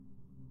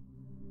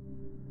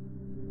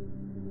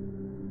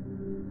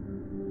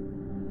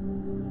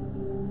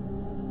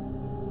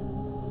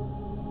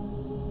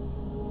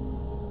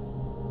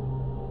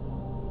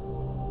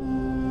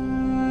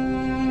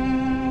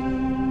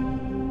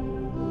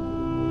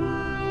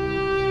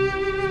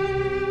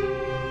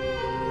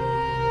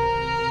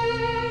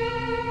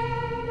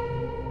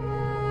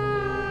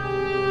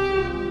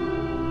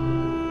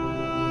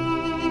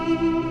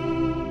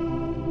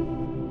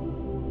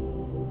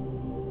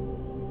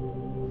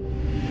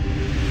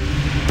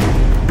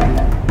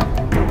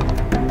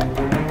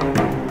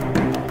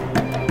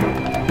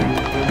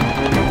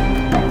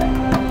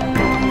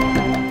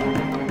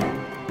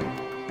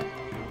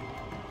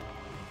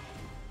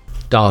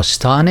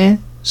داستان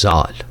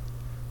زال.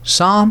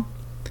 سام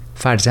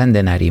فرزند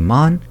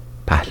نریمان،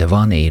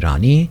 پهلوان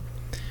ایرانی،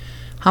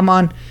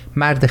 همان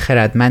مرد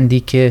خردمندی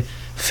که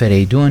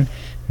فریدون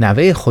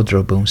نوه خود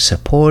را به اون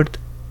سپرد،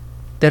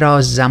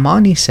 دراز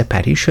زمانی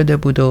سپری شده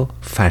بود و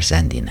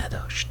فرزندی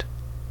نداشت.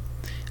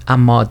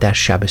 اما در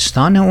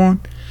شبستان اون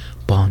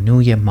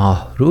بانوی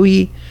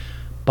ماهرویی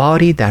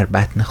باری در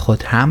بطن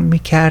خود حمل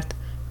می‌کرد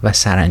و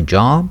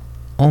سرانجام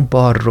اون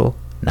بار رو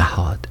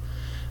نهاد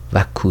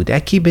و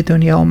کودکی به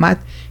دنیا آمد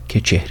که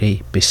چهره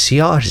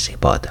بسیار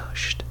زیبا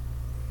داشت.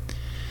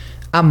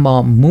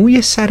 اما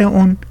موی سر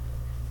اون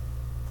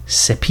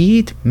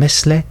سپید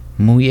مثل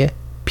موی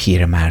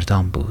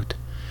پیرمردان بود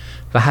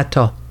و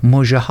حتی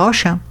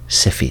مژه‌هاش هم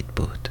سفید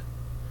بود.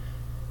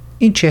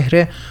 این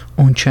چهره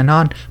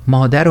اونچنان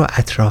مادر و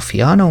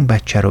اطرافیان اون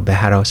بچه رو به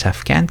هراس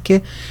افکند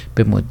که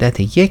به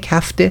مدت 1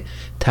 هفته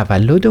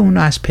تولد اون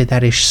رو از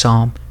پدرش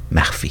سام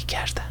مخفی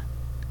کردن،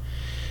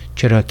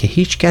 چرا که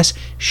هیچ کس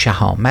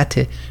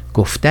شهامت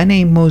گفتن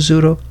این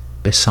موضوع رو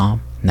به سام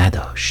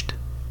نداشت.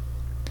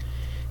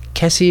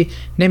 کسی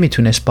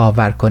نمیتونست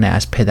باور کنه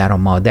از پدر و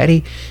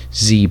مادری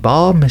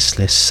زیبا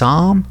مثل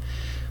سام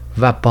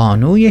و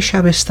بانوی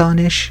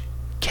شبستانش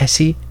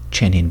کسی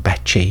چنین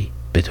بچه‌ای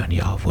به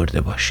دنیا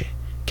آورده باشه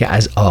که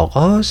از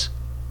آغاز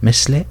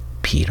مثل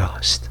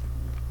پیراست.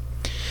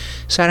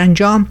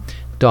 سرانجام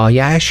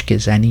دایش که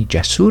زنی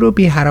جسور و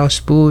بی هراس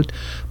بود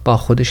با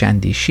خودش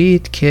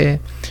اندیشید که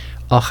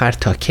آخر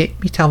تا کی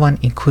میتوان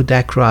این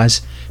کودک رو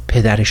از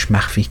پدرش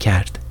مخفی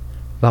کرد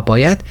و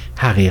باید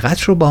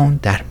حقیقت رو با اون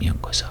در میان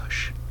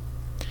گذاشت.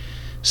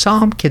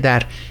 سام که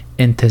در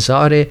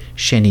انتظار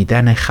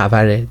شنیدن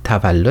خبر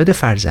تولد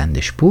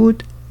فرزندش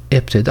بود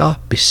ابتدا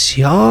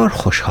بسیار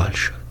خوشحال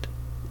شد،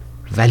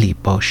 ولی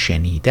با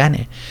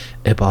شنیدن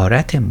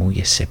عبارت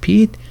موی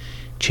سپید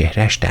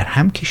چهرش در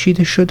هم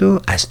کشیده شد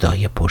و از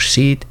دایه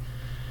پرسید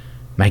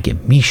مگه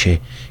میشه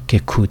که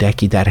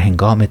کودکی در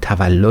هنگام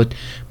تولد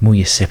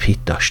موی سپید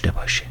داشته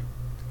باشه؟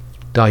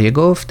 دایه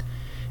گفت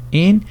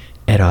این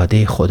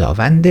اراده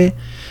خداونده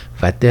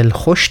و دل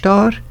خوش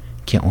دار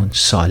که اون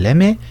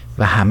سالمه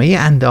و همه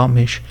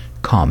اندامش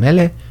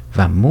کامله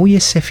و موی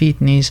سفید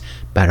نیز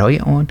برای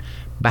اون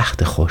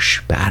بخت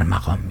خوش به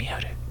ارمغان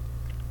میاره.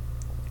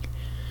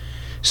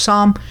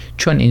 سام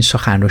چون این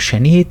سخن رو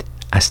شنید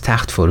از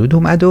تخت فرود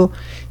اومد و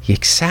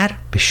یک سر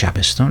به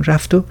شبستان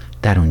رفت و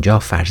در اونجا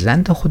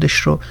فرزند خودش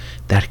رو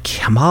در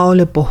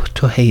کمال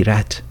بهت و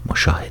حیرت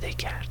مشاهده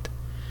کرد.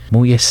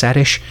 موی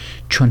سرش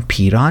چون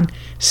پیران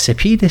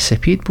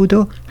سپید بود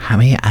و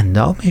همه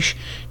اندامش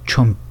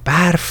چون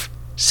برف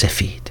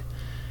سفید،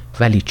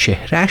 ولی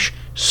چهرش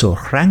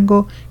سرخ رنگ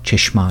و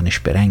چشمانش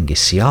به رنگ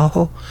سیاه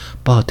و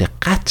با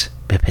دقت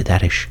به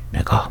پدرش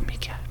نگاه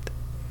میکرد.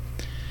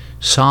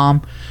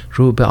 سام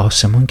رو به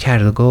آسمون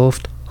کرد و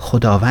گفت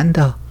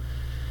خداوندا،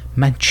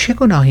 من چه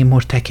گناهی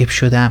مرتکب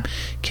شدم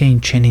که این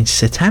چنین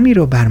ستمی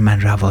رو بر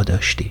من روا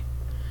داشتی؟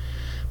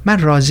 من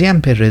راضیم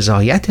به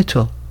رضایت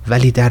تو،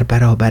 ولی در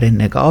برابر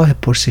نگاه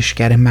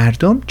پرسشگر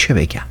مردم چه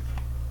بگم؟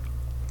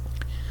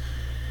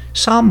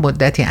 سام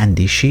مدتی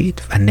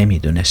اندیشید و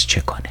نمیدونست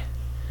چه کنه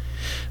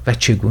و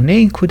چگونه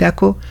این کودک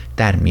رو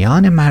در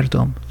میان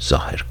مردم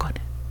ظاهر کنه.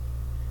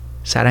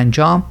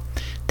 سرانجام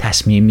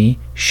تصمیمی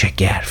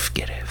شگرف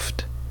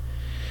گرفت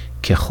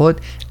که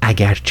خود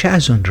اگرچه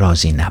از اون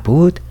راضی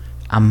نبود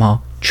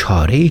اما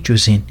چاره‌ای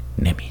جز این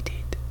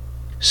نمیدید.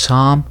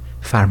 سام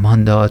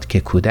فرمان داد که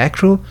کودک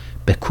رو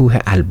به کوه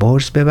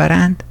البرز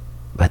ببرند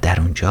و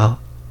در اونجا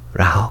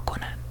رها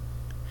کنند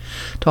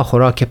تا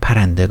خوراک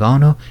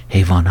پرندگان و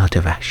حیوانات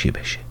وحشی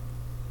بشه.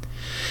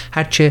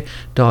 هرچه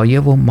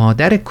دایه و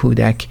مادر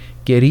کودک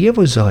گریه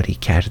و زاری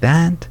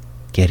کردند،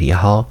 گریه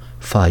ها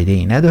فایده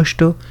ای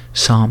نداشت و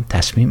سام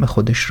تصمیم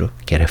خودش رو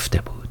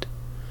گرفته بود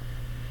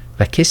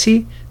و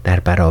کسی در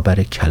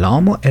برابر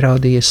کلام و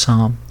اراده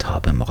سام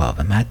تاب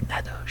مقاومت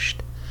نداشت.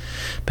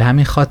 به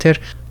همین خاطر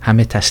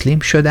همه تسلیم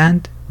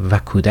شدند و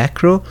کودک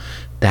رو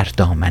در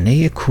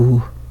دامنه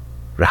کوه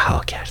رها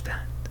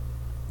کردند.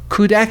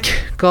 کودک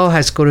گاه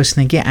از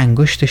گرسنگی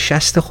انگشت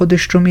شست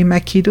خودش رو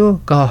میمکید و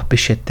گاه به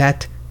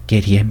شدت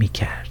گریه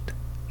میکرد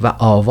و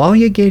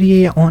آوای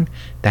گریه اون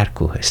در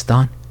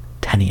کوهستان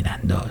طنین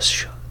انداز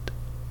شد.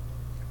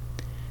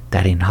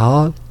 در این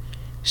حال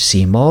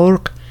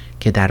سیمرغ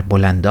که در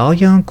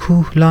بلندای آن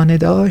کوه لانه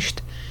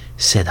داشت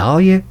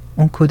صدای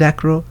اون کودک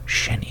رو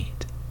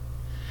شنید.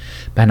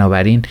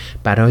 بنابراین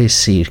برای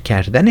سیر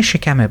کردن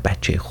شکم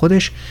بچه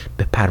خودش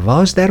به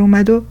پرواز در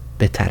اومد و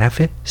به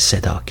طرف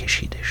صدا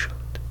کشیده شد.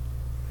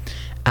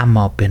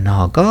 اما به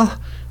ناگاه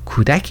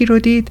کودکی رو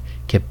دید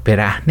که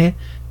برهنه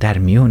در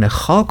میون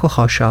خاک و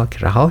خاشاک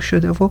رها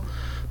شده و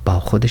با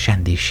خودش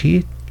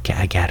اندیشید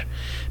که اگر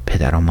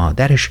پدر و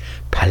مادرش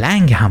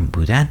پلنگ هم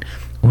بودن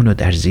اونو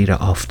در زیر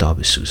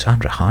آفتاب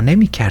سوزان رها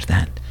نمی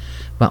کردند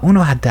و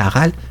اونو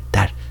حداقل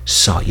در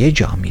سایه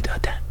جا می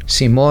دادن.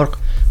 سیمرغ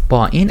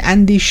با این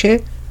اندیشه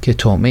که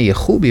طعمه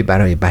خوبی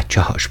برای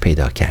بچه هاش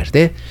پیدا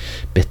کرده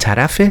به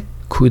طرف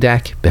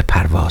کودک به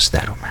پرواز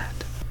در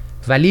اومد،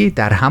 ولی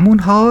در همون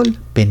حال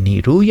به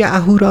نیروی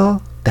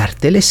اهورا در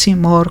دل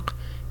سیمرغ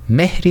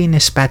مهری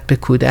نسبت به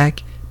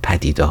کودک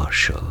پدیدار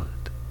شد.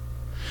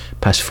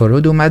 پس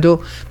فرود اومد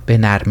و به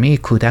نرمی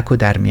کودک رو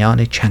در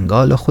میان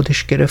چنگال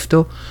خودش گرفت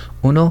و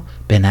اونو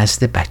به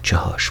نزد بچه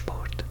هاش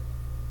برد.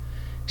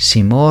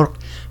 سیمرغ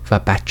و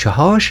بچه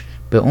هاش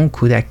به اون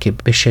کودک که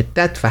به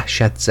شدت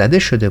وحشت زده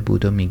شده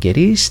بود و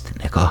میگریست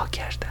نگاه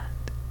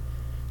کردند.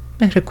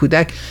 مهر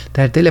کودک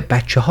در دل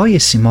بچه های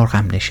سیمرغ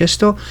هم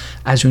نشست و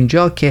از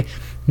اونجا که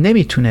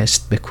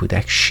نمیتونست به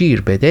کودک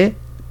شیر بده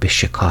به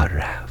شکار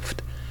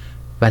رفت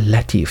و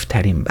لطیف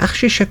ترین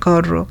بخش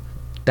شکار رو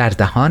در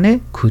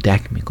دهان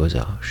کودک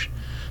میگذاشت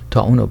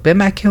تا اونو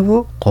بمکه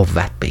و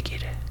قوت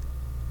بگیره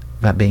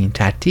و به این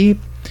ترتیب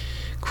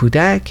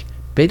کودک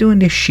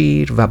بدون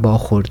شیر و با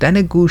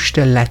خوردن گوشت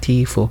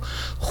لطیف و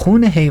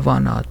خون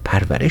حیوانات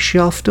پرورش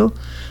یافت و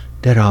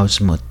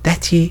دراز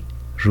مدتی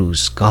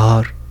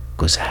روزگار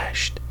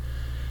گذشت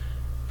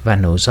و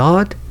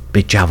نوزاد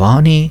به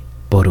جوانی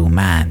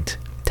برومند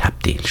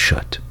تبدیل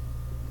شد.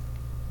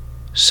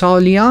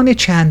 سالیان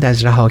چند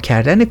از رها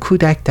کردن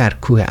کودک در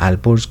کوه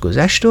البرز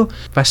گذشت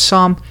و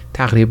سام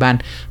تقریباً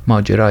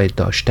ماجرای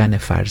داشتن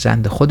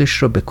فرزند خودش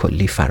رو به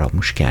کلی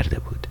فراموش کرده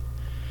بود.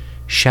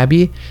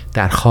 شبی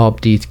در خواب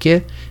دید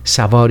که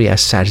سواری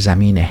از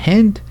سرزمین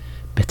هند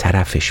به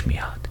طرفش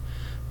میاد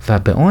و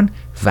به اون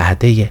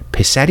وعده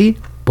پسری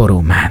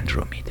برومند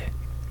رو میده.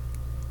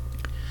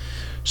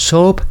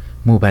 صبح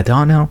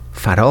موبدان رو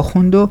فرا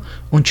خوند و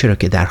اون چرا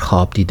که در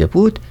خواب دیده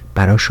بود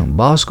براشون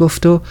باز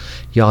گفت و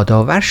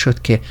یادآور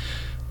شد که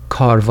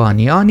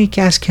کاروانیانی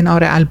که از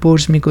کنار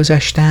البرز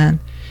میگذشتند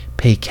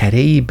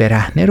پیکره‌ای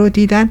برهنه رو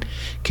دیدن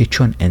که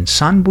چون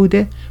انسان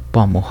بوده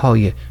با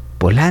موهای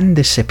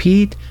بلند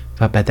سپید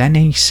و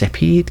بدنی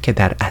سپید که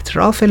در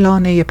اطراف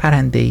لانه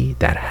پرنده‌ای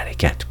در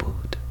حرکت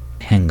بود.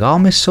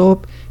 هنگام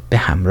صبح به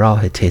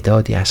همراه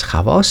تعدادی از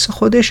خواص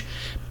خودش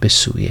به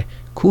سوی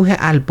کوه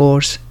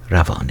البرز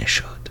روانه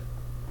شد.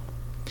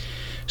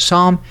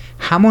 سام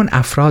همون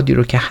افرادی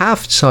رو که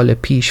 7 سال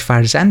پیش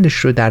فرزندش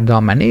رو در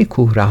دامنه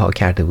کوه رها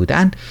کرده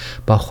بودن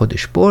با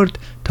خودش برد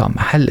تا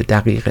محل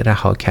دقیق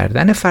رها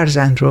کردن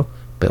فرزند رو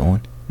به اون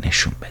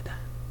نشون بدن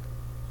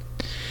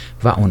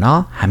و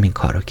اونا همین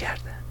کارو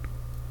کردن.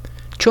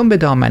 چون به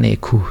دامنه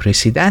کوه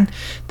رسیدن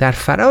در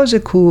فراز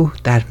کوه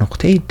در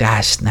نقطه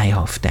دست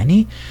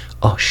نیافتنی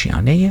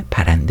آشیانه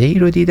پرنده‌ای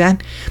رو دیدن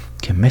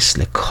که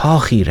مثل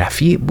کاخی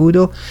رفیع بود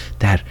و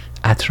در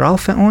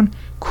اطراف اون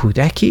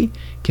کودکی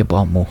که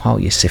با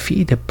موهای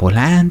سفید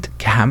بلند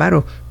که همه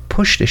رو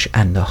پشتش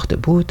انداخته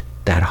بود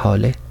در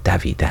حال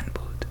دویدن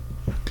بود.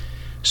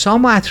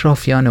 سام و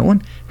اطرافیان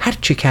اون هر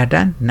چی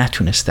کردن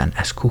نتونستن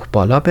از کوه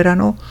بالا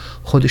برن و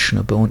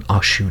خودشونو به اون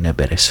آشیونه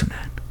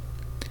برسونن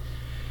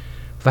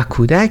و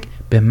کودک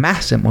به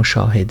محض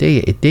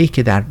مشاهده عده‌ای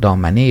که در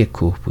دامنه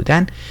کوه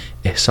بودن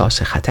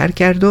احساس خطر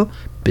کرد و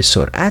به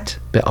سرعت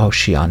به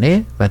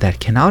آشیانه و در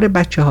کنار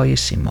بچه های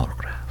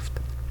سیمرغ رفت.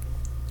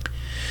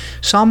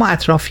 سام و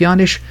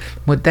اطرافیانش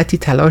مدتی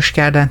تلاش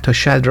کردند تا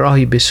شاید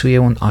راهی به سوی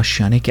اون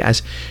آشیانه که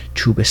از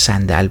چوب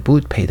صندل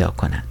بود پیدا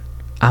کنند،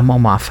 اما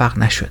موفق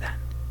نشدند.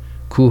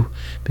 کوه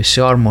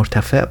بسیار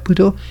مرتفع بود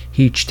و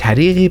هیچ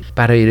طریقی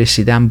برای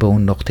رسیدن به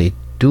اون نقطه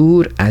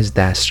دور از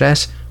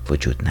دسترس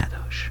وجود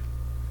نداشت.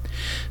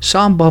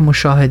 سام با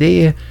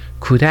مشاهده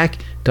کودک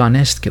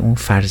دانست که اون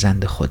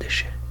فرزند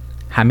خودشه.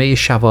 همه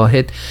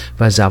شواهد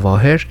و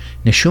ظواهر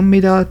نشون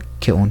میداد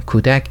که اون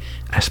کودک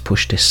از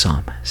پشت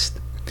سام است.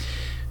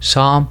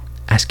 سام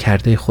از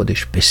کرده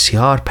خودش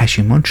بسیار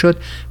پشیمون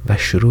شد و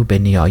شروع به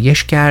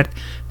نیایش کرد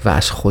و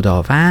از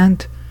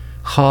خداوند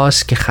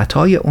خواست که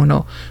خطای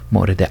اونو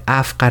مورد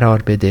عفو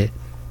قرار بده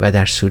و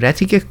در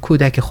صورتی که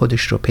کودک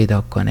خودش رو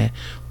پیدا کنه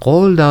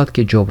قول داد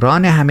که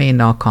جبران همه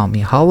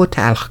ناکامی ها و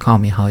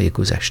تلخکامی های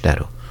گذشته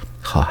رو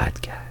خواهد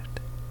کرد.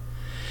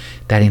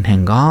 در این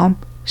هنگام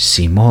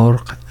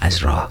سیمرغ از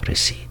راه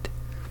رسید.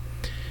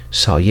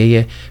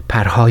 سایه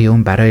پرهای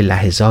اون برای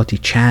لحظاتی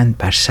چند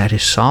بر سر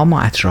سام و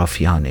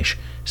اطرافیانش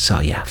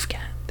سایه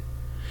افکند.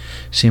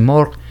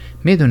 سیمرغ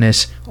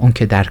میدونست اون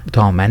که در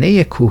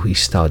دامنه کوه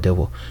ایستاده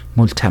و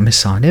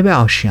ملتمسانه به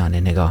آشیانه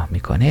نگاه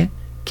میکنه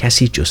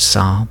کسی جز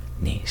سام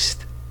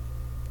نیست.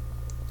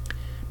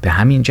 به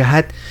همین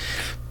جهت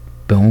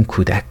به اون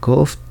کودک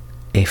گفت: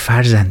 ای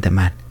فرزند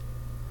من،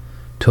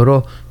 تو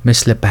رو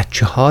مثل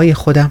بچه های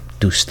خودم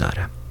دوست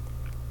دارم.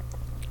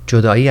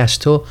 جدایی از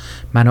تو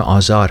منو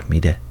آزار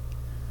میده،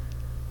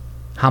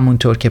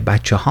 همونطور که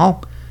بچه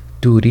ها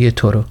دوری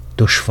تو رو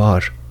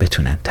دشوار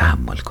بتونن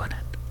تحمل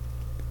کنن.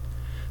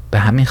 به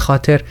همین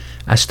خاطر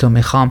از تو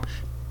میخوام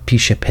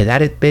پیش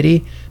پدرت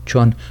بری،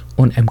 چون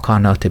اون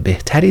امکانات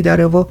بهتری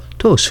داره و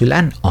تو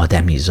اصولاً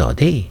آدمی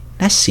زاده ای،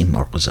 نه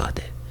سیمرغ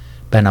زاده.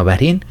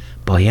 بنابراین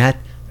باید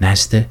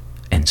نزد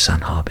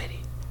انسان ها بری.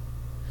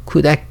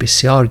 کودک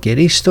بسیار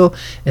گریست و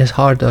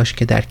اظهار داشت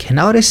که در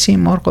کنار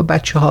سیمرغ و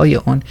بچه های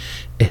اون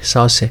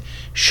احساس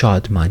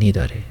شادمانی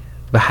داره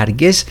و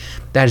هرگز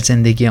در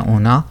زندگی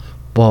اونا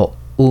با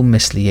او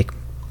مثل یک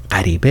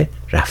غریبه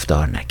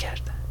رفتار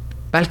نکردن،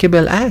 بلکه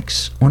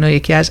بالعکس اونا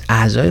یکی از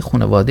اعضای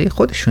خانواده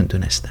خودشون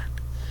دونستن.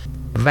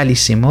 ولی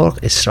سیمرغ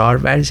اصرار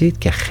ورزید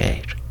که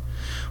خیر،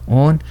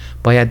 اون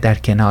باید در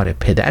کنار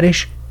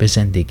پدرش به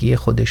زندگی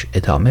خودش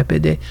ادامه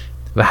بده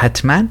و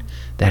حتما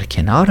در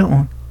کنار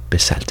اون به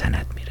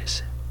سلطنت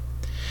میرسه.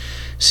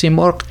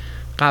 سیمرغ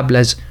قبل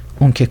از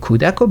اون که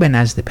کودک رو به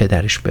نزد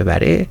پدرش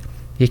ببره،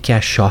 یکی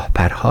از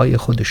شاهپرهای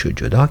خودش رو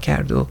جدا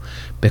کرد و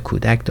به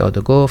کودک داد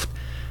و گفت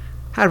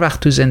هر وقت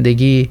تو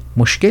زندگی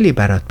مشکلی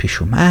برات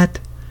پیش اومد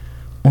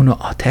اونو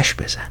آتش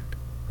بزن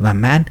و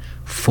من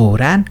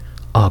فوراً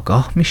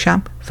آگاه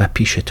میشم و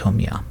پیش تو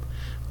میام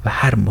و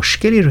هر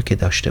مشکلی رو که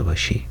داشته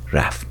باشی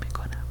رفع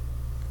میکنم.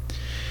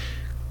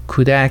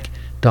 کودک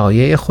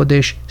دایه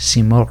خودش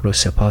سیمرغ رو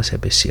سپاس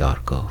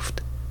بسیار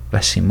گفت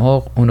و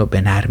سیمرغ اونو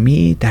به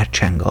نرمی در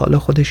چنگال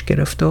خودش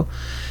گرفت و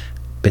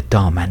به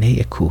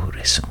دامنه کوه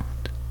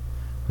رسوند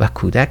و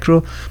کودک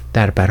رو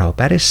در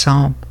برابر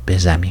سام به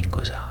زمین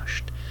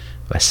گذاشت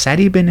و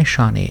سری به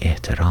نشانه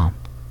احترام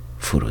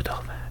فرود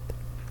آورد.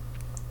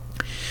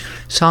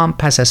 سام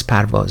پس از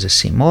پرواز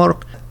سیمرغ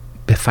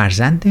به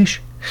فرزندش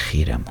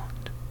خیره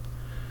موند.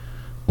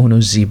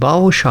 اونو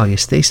زیبا و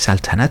شایسته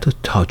سلطنت و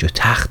تاج و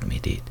تخت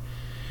میدید.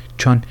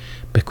 چون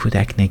به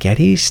کودک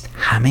نگریست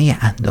همه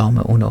اندام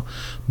اونو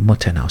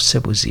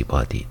متناسب و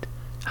زیبا دید.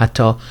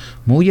 حتی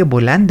موی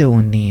بلند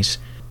اون نیز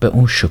به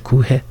اون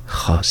شکوه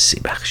خاصی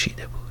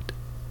بخشیده بود.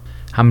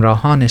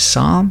 همراهان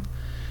سام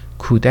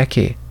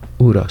کودک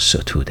او را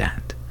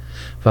ستودند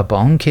و با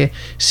آنکه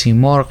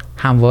سیمرغ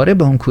همواره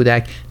به اون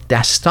کودک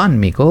دستان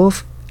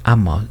میگفت،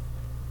 اما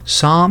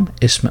سام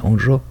اسم اون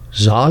رو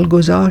زال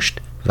گذاشت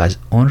و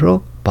اون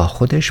رو با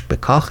خودش به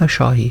کاخ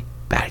شاهی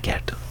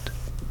برگردوند.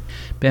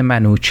 به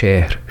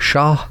منوچهر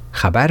شاه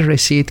خبر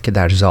رسید که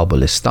در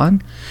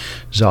زابلستان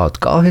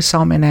زادگاه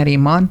سام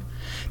نریمان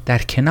در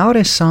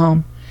کنار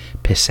سام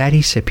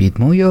پسری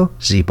سپیدموی و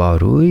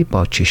زیباروی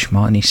با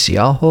چشمانی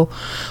سیاه و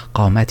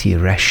قامتی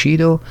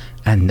رشید و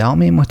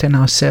اندامی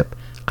متناسب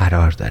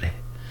قرار داره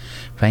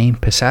و این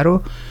پسر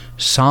رو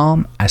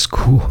سام از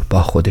کوه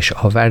با خودش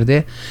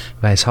آورده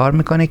و اظهار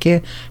میکنه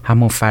که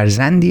همون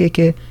فرزندیه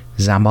که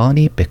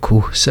زمانی به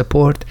کوه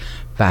سپرد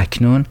و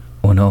اکنون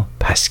اونو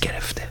پس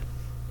گرفته.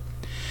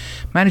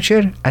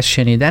 منوچهر از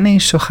شنیدن این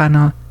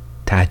سخنان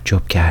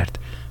تعجب کرد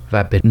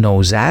و به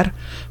نوذر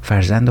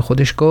فرزند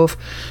خودش گفت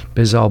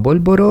به زابل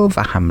برو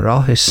و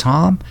همراه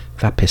سام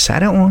و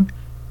پسر اون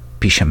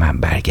پیش من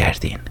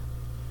برگردین.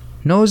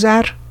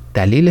 نوذر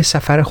دلیل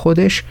سفر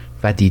خودش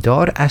و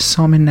دیدار از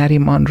سام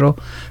نریمان رو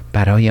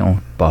برای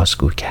اون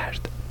بازگو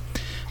کرد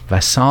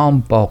و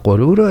سام با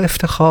غرور و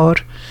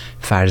افتخار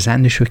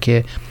فرزندشو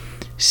که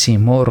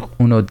سیمرغ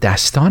اونو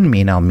دستان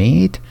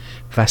مینامید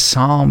و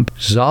سام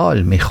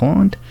زال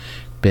میخوند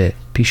به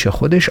پیش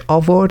خودش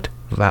آورد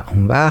و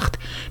اون وقت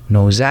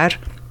نوذر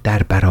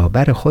در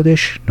برابر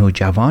خودش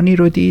نوجوانی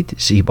رو دید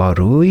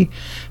زیباروی،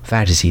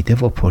 ورزیده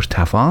و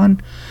پرتوان،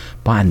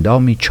 با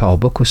اندامی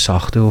چابک و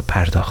ساخته و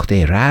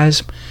پرداخته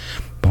رزم،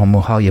 با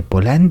موهای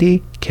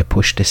بلندی که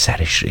پشت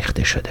سرش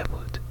ریخته شده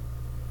بود.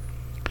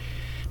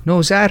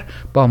 نوذر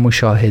با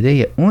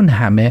مشاهده اون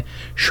همه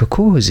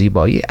شکوه و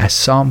زیبایی از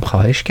سام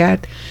خواهش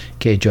کرد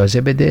که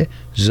اجازه بده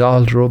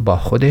زال رو با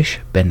خودش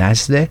به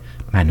نزد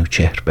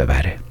منوچهر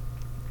ببره.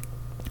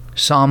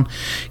 سام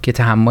که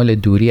تحمل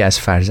دوری از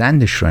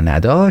فرزندش رو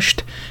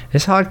نداشت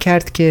اظهار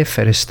کرد که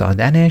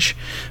فرستادنش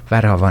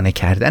و روانه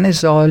کردن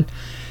زال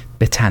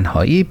به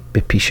تنهایی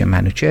به پیش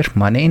منوچهر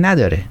مانعی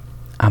نداره،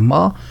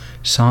 اما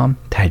سام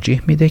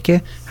ترجیح میده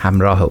که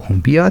همراه اون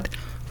بیاد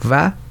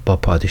و با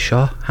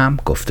پادشاه هم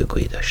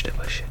گفتگویی داشته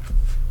باشه.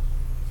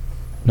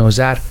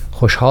 نوذر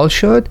خوشحال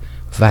شد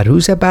و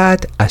روز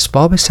بعد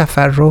اسباب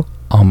سفر رو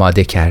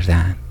آماده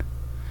کردند.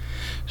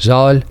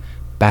 زال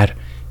بر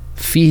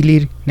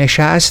فیلی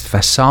نشست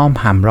و سام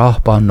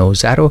همراه با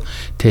نوذر و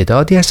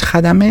تعدادی از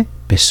خدمه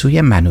به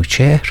سوی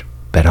منوچهر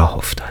به راه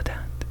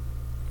افتادند.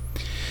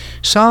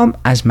 سام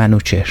از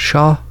منوچهر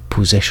شاه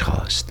پوزش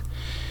خواست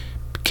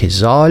که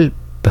زال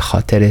به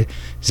خاطر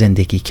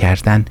زندگی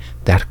کردن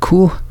در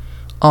کوه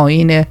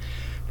آیین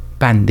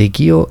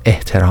بندگی و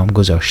احترام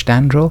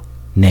گذاشتن رو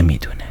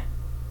نمیدونه،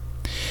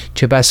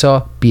 چه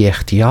بسا بی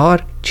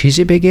اختیار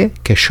چیزی بگه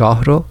که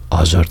شاه رو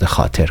آزرده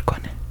خاطر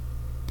کنه.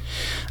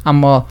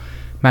 اما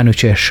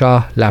منوچهر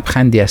شاه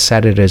لبخندی از سر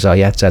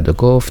رضایت زد و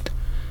گفت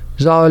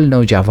زال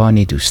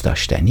نوجوانی دوست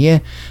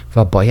داشتنیه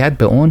و باید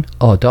به اون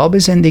آداب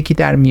زندگی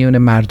در میون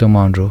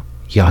مردمان رو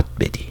یاد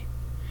بدی.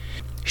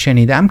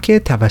 شنیدم که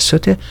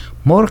توسط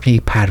مرغی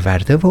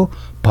پرورده و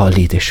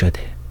بالیده شده.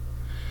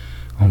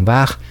 اون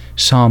وقت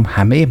سام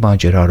همه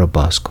ماجرا رو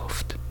باز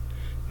گفت.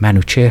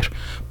 منوچهر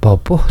با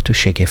بهت و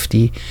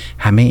شگفتی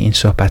همه این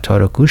صحبت‌ها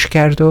رو گوش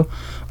کرد و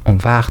اون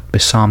وقت به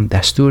سام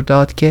دستور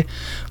داد که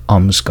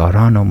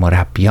آموزگاران و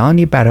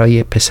مربیانی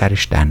برای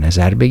پسرش در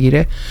نظر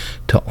بگیره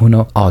تا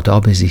اونو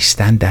آداب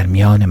زیستن در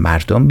میان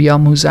مردم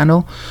بیاموزن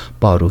و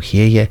با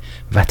روحیه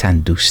وطن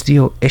دوستی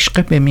و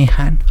عشق به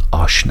میهن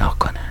آشنا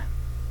کنن.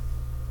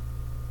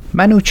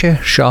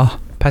 منوچهر شاه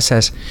پس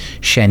از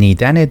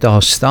شنیدن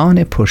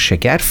داستان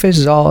پرشگرف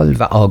زال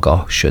و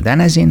آگاه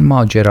شدن از این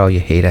ماجرای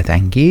حیرت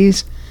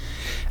انگیز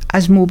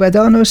از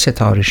موبدان و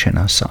ستاره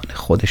شناسان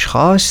خودش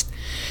خواست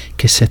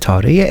که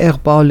ستاره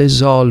اقبال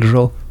زال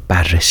رو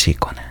بررسی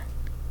کنند.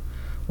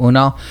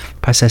 اونا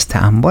پس از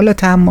تأمل و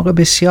تعمق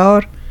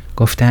بسیار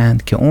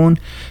گفتند که اون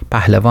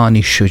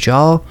پهلوانی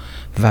شجاع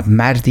و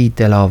مردی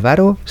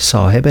دلاور و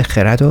صاحب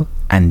خرد و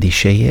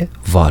اندیشه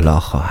والا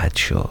خواهد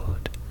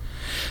شد.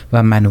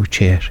 و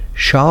منوچهر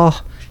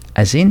شاه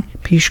از این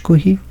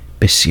پیشگویی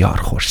بسیار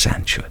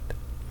خرسند شد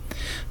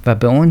و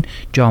به اون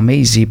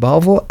جامه زیبا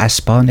و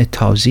اسبان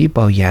تازی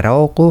با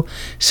یراق و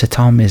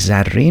ستام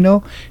زرین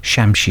و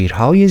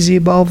شمشیرهای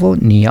زیبا و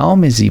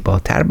نیام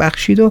زیباتر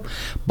بخشید و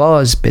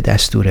باز به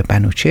دستور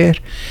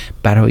منوچهر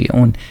برای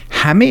اون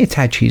همه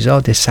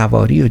تجهیزات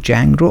سواری و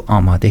جنگ رو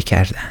آماده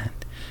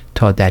کردند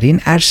تا در این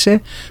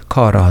عرصه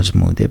کار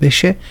آزموده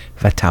بشه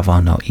و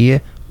توانایی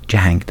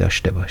جنگ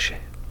داشته باشه.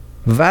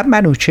 و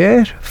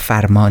منوچهر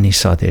فرمانی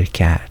صادر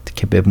کرد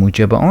که به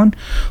موجب آن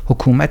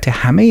حکومت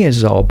همه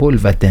زابل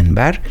و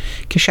دنبر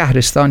که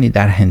شهرستانی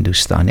در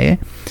هندوستانه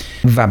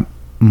و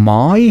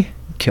مای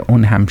که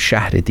اون هم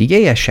شهر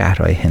دیگه از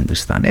شهرهای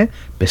هندوستانه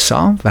به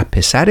سام و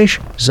پسرش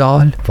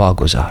زال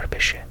واگذار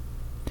بشه.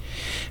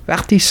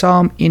 وقتی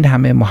سام این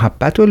همه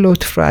محبت و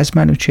لطف رو از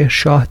منوچهر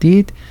شاه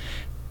دید،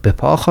 به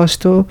پا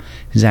خواست و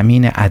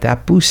زمین ادب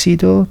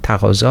بوسید و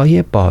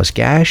تقاضای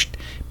بازگشت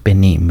به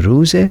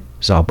نیمروز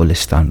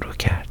زابلستان رو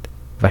کرد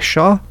و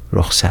شاه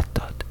رخصت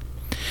داد.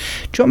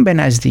 چون به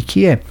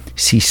نزدیکی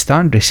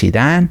سیستان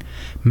رسیدن،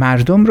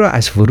 مردم را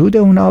از ورود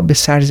اونا به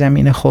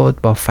سرزمین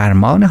خود با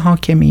فرمان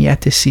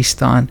حاکمیت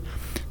سیستان،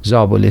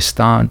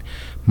 زابلستان،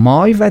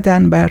 مای و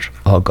دنبر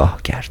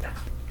آگاه کردند.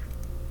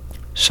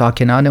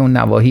 ساکنان اون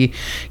نواحی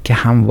که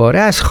همواره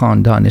از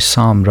خاندان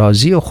سام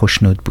راضی و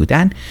خوشنود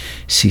بودن،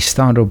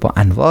 سیستان رو با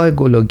انواع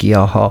گل و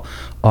گیاها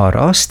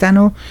آراستن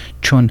و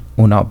چون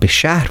اونا به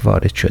شهر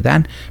وارد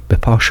شدن به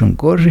پاشون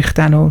گل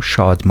ریختن و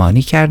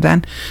شادمانی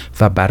کردن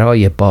و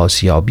برای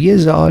بازیابی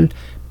زال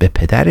به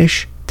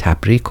پدرش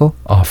تبریک و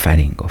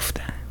آفرین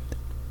گفتند.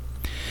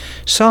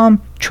 سام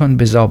چون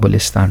به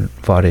زابلستان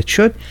وارد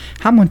شد،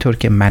 همونطور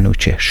که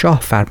منوچهر شاه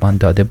فرمان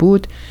داده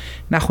بود،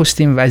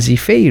 نخستین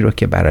وظیفه ای رو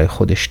که برای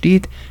خودش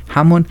دید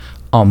همون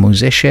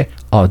آموزش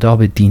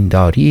آداب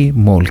دینداری،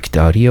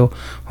 ملکداری و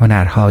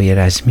هنرهای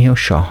رزمی و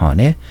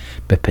شاهانه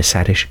به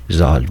پسرش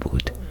زال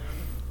بود،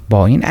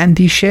 با این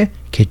اندیشه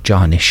که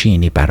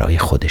جانشینی برای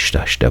خودش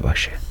داشته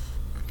باشه.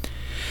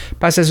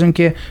 پس از اون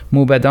که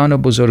موبدان و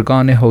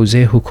بزرگان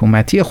حوزه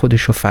حکومتی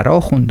خودش رو فرا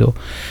خوند و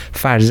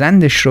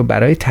فرزندش رو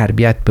برای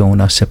تربیت به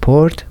اونا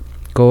سپرد،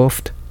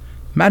 گفت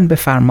من به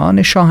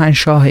فرمان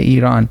شاهنشاه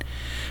ایران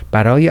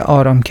برای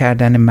آرام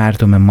کردن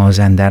مردم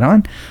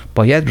مازندران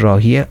باید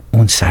راهی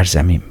اون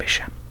سرزمین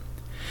بشم.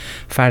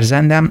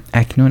 فرزندم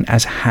اکنون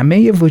از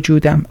همه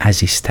وجودم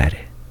عزیزتره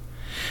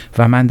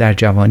و من در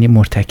جوانی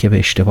مرتکب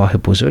اشتباه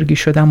بزرگی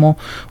شدم و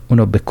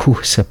اونو به کوه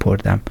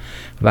سپردم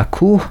و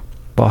کوه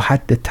با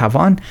حد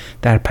توان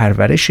در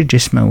پرورش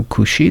جسم او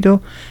کوشید و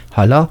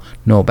حالا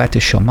نوبت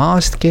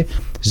شماست که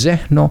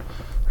ذهن و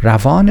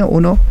روان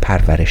اونو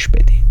پرورش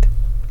بدید.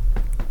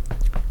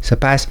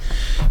 سپس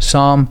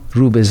سام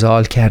رو به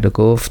زال کرد و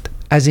گفت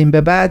از این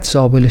به بعد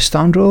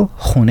زابلستان رو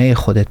خونه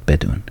خودت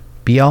بدون،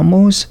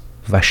 بیاموز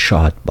و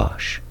شاد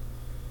باش.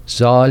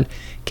 زال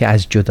که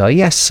از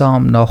جدایی از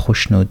سام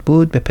ناخشنود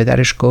بود به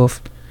پدرش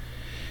گفت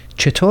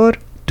چطور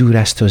دور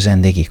از تو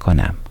زندگی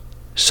کنم؟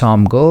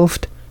 سام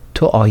گفت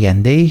تو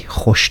آینده‌ای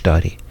خوش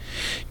داری،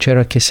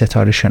 چرا که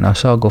ستاره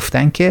شناسا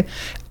گفتن که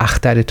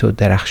اختر تو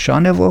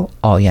درخشانه و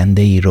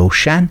آینده‌ای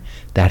روشن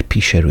در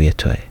پیش روی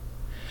توه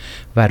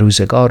و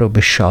روزگار رو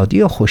به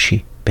شادی و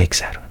خوشی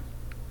بگذرون.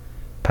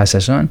 پس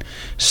از آن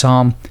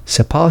سام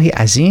سپاهی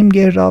عظیم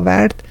گرد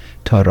آورد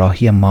تا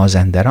راهی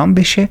مازندران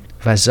بشه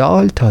و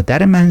زال تا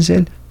در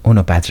منزل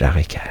اونو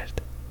بدرقه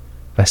کرد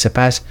و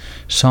سپس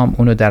سام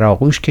اونو در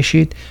آغوش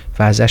کشید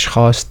و ازش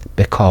خواست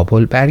به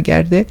کابل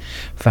برگرده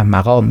و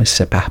مقام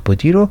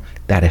سپهبدی رو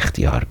در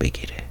اختیار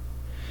بگیره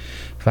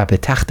و به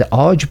تخت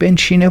عاج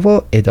بنشینه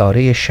و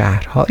اداره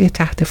شهرهای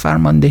تحت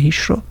فرماندهیش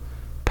رو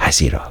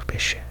پذیرا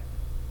بشه.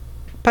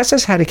 پس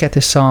از حرکت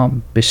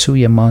سام به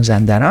سوی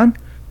مازندران،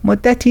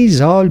 مدتی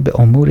زال به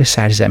امور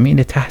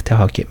سرزمین تحت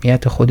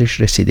حاکمیت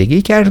خودش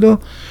رسیدگی کرد و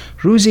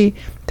روزی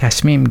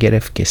تصمیم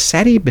گرفت که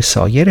سری به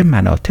سایر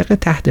مناطق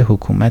تحت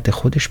حکومت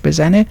خودش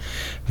بزنه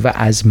و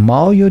از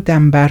مای و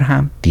دنبر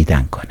هم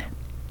دیدن کنه.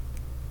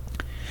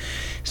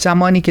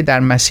 زمانی که در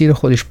مسیر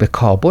خودش به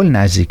کابل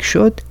نزدیک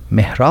شد،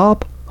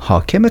 مهراب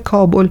حاکم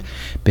کابل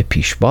به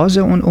پیشباز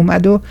اون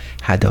اومد و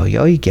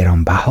هدایای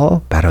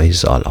گرانبها برای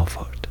زال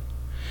آورد.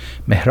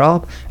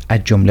 مهراب از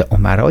جمله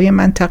امرای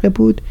منطقه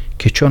بود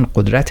که چون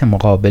قدرت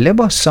مقابله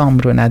با سام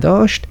رو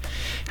نداشت،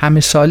 همه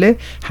ساله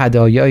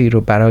هدایایی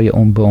رو برای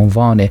اون به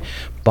عنوان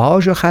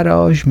باج و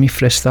خراج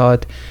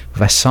میفرستاد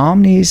و سام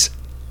نیز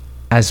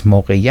از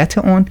موقعیت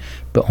اون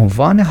به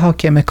عنوان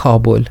حاکم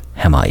کابل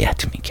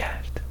حمایت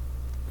میکرد.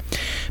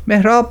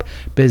 مهراب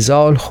به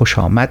زال خوش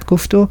آمد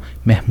گفت و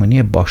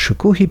مهمونی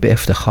باشکوهی به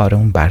افتخار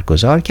اون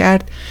برگزار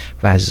کرد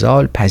و از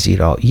زال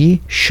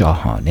پذیرایی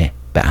شاهانه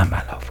به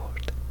عمل آورد.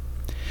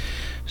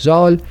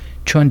 زال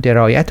چون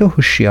درایت و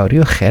هوشیاری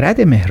و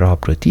خرد مهراب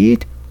رو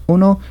دید،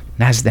 اونو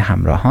نزد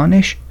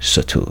همراهانش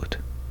ستود.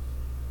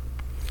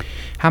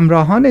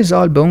 همراهان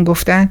زال به اون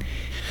گفتن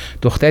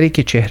دختری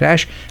که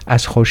چهرش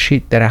از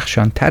خورشید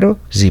درخشانتر و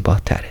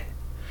زیباتره.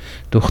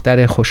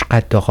 دختر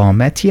خوشقد و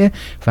قامتیه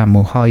و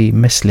موهایی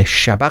مثل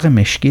شبق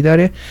مشکی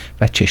داره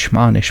و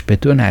چشمانش به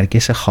 2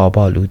 نرگس خواب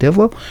آلوده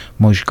و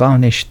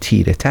مژگانش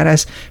تیره تر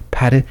از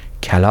پر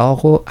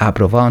کلاغ و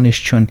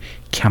ابروانش چون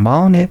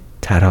کمان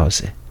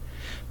ترازه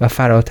و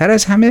فراتر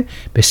از همه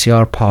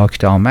بسیار پاک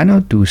دامن و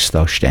دوست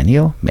داشتنی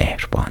و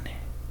مهربانه.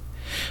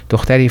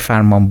 دختری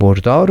فرمان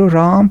بردار و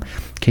رام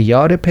که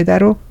یار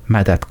پدر و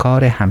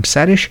مددکار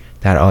همسرش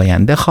در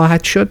آینده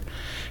خواهد شد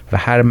و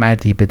هر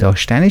مردی به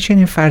داشتن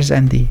چنین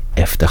فرزندی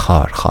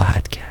افتخار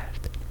خواهد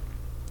کرد.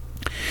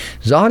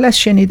 زال از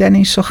شنیدن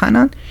این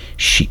سخنان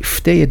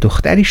شیفته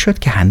دختری شد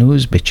که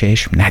هنوز به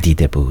چشم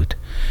ندیده بود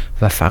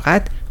و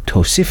فقط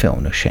توصیف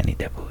اونو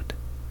شنیده بود.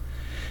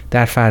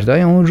 در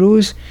فردای اون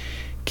روز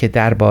که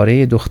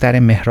درباره دختر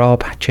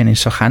مهراب چنین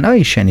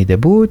سخنایی شنیده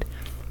بود،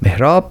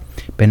 مهراب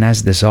به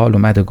نزد زال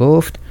اومد و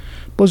گفت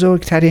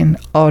بزرگترین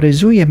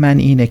آرزوی من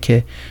اینه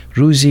که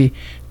روزی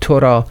تو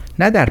را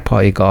نه در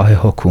پایگاه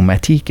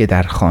حکومتی که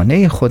در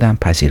خانه خودم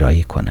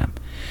پذیرایی کنم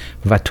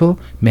و تو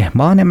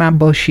مهمان من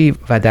باشی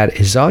و در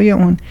ازای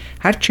اون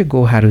هرچه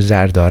گوهر و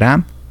زر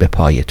دارم به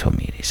پای تو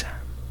میریزم.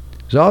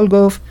 زال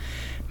گفت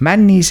من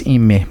نیز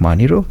این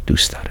مهمانی رو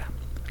دوست دارم،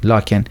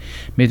 لکن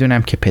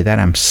میدونم که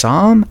پدرم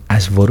سام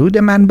از ورود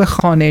من به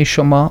خانه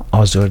شما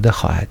آزرده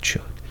خواهد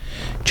شد،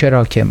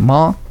 چرا که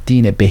ما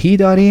دین بهی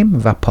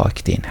داریم و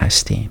پاک دین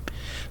هستیم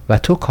و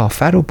تو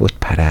کافر و بت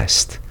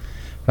پرست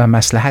و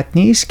مصلحت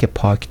نیست که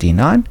پاک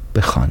دینان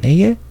به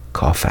خانه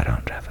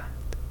کافران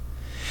روند.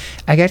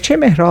 اگرچه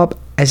مهراب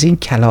از این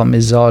کلام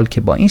زال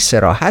که با این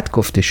صراحت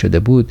گفته شده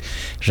بود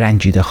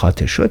رنجیده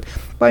خاطر شد،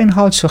 با این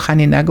حال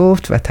سخنی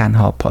نگفت و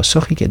تنها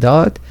پاسخی که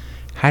داد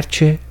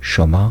هرچه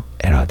شما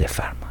اراده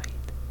فرمایید.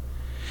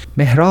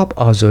 مهراب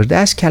آزرده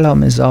از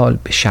کلام زال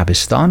به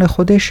شبستان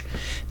خودش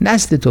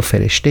نزد 2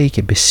 فرشته‌ای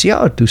که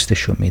بسیار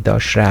دوستشو می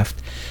داشت رفت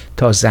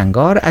تا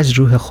زنگار از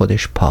روح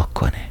خودش پاک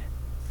کنه.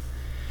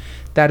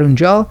 در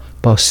اونجا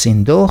با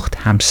سیندخت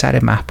همسر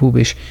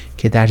محبوبش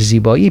که در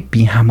زیبایی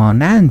بی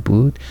همانند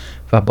بود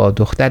و با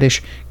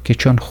دخترش که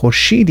چون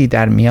خورشیدی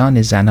در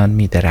میان زنان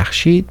می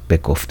درخشید به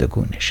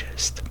گفتگو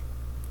نشست.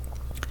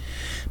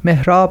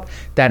 مهراب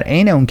در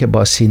عین اون که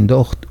با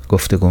سیندخت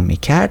گفتگو می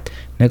کرد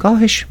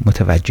نگاهش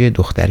متوجه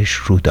دخترش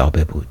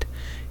رودابه بود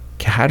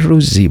که هر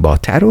روز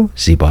زیباتر و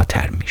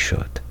زیباتر می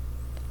شد.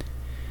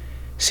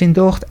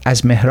 سیندخت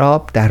از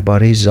مهراب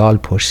درباره زال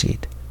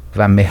پرسید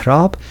و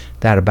مهراب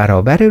در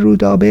برابر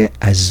رودابه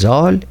از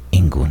زال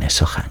اینگونه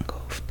سخن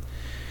گفت: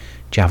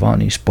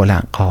 جوانی است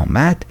بلند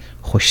قامت،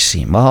 خوش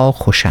سیما،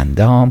 خوش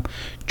اندام،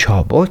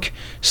 چابک،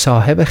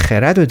 صاحب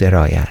خرد و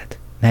درایت،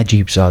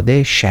 نجیب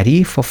زاده،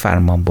 شریف و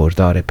فرمان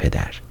بردار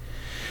پدر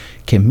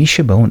که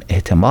میشه به اون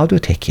اعتماد و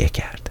تکیه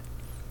کرد.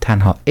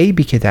 تنها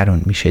عیبی که در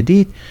اون میشه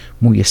دید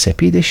موی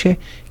سپیدشه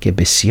که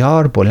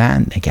بسیار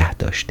بلند نگه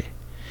داشته،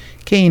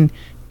 که این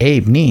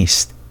عیب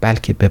نیست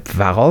بلکه به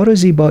وقار و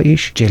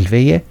زیباییش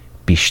جلوه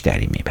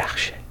بیشتری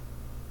میبخشه.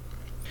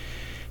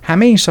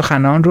 همه این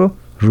سخنان رو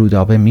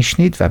رودابه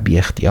میشنید و بی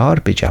اختیار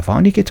به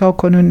جوانی که تا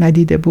کنون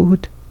ندیده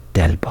بود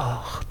دل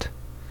باخت.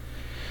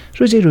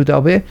 روزی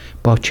رودابه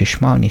با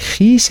چشمانی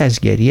خیس از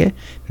گریه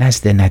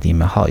نزد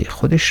ندیمه های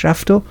خودش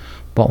رفت و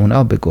با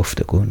اونا به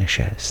گفتگو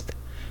نشست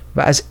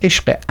و از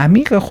عشق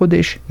عمیق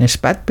خودش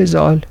نسبت به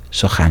زال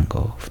سخن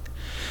گفت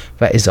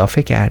و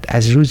اضافه کرد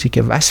از روزی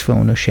که وصف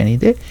اونو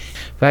شنیده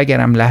و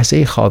اگرم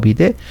لحظه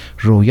خوابیده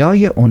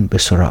رویای اون به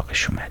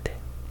سراغش اومده.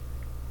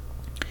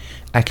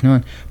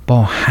 اکنون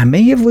با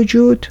همه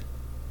وجود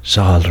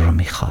زال رو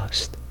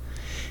میخواست.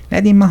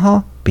 ندیمه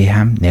ها به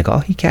هم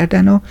نگاهی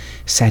کردن و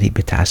سری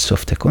به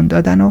تأسف تکون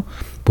دادن و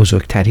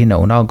بزرگترین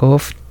اونا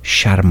گفت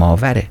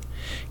شرماوره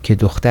که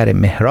دختر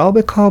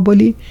مهراب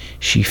کابلی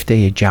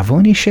شیفته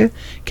جوانیشه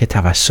که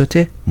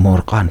توسط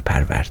مرغان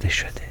پرورده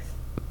شده.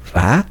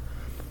 و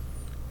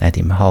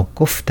ندیمه ها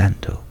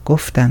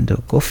گفتند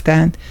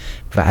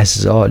و از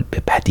زال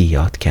به بدی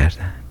یاد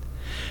کردند.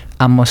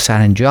 اما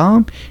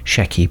سرانجام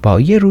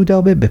شکیبایی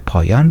رودابه به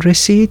پایان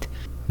رسید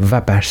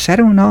و بر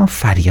سر اونا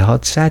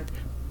فریاد زد: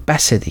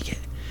 بس دیگه،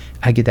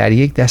 اگه در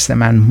یک دست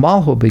من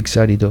ماهو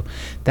بگذارید و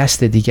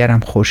دست دیگرم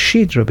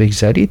خورشید رو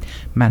بگذارید،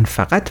 من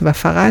فقط و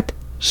فقط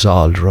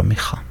زال رو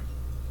میخوام.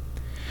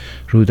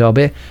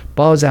 رودابه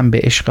بازم به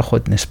عشق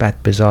خود نسبت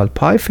به زال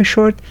پای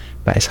فشرد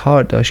و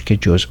اظهار داشت که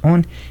جز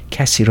اون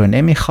کسی رو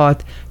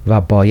نمیخواد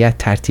و باید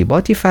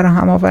ترتیباتی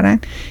فراهم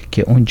آورند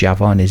که اون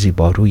جوان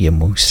زیباروی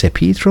مو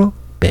سپید رو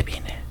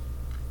ببینه.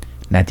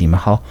 ندیمه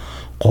ها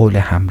قول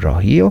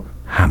همراهی و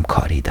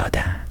همکاری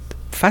دادند.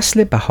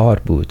 فصل بهار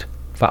بود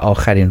و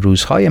آخرین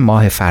روزهای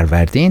ماه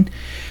فروردین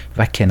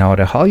و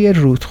کناره های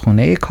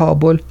رودخونه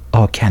کابل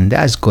آکنده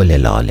از گل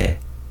لاله.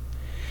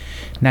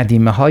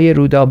 ندیمه های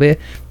رودابه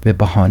به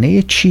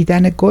بهانه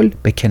چیدن گل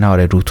به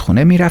کنار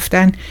رودخونه می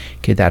رفتن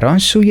که در آن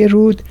سوی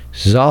رود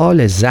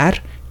زال زر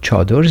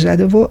چادر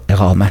زده و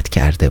اقامت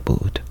کرده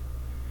بود.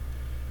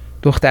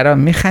 دختران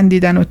می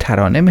خندیدن و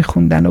ترانه می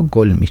خوندن و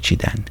گل می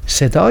چیدن.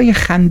 صدای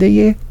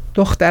خنده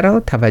دخترها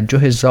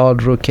توجه زال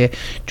رو که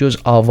جز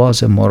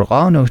آواز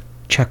مرغان و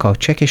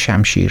چکاچک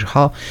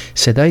شمشیرها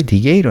صدای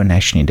دیگه‌ای رو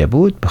نشنیده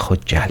بود به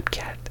خود جلب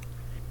کرد.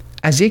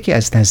 از یکی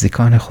از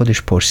نزدیکان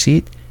خودش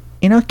پرسید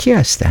اینا کی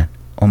هستن؟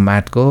 اون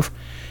مرد گفت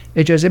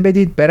اجازه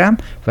بدید برم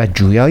و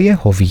جویای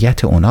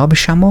هویت اونا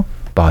بشم و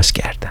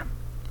بازگردم.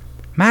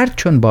 مرد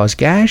چون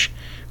بازگشت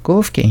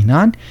گفت که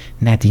اینان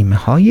ندیمه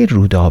های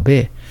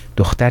رودابه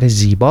دختر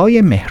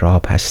زیبای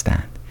مهراب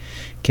هستند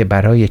که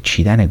برای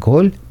چیدن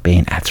گل به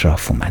این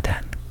اطراف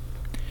اومدن.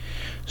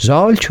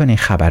 زال چون این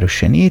خبر رو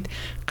شنید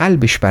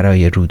قلبش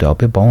برای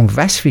رودابه با اون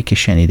وصفی که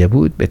شنیده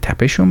بود به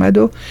تپش اومد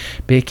و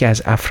به یکی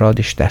از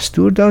افرادش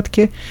دستور داد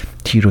که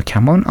تیر و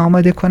کمان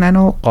آماده کنن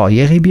و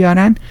قایقی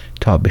بیارن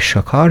تا به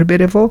شکار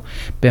بره و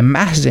به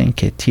محض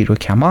اینکه تیر و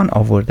کمان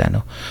آوردن و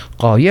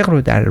قایق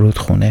رو در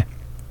رودخونه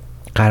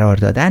قرار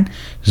دادن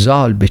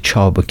زال به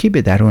چابکی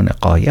به درون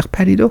قایق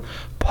پرید و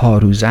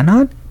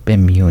پاروزنان به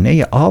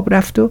میونه آب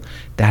رفت و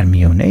در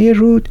میونه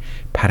رود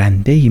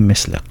پرنده‌ای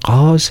مثل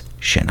قاز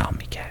شنا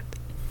می‌کرد.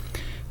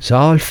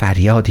 زال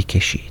فریادی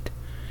کشید.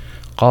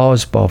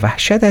 قاز با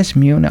وحشت از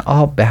میون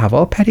آب به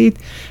هوا پرید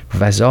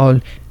و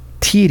زال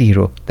تیری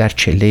رو در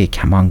چله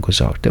کمان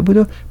گذارده بود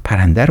و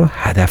پرنده رو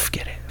هدف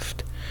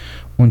گرفت.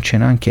 اون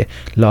چنان که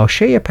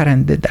لاشه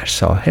پرنده در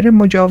ساحل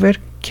مجاور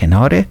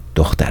کنار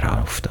دختران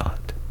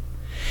افتاد.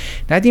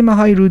 ندیمه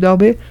های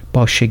رودابه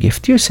با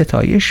شگفتی و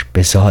ستایش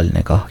به زال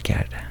نگاه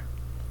کردند.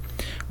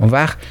 اون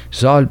وقت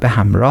زال به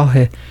همراه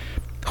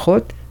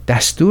خود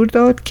دستور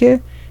داد که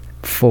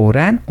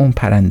فوراً اون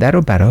پرنده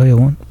رو برای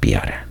اون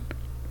بیارن.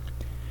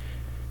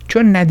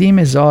 چون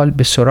ندیم زال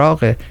به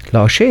سراغ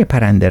لاشه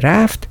پرنده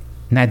رفت،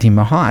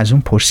 ندیمه ها از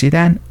اون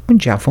پرسیدن اون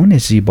جوان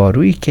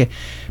زیبارویی که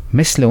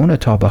مثل اونو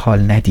تا به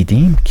حال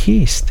ندیدیم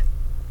کیست؟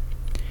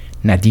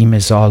 ندیم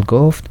زال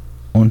گفت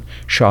اون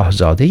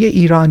شاهزاده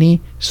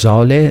ایرانی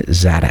زال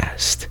زر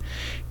است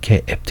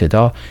که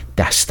ابتدا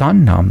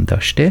دستان نام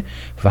داشته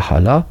و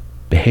حالا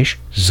بهش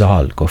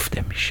زال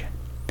گفته میشه.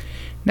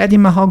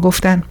 ندیمه ها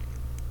گفتن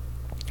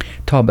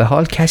تا به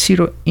حال کسی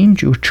رو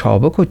اینجور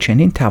چابک و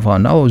چنین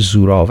توانا و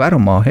زورآور و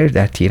ماهر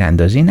در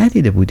تیراندازی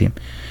ندیده بودیم.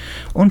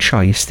 اون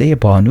شایسته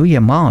بانوی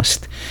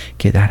ماست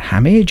که در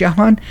همه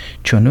جهان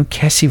چنو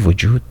کسی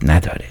وجود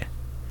نداره.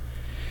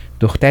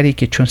 دختری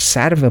که چون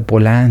سرو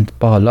بلند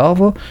بالا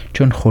و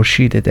چون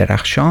خورشید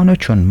درخشان و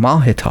چون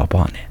ماه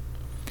تابانه،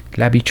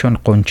 لبی چون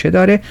قنچه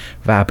داره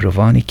و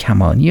ابروانی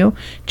کمانی و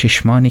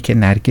چشمانی که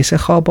نرگس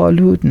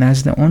خوابالود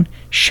نزد اون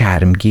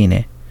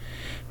شرمگینه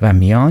و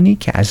میانی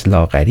که از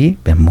لاغری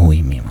به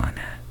موی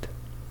میماند.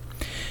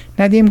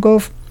 ندیم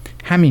گفت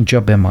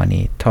همینجا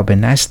بمانید تا به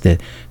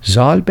نزد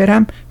زال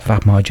برم و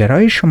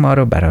ماجرای شما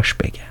رو براش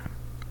بگم.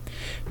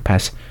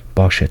 پس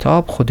با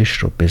شتاب خودش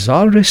رو به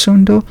زال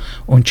رسوند و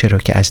اون چرا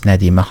که از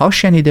ندیمه ها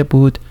شنیده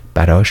بود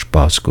براش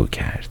بازگو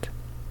کرد.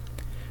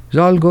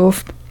 زال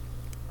گفت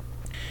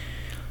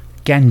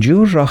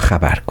گنجور را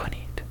خبر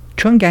کنید.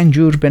 چون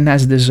گنجور به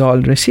نزد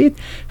زال رسید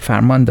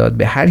فرمان داد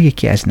به هر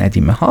یکی از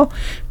ندیمه ها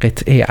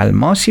قطعه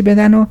الماسی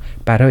بدن و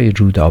برای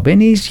رودابه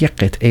نیز یک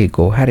قطعه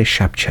گوهر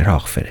شب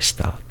چراغ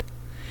فرستاد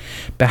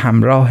به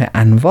همراه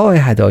انواع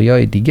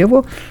هدایای دیگه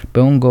و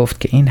به اون گفت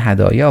که این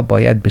هدایا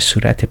باید به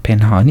صورت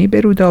پنهانی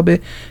به رودابه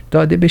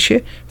داده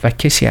بشه و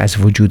کسی از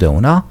وجود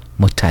اونا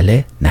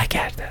مطلع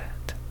نگردد.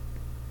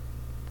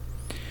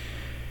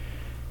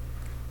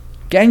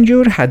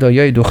 گنجور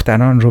هدایای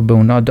دختران رو به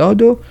اونا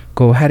داد و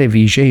گوهر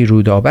ویژه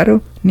رودابه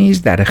رو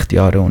نیز در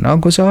اختیار اونا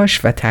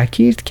گذاشت و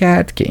تأکید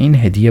کرد که این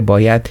هدیه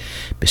باید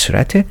به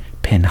صورت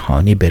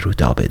پنهانی به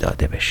رودابه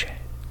داده بشه.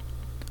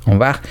 اون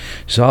وقت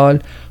زال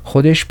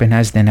خودش به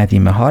نزد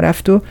ندیمه ها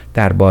رفت و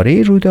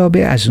درباره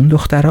رودابه از اون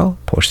دخترها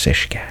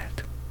پرسش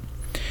کرد.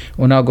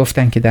 اونا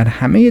گفتن که در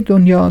همه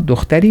دنیا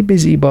دختری به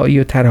زیبایی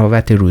و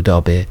طراوت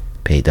رودابه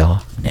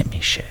پیدا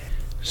نمیشه.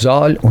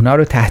 زال اونا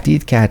رو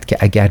تهدید کرد که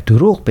اگر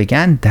دروغ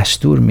بگن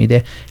دستور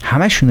میده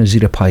همشونو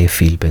زیر پای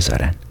فیل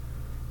بذارن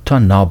تا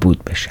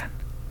نابود بشن.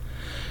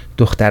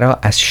 دخترها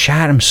از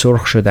شرم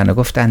سرخ شدن و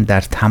گفتن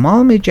در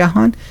تمام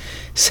جهان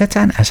 3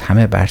 تن از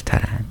همه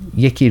برترن.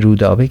 یکی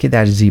رودابه که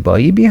در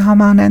زیبایی بی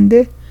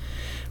هماننده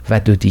و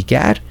 2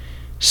 دیگر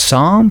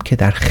سام که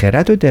در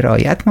خرد و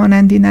درایت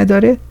مانندی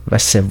نداره و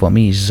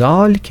 3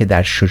 زال که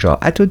در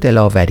شجاعت و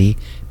دلاوری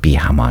بی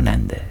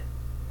هماننده.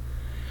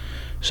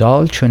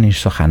 زال چون این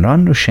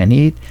سخنران رو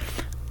شنید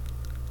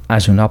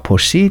از اونا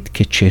پرسید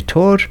که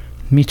چطور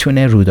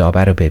میتونه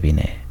رودابه رو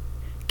ببینه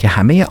که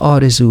همه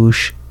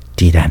آرزوش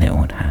دیدن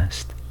اون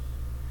هست.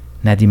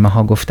 ندیمه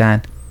ها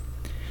گفتن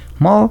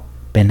ما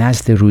به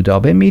نزد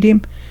رودابه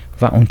میریم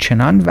و اون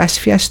چنان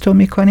وصفی از تو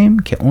میکنیم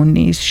که اون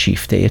نیز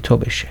شیفته تو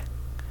بشه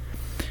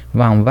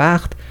و اون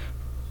وقت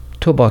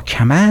تو با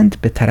کمند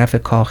به طرف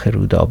کاخ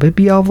رودابه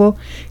بیا و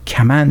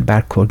کمند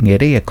بر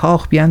کنگره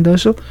کاخ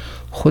بیانداز و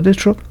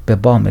خودت رو به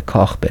بام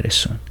کاخ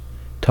برسون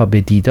تا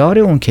به دیدار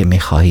اون که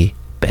میخوایی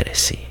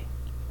برسی.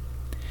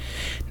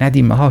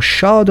 ندیمه ها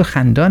شاد و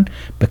خندان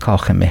به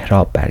کاخ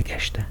مهراب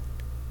برگشتن.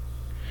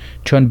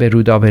 چون به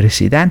رودابه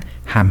رسیدن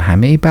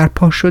همهمه‌ای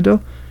برپا شد و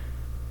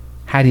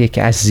هر یک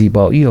از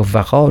زیبایی و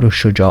وقار و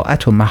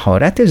شجاعت و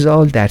مهارت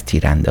زال در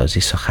تیراندازی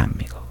سخن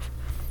میگفت.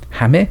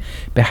 همه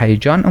به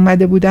هیجان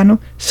اومده بودن و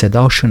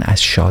صداشون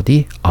از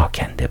شادی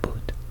آکنده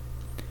بود.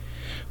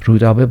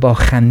 رودابه با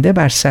خنده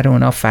بر سر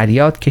اونا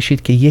فریاد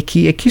کشید که یکی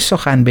یکی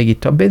سخن بگید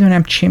تا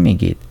بدونم چی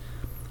میگید.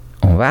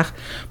 اون وقت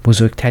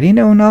بزرگترین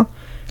اونا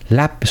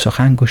لب به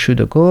سخن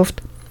گشود و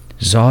گفت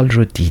زال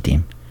رو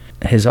دیدیم،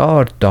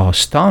 1000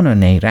 داستان و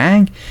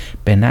نیرنگ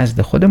به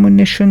نزد خودمون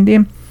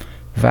نشوندیم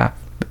و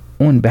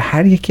اون به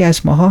هر یکی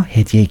از ماها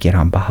هدیه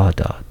گرانبها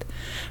داد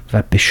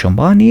و به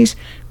شما نیز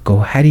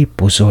گوهری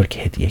بزرگ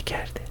هدیه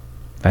کرده.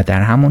 و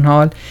در همون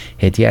حال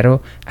هدیه رو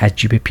از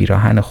جیب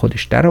پیراهن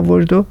خودش در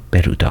آورد و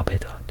به رودابه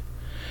داد.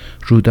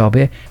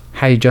 رودابه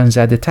هیجان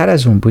زده تر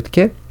از اون بود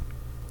که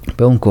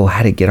به اون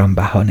گوهر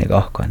گرانبها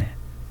نگاه کنه.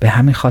 به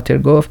همین خاطر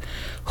گفت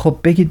خب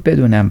بگید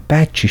بدونم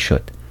بعد چی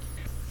شد.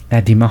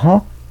 ندیمه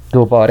ها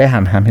دوباره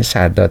همه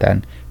سر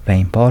دادن و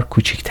این بار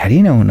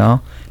کوچکترین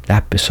اونا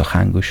لب به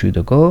سخن گشود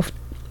و گفت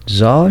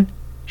زال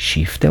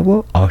شیفته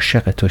و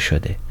عاشق تو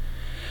شده.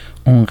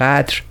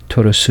 اونقدر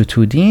تو رو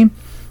ستودیم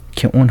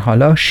که اون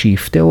حالا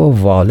شیفته و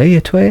واله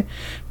توه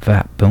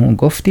و به اون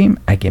گفتیم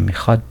اگه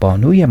میخواد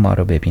بانوی ما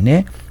رو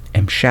ببینه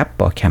امشب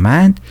با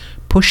کمند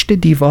پشت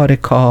دیوار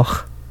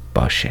کاخ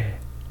باشه.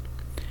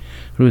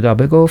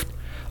 رودابه گفت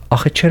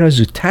آخه چرا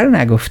زودتر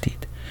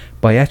نگفتید؟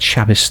 باید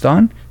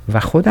شبستان و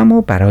خودم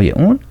رو برای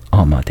اون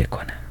آماده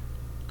کنم.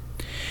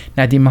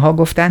 ندیمه ها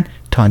گفتن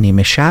تا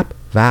نیمه شب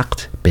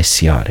وقت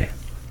بسیاره.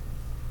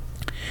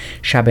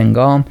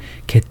 شبنگام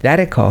که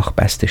در کاخ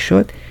بسته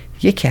شد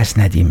یکی از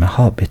ندیمه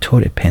ها به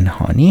طور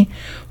پنهانی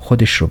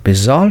خودش رو به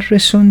زال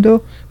رسوند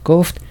و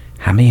گفت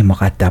همه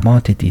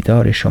مقدمات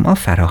دیدار شما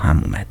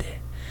فراهم اومده،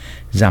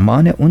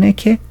 زمان اونه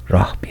که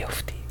راه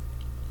بیافتی.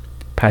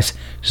 پس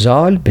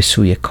زال به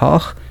سوی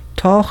کاخ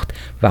تاخت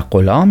و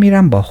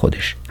غلامیرم با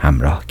خودش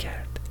همراه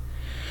کرد.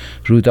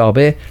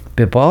 رودابه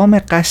به بام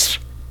قصر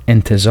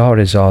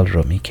انتظار زال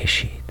رو می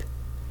کشید.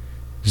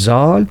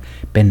 زال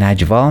به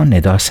نجوا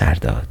ندا سر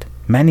داد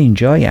من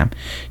اینجایم،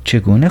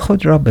 چگونه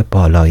خود را به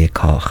بالای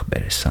کاخ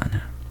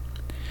برسانم؟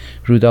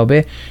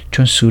 رودابه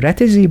چون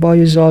صورت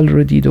زیبای زال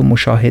رو دید و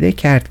مشاهده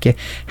کرد که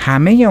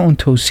همه اون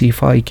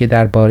توصیفایی که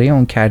درباره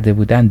اون کرده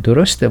بودن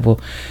درسته و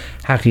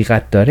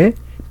حقیقت داره،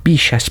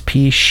 بیش از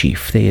پیش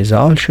شیفته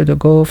زال شد و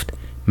گفت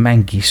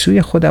من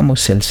گیسوی خودم رو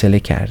سلسله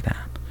کردم،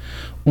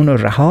 اونو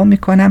رها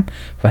میکنم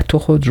و تو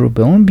خود رو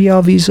به اون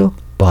بیاویز و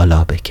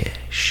بالا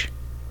بکش.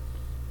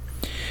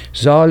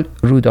 زال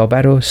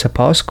رودابه رو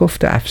سپاس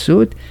گفت و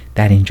افزود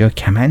در اینجا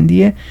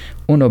کمندیه،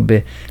 اونو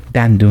به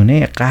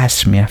دندونه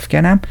قصر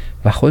میافکنم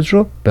و خود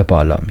رو به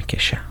بالا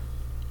میکشم.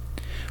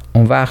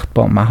 اون وقت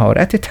با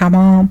مهارت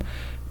تمام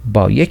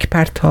با یک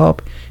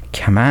پرتاب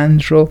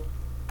کمند رو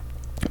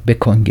به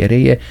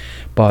کنگره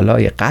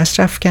بالای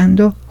قصر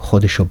افکند و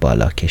خودش رو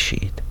بالا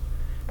کشید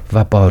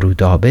و با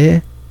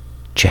رودابه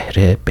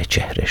چهره به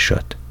چهره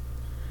شد.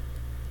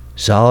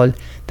 زال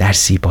در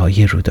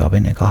زیبایی رودابه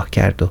نگاه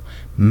کرد و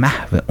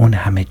محو اون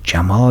همه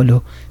جمال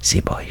و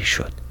زیبایی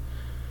شد.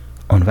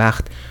 اون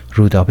وقت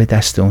رودابه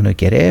دست اونو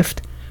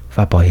گرفت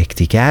و با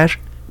یکدیگر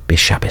به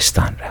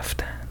شبستان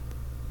رفتند.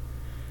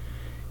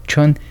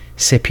 چون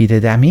سپیده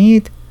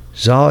دمید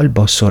زال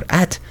با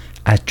سرعت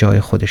از جای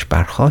خودش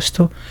برخاست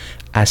و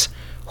از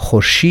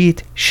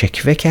خورشید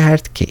شکوه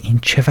کرد که این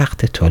چه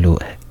وقت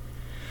طلوعه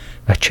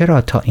و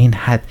چرا تا این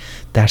حد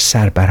در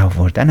سر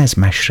برآوردن از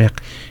مشرق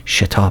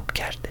شتاب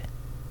کرده.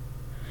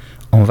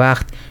 اون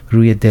وقت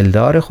روی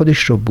دلدار خودش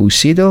رو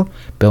بوسید و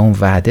به اون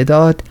وعده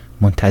داد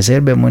منتظر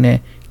بمونه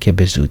که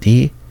به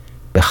زودی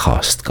به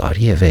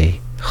خواستگاری وی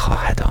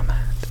خواهد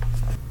آمد.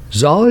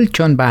 زال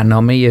چون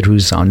برنامه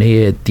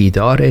روزانه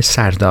دیدار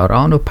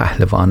سرداران و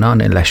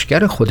پهلوانان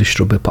لشکر خودش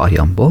رو به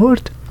پایان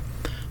برد،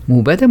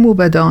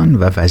 موبدان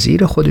و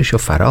وزیر خودش رو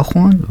فرا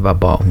خوند و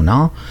با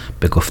اونا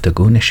به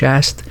گفتگو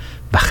نشست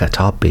و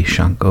خطاب به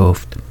ایشان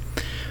گفت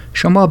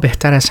شما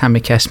بهتر از همه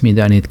کس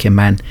می‌دانید که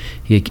من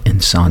یک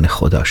انسان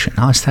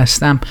خداشناس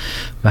هستم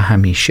و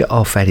همیشه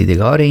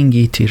آفریدگار این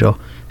گیتی را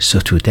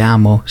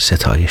ستوده‌ام و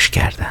ستایش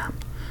کردم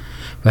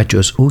و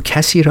جز او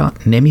کسی را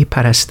نمی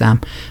پرستم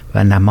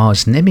و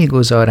نماز نمی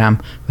گذارم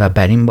و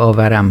بر این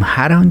باورم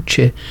هر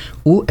آنچه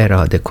او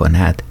اراده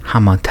کند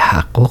همان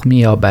تحقق می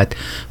یابد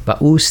و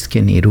اوست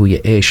که نیروی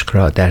عشق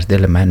را در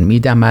دل من می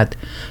دمد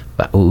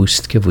و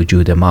اوست که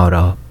وجود ما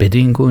را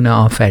بدین گونه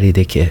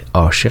آفریده که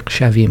عاشق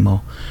شویم و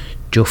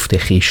جفت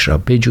خیش را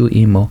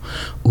بجوییم و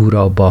او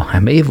را با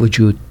همه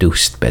وجود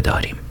دوست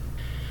بداریم.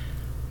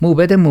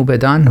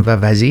 موبدان و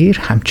وزیر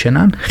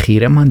همچنان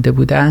خیره مانده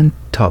بودند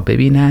تا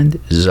ببینند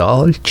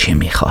زال چه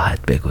می‌خواهد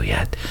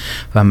بگوید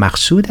و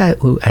مقصود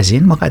او از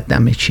این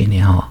مقدمه چینی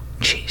ها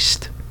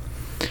چیست.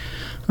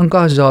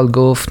 آنگاه زال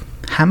گفت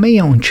همه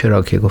اون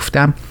چرا که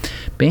گفتم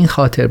به این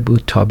خاطر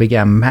بود تا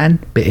بگم من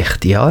به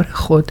اختیار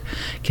خود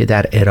که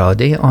در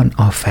اراده آن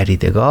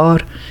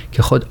آفریدگار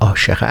که خود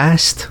عاشق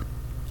است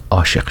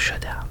عاشق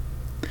شدم،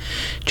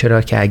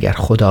 چرا که اگر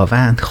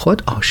خداوند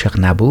خود عاشق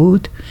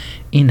نبود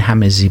این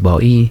همه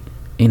زیبایی،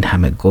 این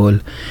همه گل،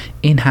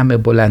 این همه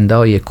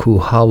بلندای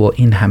کوه‌ها و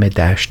این همه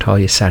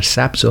دشت‌های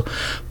سرسبز و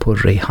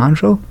پر ریحان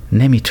رو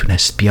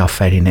نمیتونست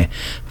بیافرینه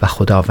و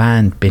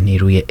خداوند به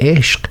نیروی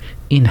عشق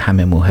این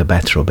همه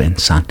موهبت رو به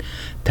انسان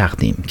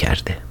تقدیم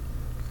کرده.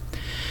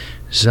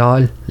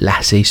 زال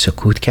لحظه‌ای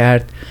سکوت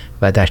کرد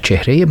و در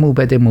چهره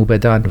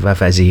موبدان و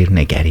وزیر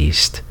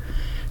نگریست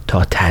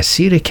تا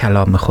تأثیر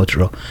کلام خود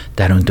رو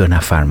در اون 2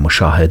 نفر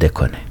مشاهده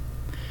کنه.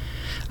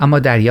 اما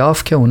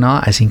دریافت که اونا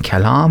از این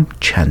کلام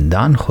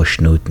چندان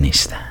خوشنود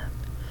نیستن.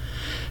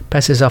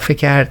 پس اضافه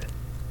کرد: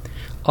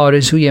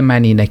 آرزوی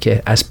من اینه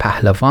که از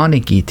پهلوان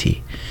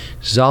گیتی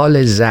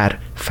زال زر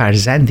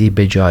فرزندی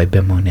به جای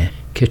بمونه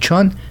که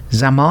چون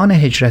زمان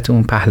هجرت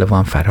اون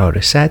پهلوان فرا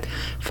رسد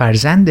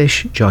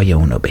فرزندش جای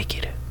اونو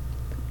بگیره.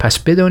 پس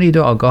بدونید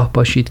و آگاه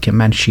باشید که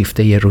من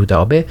شیفته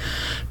رودابه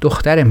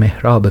دختر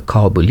مهراب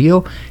کابلی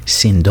و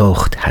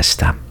سیندخت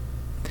هستم.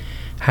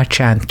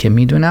 هرچند که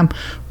میدونم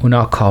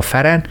اونا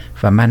کافرن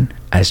و من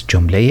از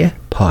جمله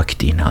پاک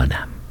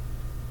دینانم.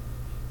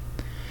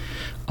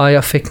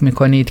 آیا فکر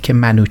میکنید که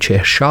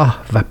منوچهر شاه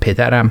و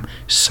پدرم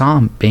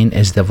سام به این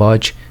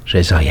ازدواج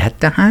رضایت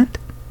دهند؟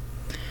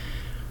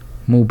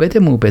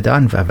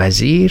 موبدان و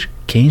وزیر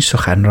که این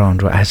سخنران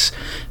رو از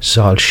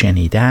زال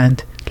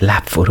شنیدند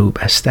لب فرو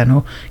بستن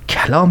و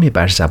کلامی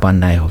بر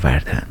زبان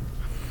نیاوردند،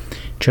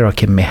 چرا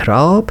که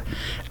مهراب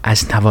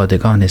از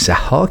نوادگان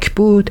ضحاک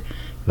بود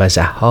و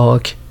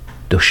ضحاک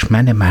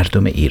دشمن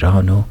مردم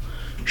ایران و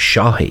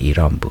شاه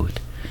ایران بود.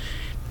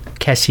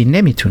 کسی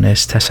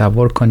نمیتونست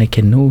تصور کنه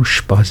که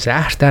نوش با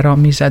زهر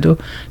درآمیزد و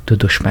 2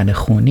 دشمن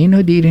خونین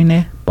و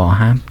دیرینه با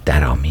هم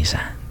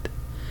درآمیزند.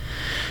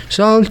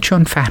 زال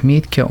چون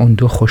فهمید که اون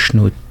 2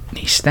 خوشنود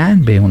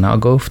نیستن به اونا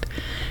گفت: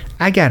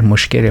 اگر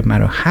مشکل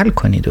من رو حل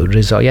کنید و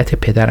رضایت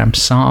پدرم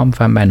سام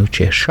و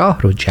منوچهر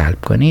شاه رو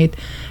جلب کنید،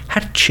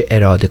 هر چه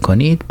اراده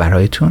کنید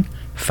برایتون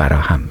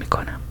فراهم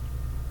میکنم.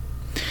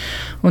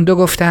 اون 2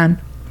 گفتن: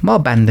 ما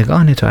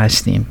بندگان تو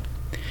هستیم،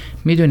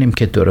 میدونیم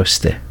که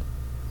درسته.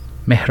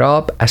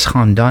 مهراب از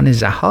خاندان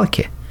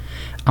ضحاکه،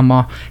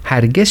 اما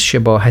هرگز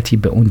شباهتی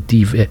به اون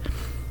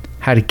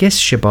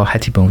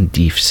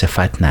دیو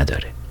صفت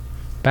نداره،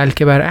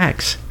 بلکه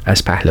برعکس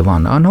از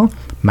پهلوانان و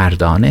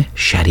مردان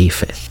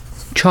شریفه.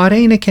 چاره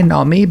اینه که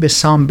نامه‌ای به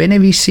سام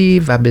بنویسی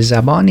و به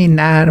زبانی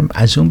نرم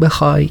از اون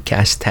بخوای که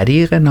از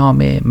طریق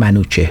نامه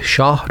منوچهر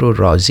شاه رو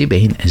راضی به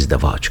این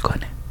ازدواج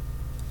کنه.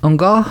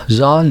 اونگاه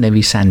زال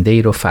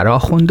نویسنده‌ای رو فرا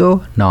خوند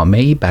و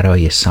نامه‌ای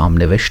برای سام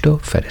نوشت و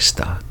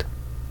فرستاد.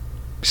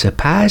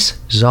 سپس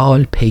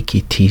زال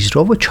پیکی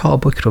تیزرو و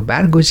چابک رو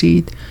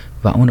برگزید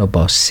و اونو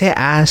با 3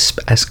 اسب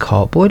از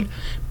کابل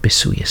به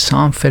سوی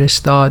سام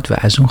فرستاد و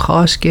از اون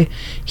خواست که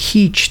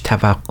هیچ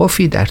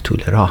توقفی در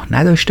طول راه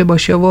نداشته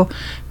باشه و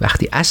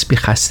وقتی اسبی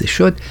خسته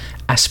شد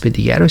اسب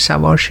دیگر رو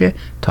سوار شه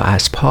تا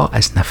اسبها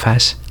از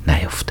نفس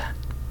نیفتن.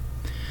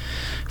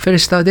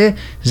 فرستاده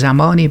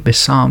زمانی به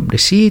سام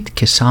رسید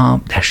که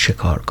سام در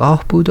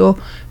شکارگاه بود و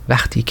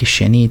وقتی که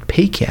شنید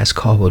پیکی از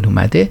کابل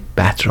اومده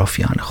به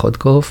اطرافیان خود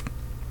گفت: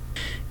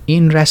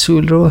 این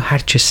رسول رو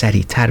هرچه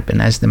سریعتر به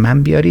نزد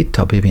من بیارید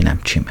تا ببینم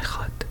چی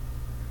میخواد.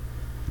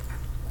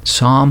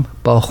 سام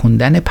با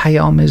خوندن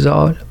پیام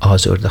زال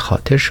آزرده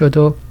خاطر شد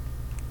و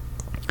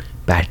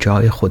بر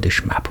جای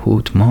خودش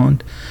مبهوت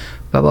ماند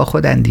و با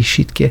خود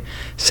اندیشید که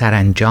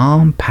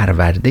سرانجام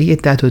پرورده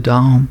دد و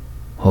دام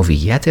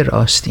هویت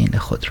راستین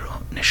خود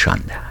رو نشان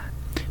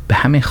دهد. به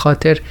همین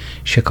خاطر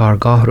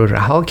شکارگاه رو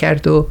رها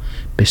کرد و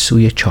به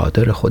سوی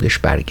چادر خودش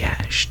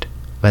برگشت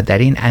و در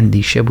این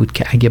اندیشه بود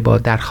که اگه با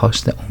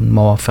درخواست اون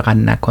موافقت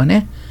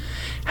نکنه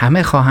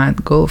همه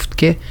خواهند گفت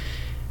که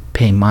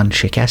پیمان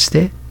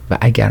شکسته و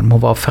اگر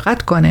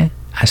موافقت کنه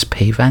از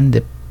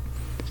پیوند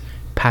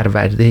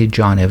پرورده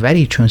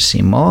جانوری چون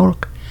سیمرغ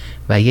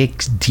و یک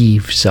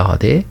دیو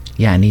زاده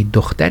یعنی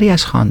دختری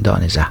از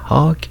خاندان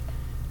ضحاک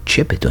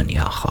چه به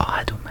دنیا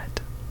خواهد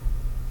اومد.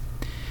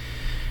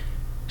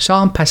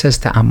 سام پس از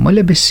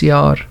تأمل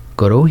بسیار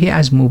گروهی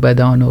از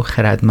موبدان و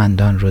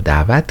خردمندان رو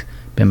دعوت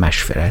به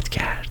مشورت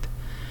کرد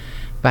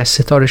و از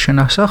ستاره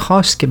شناسا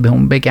خواست که به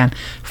اون بگن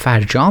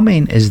فرجام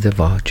این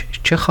ازدواج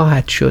چه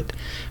خواهد شد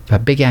و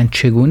بگن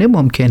چگونه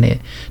ممکنه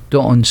 2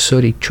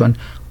 عنصری چون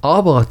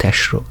آب و آتش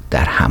رو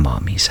در هم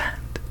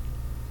آمیزند.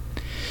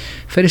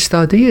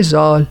 فرستاده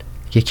زال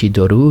 1-2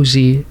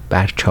 روزی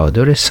بر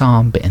چادر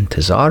سام به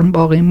انتظار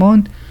باقی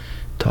ماند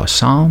تا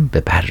سام به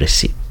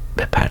بررسی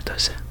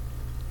بپردازه.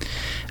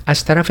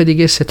 از طرف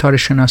دیگه ستاره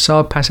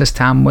شناسا پس از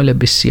تأمل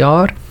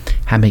بسیار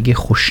همگی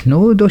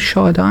خوشنود و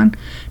شادان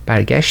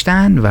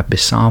برگشتند و به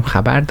سام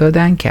خبر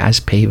دادند که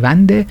از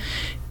پیوند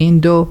این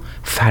 2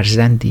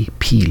 فرزندی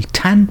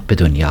پیلتن به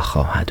دنیا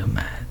خواهد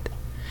اومد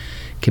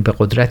که به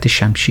قدرت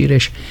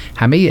شمشیرش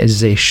همه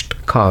زشت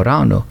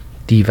کاران و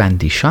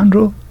دیوندیشان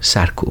رو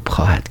سرکوب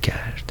خواهد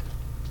کرد.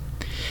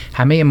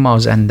 همه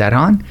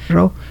مازندران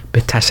رو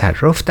به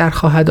تصرف در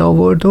خواهد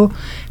آورد و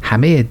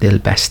همه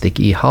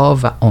دلبستگی ها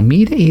و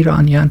امید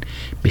ایرانیان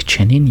به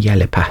چنین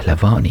یل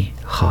پهلوانی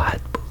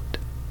خواهد بود.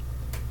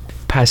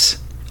 پس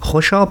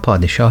خوشا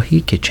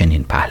پادشاهی که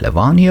چنین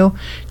پهلوانی و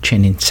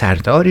چنین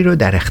سرداری رو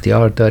در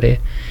اختیار داره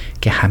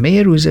که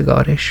همه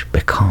روزگارش به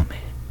کامه،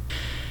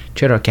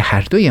 چرا که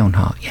هر دوی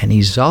اونها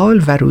یعنی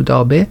زال و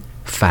رودابه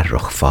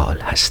فرخ فال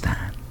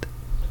هستند.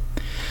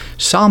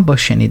 سام با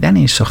شنیدن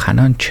این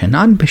سخنان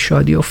چنان به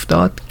شادی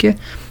افتاد که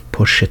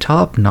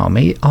پرشتاب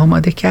نامه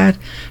آماده کرد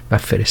و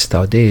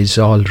فرستاده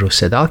زال رو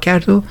صدا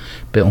کرد و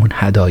به اون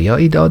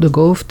هدایایی داد و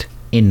گفت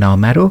این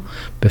نامه رو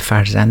به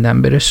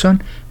فرزندم برسون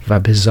و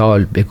به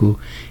زال بگو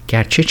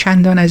گرچه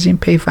چندان از این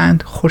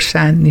پیوند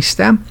خرسند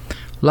نیستم،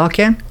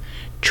 لکن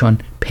چون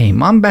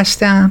پیمان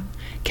بستم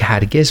که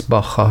هرگز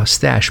با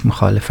خواسته اش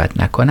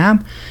مخالفت نکنم،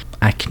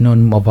 اکنون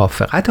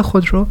موافقت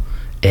خود رو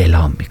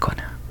اعلام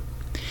میکنم،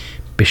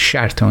 به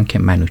شرط آن که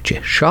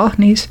منوچهر شاه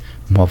نیز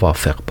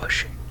موافق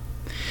باشه.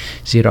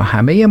 زیرا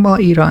همه ما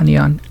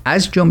ایرانیان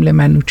از جمله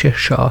منوچهر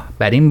شاه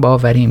بر این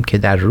باوریم که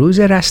در روز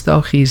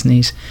رستاخیز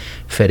نیز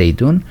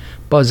فریدون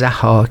با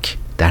ضحاک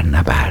در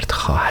نبرد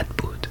خواهد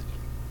بود.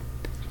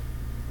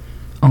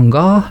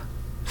 آنگاه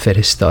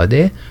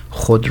فرستاده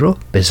خود رو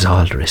به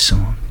زال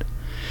رسوند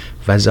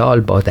و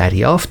زال با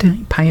دریافت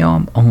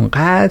پیام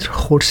آنقدر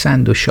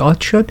خرسند و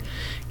شاد شد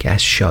که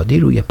از شادی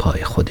روی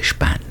پای خودش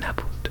بند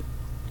نبود.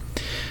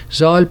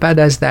 زال بعد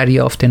از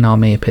دریافت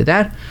نامه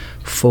پدر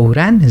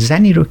فوراً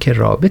زنی رو که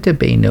رابط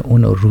بین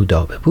اون و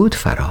رودابه بود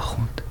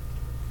فراخوند.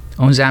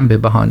 اون زن به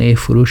بهانه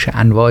فروش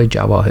انواع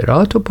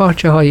جواهرات و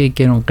پارچه های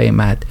گران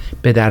قیمت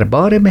به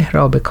دربار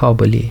مهراب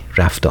کابلی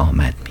رفت و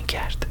آمد می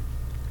کرد.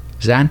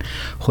 زن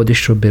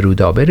خودش رو به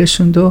رودابه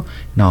رسوند و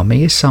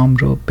نامه سام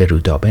رو به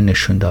رودابه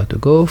نشون داد و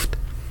گفت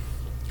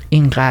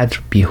اینقدر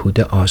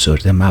بیهوده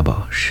آزرده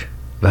مباش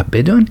و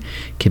بدون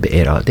که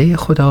به اراده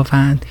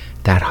خداوند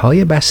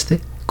درهای بسته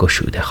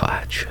گشوده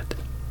خواهد شد.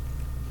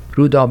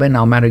 رودابه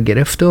نامه رو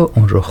گرفت و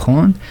اون رو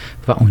خوند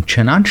و اون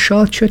چنان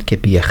شاد شد که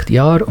بی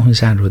اختیار اون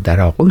زن رو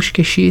در آغوش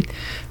کشید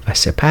و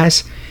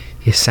سپس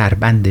یه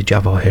سربند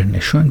جواهر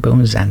نشون به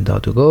اون زن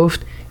داد و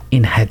گفت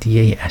این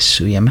هدیه از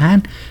سوی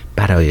من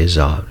برای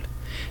زال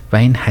و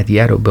این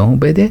هدیه رو به اون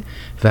بده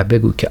و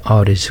بگو که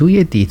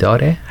آرزوی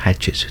دیدار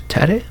هرچه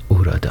زودتر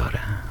او را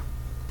دارم.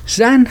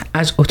 زن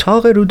از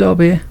اتاق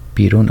رودابه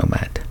بیرون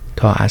اومد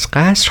تا از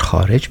قصر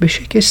خارج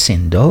بشه که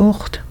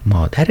سیندخت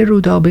مادر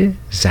رودابه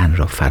زن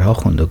را فرا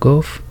خوند و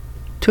گفت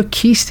تو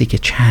کیستی که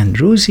چند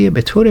روزیه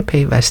به طور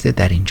پیوسته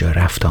در اینجا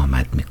رفت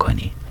آمد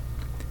میکنی؟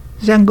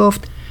 زن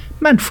گفت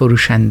من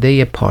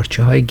فروشنده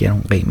پارچه های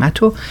گران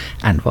قیمت و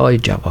انواع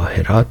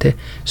جواهرات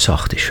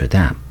ساخته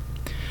شدم.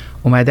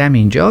 اومدم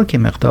اینجا که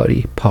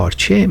مقداری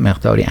پارچه،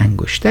 مقداری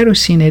انگشتر و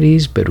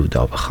سینه‌ریز به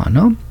رودابه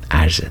خانم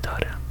عرضه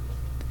دارم.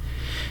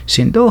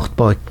 سیندخت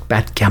با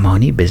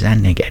بدگمانی به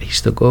زن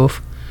نگریست و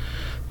گفت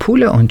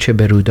پول آنچه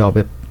به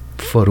رودابه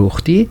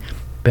فروختی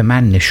به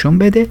من نشون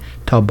بده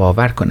تا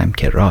باور کنم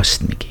که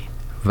راست میگی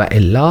و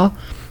الا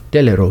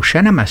دل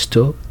روشنم از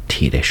تو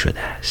تیره شده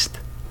است.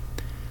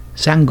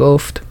 زن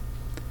گفت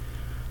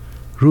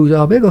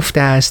رودابه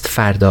گفته است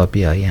فردا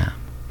بیایم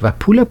و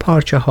پول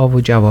پارچه ها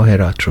و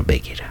جواهرات رو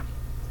بگیرم.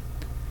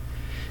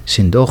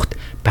 سیندخت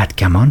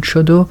بدگمان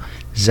شد و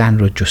زن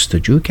رو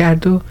جستجو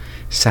کرد و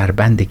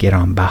سربند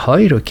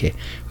گرانبهایی رو که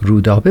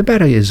رودابه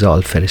برای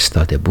زال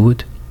فرستاده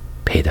بود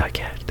پیدا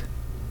کرد.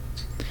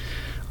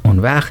 اون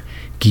وقت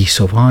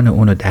گیسوان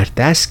اونو در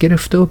دست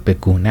گرفت و به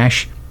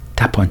گونش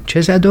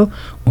تپانچه زد و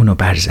اونو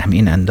بر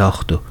زمین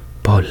انداخت و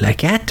با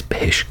لگد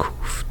بهش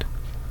کوفت.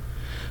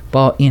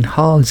 با این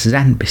حال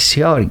زن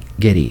بسیار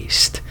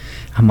گریست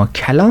اما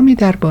کلامی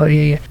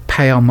درباره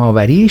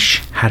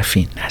پیام‌آوریش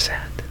حرفی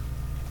نزد.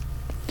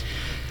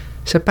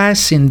 سپس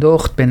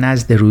سیندخت به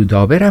نزد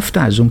رودابه رفت و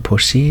از اون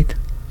پرسید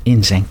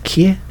این زن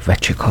کیه و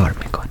چه کار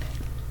میکنه؟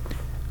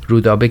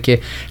 رودابه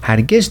که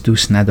هرگز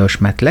دوست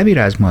نداشت مطلبی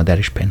را از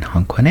مادرش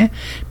پنهان کنه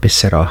به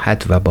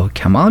صراحت و با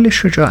کمال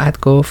شجاعت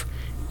گفت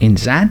این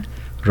زن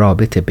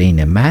رابط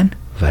بین من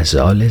و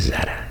زال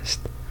زر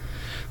است.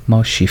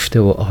 ما شیفته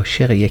و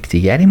عاشق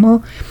یکدیگریم و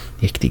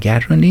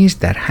یکدیگر رو نیز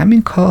در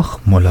همین کاخ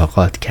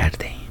ملاقات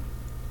کرده ایم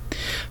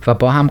و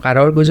با هم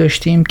قرار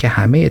گذاشتیم که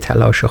همه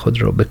تلاش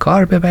خود رو به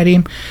کار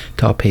ببریم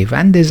تا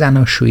پیوند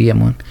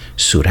زناشوییمون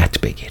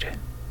صورت بگیره،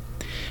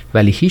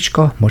 ولی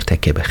هیچگاه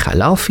مرتکب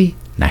خلافی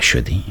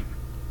نشدیم.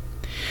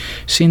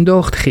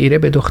 سیندخت خیره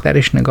به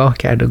دخترش نگاه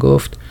کرد و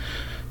گفت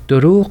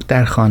دروغ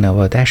در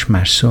خانواده‌اش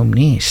مرسوم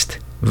نیست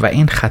و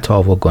این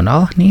خطا و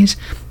گناه نیز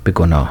به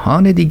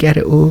گناهان دیگر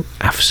او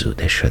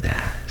افزوده شده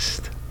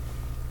است.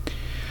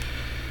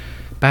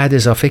 بعد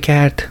اضافه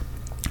کرد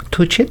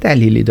تو چه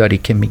دلیلی داری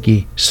که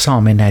میگی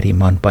سام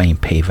نریمان با این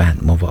پیوند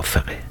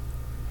موافقه؟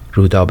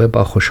 رودابه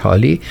با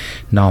خوشحالی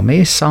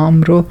نامه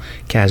سام رو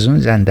که از اون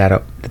زن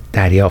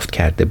دریافت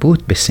کرده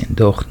بود به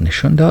سیندخت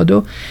نشون داد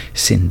و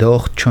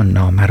سیندخت چون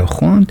نامه رو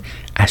خوند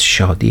از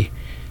شادی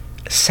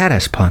سر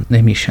از پا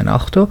نمی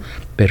شناخت و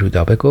به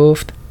رودابه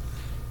گفت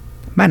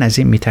من از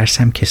این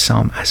میترسم که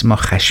سام از ما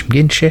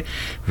خشمگین شه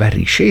و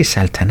ریشه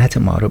سلطنت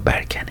ما رو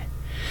برکنه،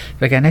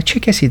 وگرنه چه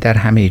کسی در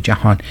همه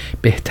جهان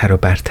بهتر و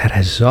برتر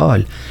از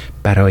زال؟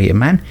 برای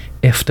من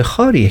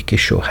افتخاریه که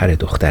شوهر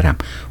دخترم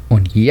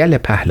اون یل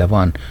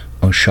پهلوان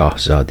اون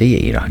شاهزاده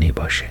ایرانی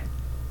باشه.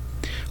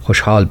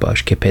 خوشحال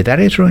باش که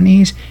پدرت رو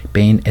نیز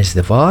به این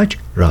ازدواج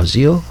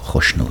راضی و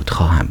خوشنود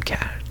خواهم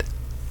کرد.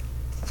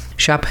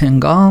 شب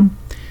هنگام،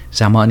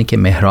 زمانی که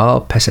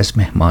مهراب پس از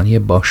مهمانی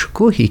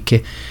باشکوهی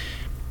که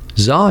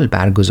زال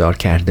برگزار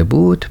کرده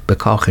بود به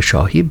کاخ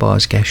شاهی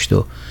بازگشت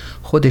و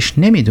خودش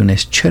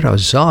نمیدونست چرا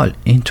زال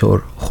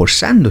اینطور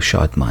خرسند و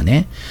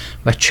شادمانه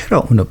و چرا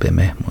اونو به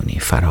مهمونی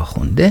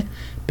فراخونده،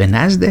 به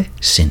نزد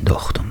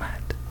سیندخت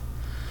اومد.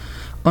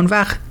 اون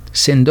وقت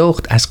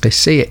سیندخت از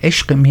قصه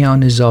عشق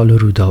میان زال و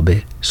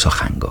رودابه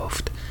سخن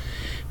گفت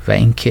و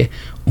اینکه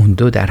اون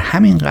دو در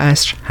همین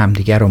قصر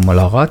همدیگر رو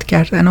ملاقات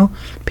کردن و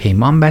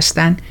پیمان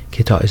بستن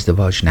که تا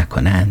ازدواج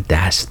نکنن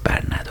دست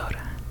بر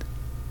ندارند.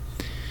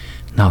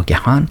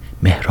 ناگهان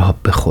مهراب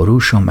به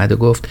خروش اومد و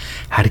گفت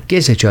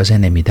هرگز اجازه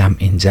نمیدم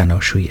این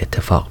زناشویی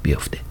اتفاق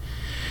بیفته.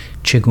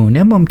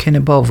 چگونه ممکنه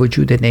با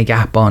وجود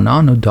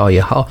نگهبانان و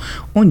دایه ها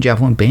اون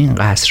جوان به این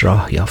قصر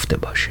راه یافته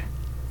باشه؟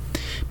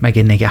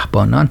 مگه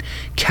نگهبانان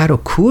کر و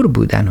کور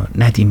بودن و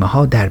ندیمه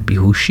ها در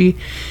بیهوشی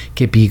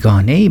که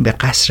بیگانه‌ای به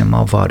قصر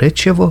ما وارد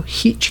شه و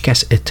هیچ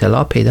کس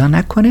اطلاع پیدا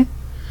نکنه؟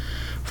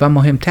 و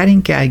مهمتر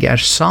این که اگر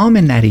سام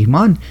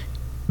نریمان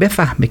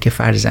بفهمه که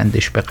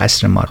فرزندش به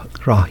قصر ما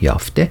راه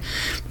یافته،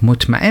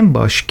 مطمئن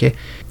باش که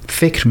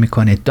فکر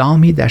میکنه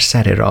دامی در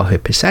سر راه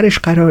پسرش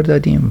قرار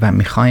دادیم و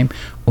میخوایم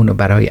اونو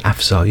برای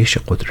افزایش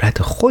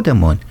قدرت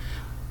خودمون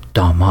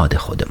داماد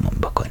خودمون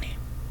بکنیم.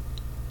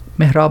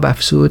 مهراب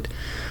افسود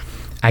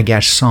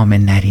اگر سام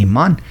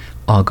نریمان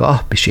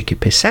آگاه بشه که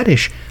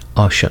پسرش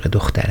عاشق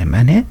دختر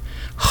منه،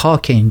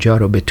 خاک اینجا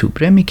رو به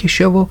توبره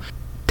میکشه و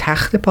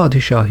تخت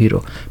پادشاهی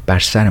رو بر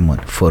سرمون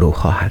فرو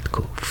خواهد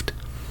کوفت.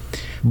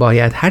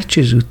 باید هر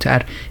چه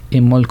زودتر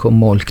این ملک و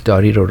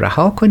ملکداری رو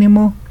رها کنیم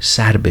و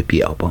سر به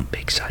بیابان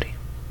بگذاریم.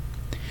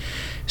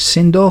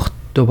 سیندخت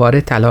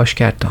دوباره تلاش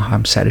کرد تا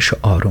همسرش رو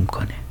آروم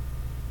کنه.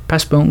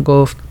 پس به اون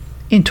گفت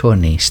اینطور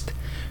نیست.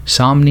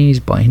 سام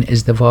نیز با این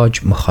ازدواج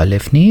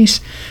مخالف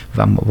نیست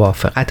و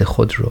موافقت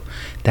خود رو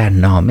در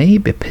نامه‌ای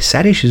به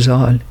پسرش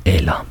زال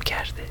اعلام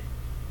کرده.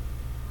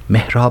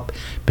 مهراب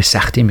به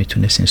سختی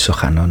میتونست این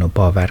سخنان رو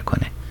باور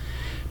کنه.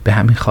 به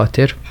همین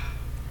خاطر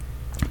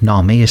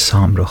نامه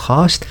سام رو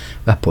خواست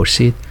و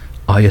پرسید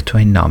آیا تو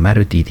این نامه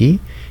رو دیدی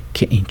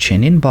که این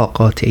چنین با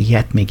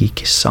قاطعیت میگی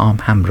که سام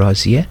هم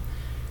راضیه؟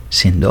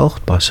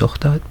 سیندخت پاسخ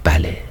داد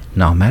بله،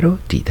 نامه رو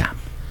دیدم.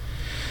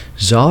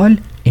 زال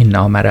این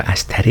نامه را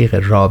از طریق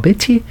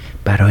رابطی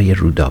برای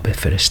رودابه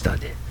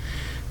فرستاده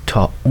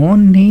تا اون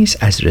نیز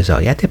از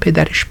رضایت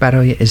پدرش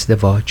برای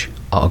ازدواج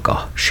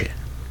آگاه شه.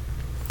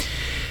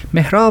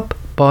 مهراب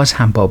باز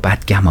هم با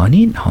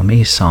بدگمانی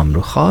نامه سام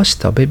رو خواست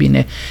تا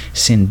ببینه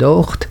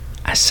سیندخت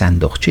از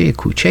صندوقچه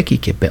کوچکی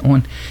که به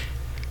اون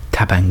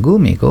تبنگو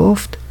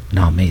میگفت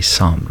نامه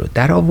سام رو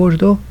در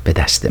آورد و به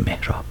دست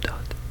مهراب داد.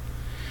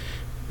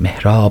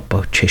 مهراب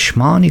با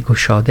چشمانی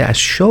گشاده از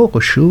شوق و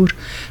شور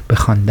به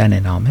خواندن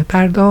نامه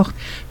پرداخت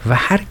و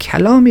هر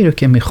کلامی رو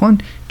که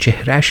میخوند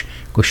چهرش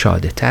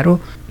گشاده تر و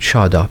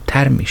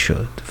شادابتر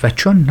میشد و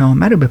چون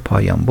نامه رو به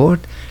پایان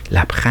برد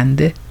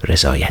لبخند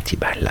رضایتی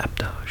بر لب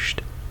داشت.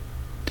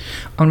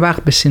 آن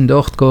وقت به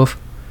سیندخت گفت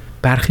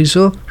برخیز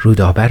و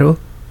رودابه رو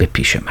به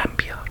پیش من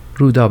بیار.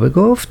 رودابه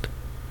گفت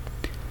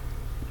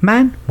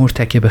من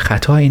مرتکب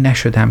خطایی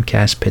نشدم که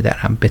از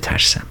پدرم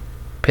بترسم.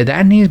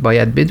 پدر نیز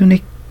باید بدونه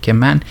که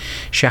من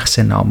شخص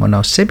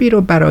نامناسبی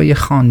رو برای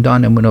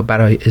خاندانمون و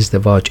برای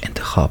ازدواج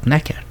انتخاب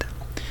نکردم.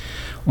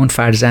 اون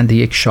فرزند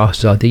یک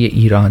شاهزاده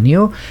ایرانی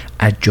و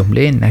از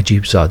جمله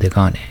نجیب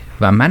زادگانه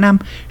و منم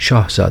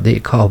شاهزاده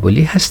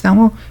کابلی هستم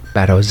و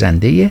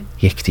برازنده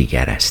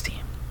یکدیگر هستیم.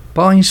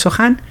 با این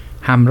سخن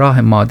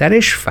همراه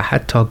مادرش و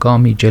حتی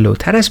گامی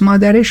جلوتر از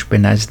مادرش به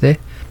نزد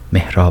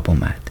مهراب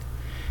اومد.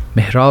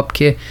 مهراب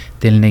که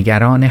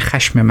دلنگران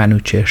خشم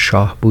منوچهر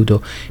شاه بود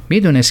و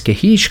میدونست که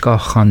هیچگاه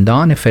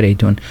خاندان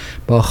فریدون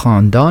با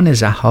خاندان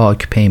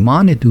ضحاک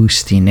پیمان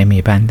دوستی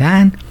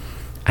نمیبندن،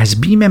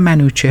 از بیم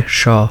منوچهر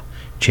شاه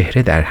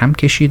چهره در هم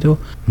کشید و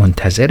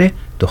منتظر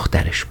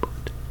دخترش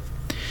بود.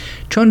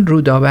 چون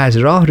رودابه از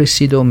راه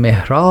رسید و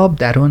مهراب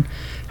در اون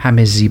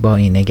همه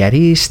زیبایی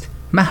نگریست،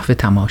 محو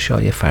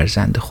تماشای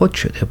فرزند خود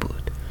شده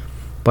بود.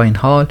 با این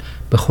حال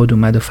به خود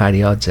اومد و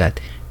فریاد زد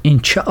این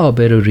چه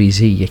آبر و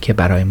ریزیه که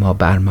برای ما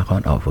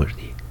برمغان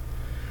آوردی؟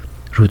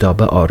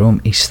 رودابه آروم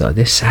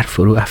ایستاده سر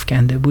فرو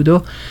افکنده بود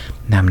و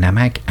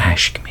نمنمک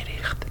اشک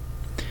میریخت.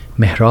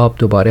 مهراب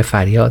دوباره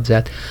فریاد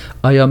زد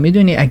آیا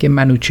میدونی اگه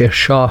منوچهر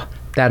شاه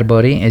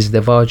درباره این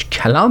ازدواج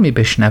کلامی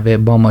بشنوه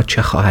با ما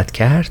چه خواهد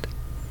کرد؟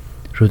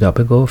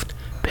 رودابه گفت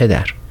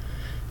پدر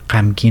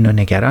غمگین و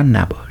نگران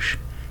نباش.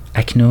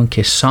 اکنون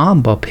که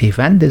سام با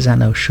پیوند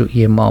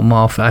زناشویی ما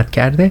موافقت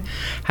کرده،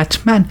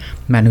 حتما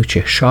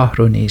منوچهر شاه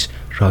رو نیز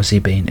راضی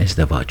به این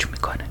ازدواج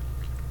میکنه.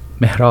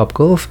 مهراب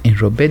گفت این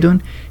رو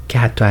بدون که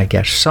حتی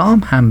اگر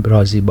سام هم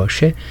راضی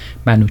باشه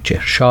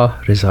منوچهر شاه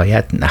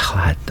رضایت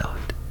نخواهد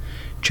داد،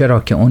 چرا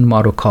که اون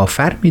ما رو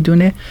کافر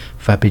میدونه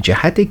و به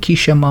جهت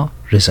کیش ما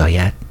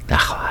رضایت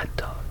نخواهد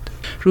داد.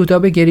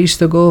 رودابه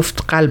گریست و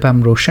گفت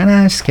قلبم روشن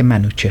است که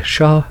منوچهر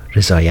شاه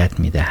رضایت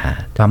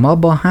می‌دهد و ما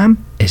با هم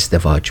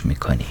ازدواج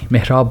می‌کنیم.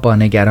 مهراب با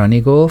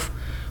نگرانی گفت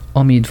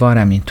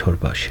امیدوارم اینطور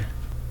باشه.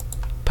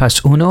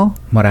 پس اونو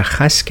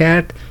مرخص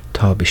کرد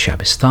تا به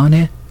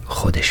شبستان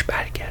خودش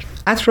برگرد.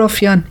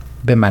 اطرافیان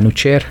به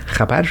منوچهر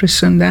خبر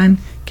رسوندن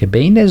که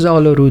بین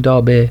زال و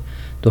رودابه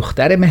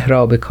دختر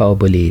مهراب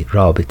کابلی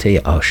رابطه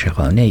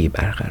عاشقانه‌ای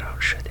برقرار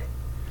شده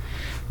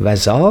و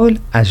زال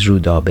از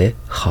رودابه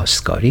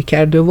خواستگاری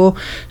کرده و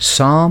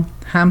سام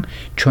هم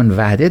چون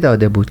وعده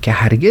داده بود که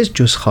هرگز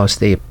جز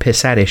خواسته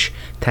پسرش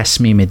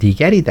تصمیم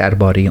دیگری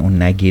درباره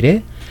اون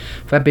نگیره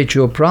و به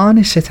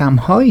جبران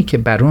ستمهایی که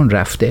بر اون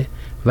رفته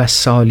و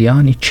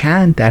سالیانی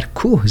چند در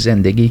کوه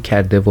زندگی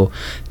کرده و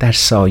در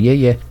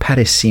سایه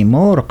پر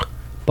سیمرغ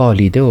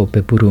بالیده و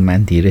به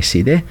برومندی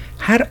رسیده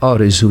هر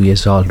آرزوی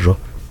زال رو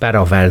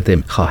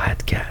برآورده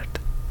خواهد کرد.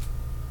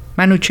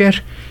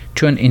 منوچهر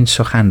چون این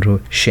سخن رو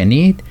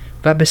شنید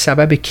و به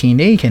سبب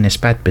کینه‌ای که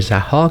نسبت به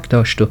ضحاک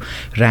داشت و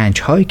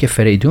رنج‌هایی که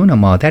فریدون و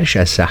مادرش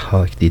از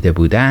ضحاک دیده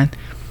بودند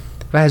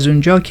و از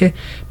اونجا که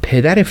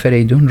پدر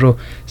فریدون رو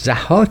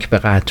ضحاک به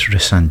قتل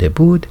رسانده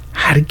بود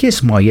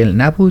هرگز مایل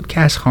نبود که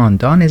از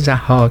خاندان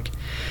ضحاک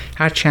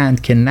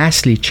هرچند که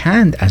نسلی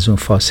چند از اون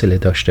فاصله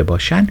داشته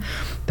باشند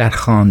در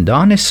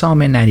خاندان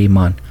سام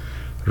نریمان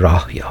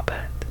راه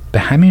یابد. به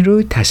همین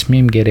روی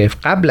تصمیم گرفت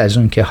قبل از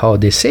اون که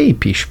حادثه‌ای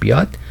پیش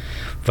بیاد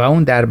و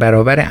اون در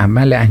برابر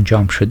عمل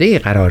انجام شده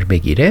قرار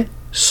بگیره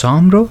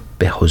سام رو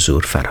به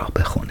حضور فرا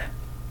بخونه.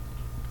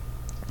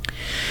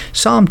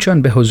 سام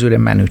چون به حضور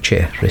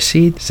منوچهر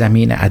رسید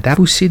زمین ادب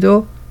بوسید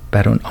و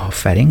بر اون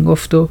آفرین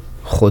گفت و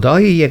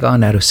خدای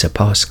یگانه رو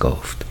سپاس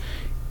گفت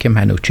که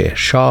منوچهر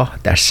شاه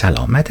در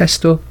سلامت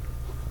است و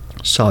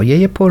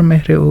سایه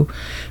پرمهر او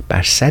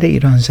بر سر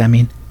ایران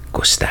زمین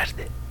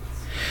گسترده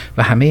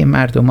و همه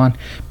مردمان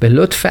به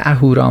لطف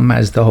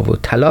اهورامزدا و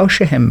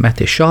تلاش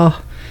همت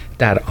شاه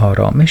در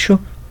آرامش و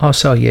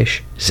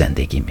آسایش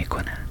زندگی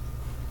میکنند.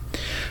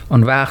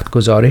 اون وقت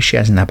گزارشی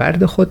از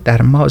نبرد خود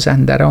در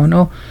مازندران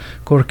و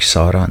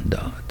گرگساران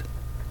داد.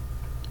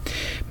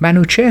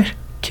 منوچهر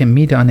که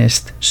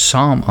میدانست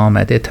سام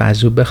آمده تا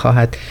از او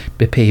بخواهد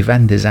به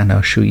پیوند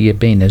زناشویی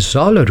بین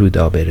زال و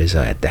رودابه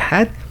رضایت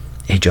دهد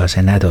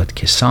اجازه نداد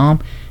که سام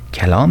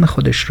کلام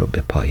خودش رو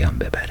به پایان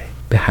ببره.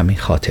 به همین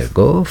خاطر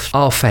گفت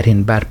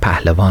آفرین بر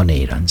پهلوان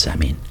ایران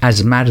زمین،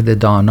 از مرد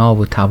دانا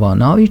و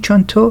توانایی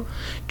چون تو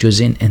جز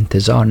این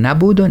انتظار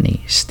نبود و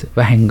نیست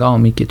و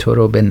هنگامی که تو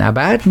رو به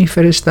نبرد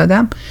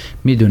میفرستادم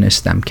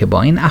میدونستم که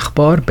با این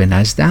اخبار به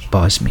نزدم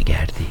باز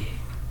میگردی.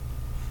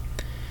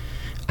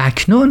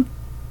 اکنون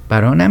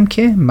برانم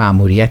که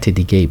مأموریت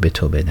دیگه‌ای به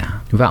تو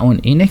بدم و اون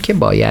اینه که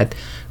باید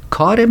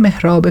کار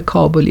مهراب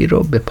کابلی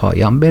رو به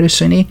پایان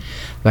برسونی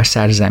و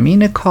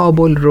سرزمین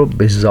کابل رو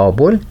به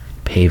زابل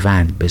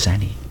پیوند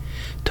بزنی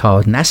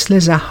تا نسل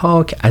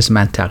ضحاک از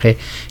منطقه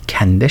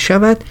کنده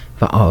شود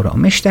و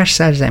آرامش در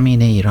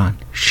سرزمین ایران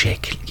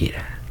شکل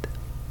گیرد.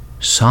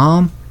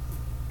 سام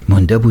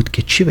مونده بود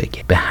که چی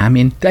بگه. به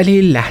همین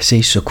دلیل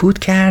لحظه سکوت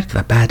کرد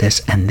و بعد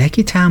از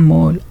اندکی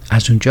تأمل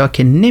از اونجا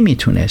که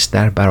نمیتونست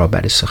در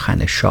برابر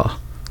سخن شاه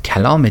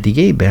کلام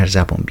دیگه‌ای بر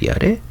زبون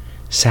بیاره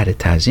سر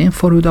تعظیم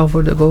فرود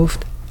آورد و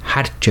گفت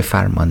هر چه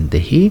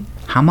فرماندهی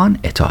همان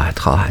اطاعت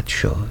خواهد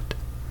شد.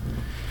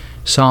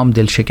 سام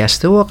دل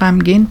شکسته و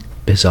غمگین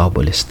به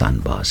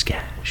زابلستان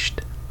بازگشت.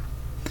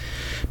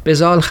 به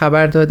زال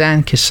خبر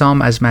دادند که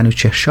سام از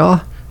منوچهر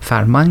شاه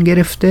فرمان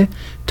گرفته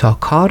تا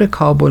کار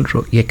کابل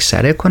رو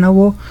یکسره کنه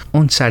و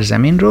اون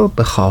سرزمین رو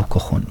به خاک و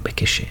خون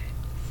بکشه.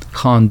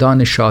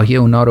 خاندان شاهی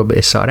اونا رو به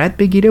اسارت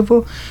بگیره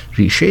و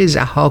ریشه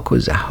ضحاک و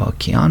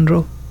ضحاکیان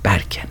رو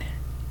برکنه.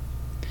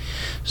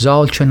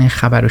 زال چون این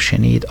خبر رو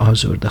شنید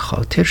آزرده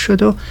خاطر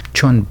شد و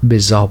چون به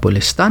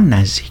زابلستان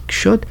نزدیک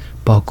شد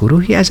با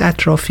گروهی از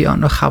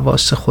اطرافیان و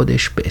خواص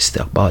خودش به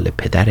استقبال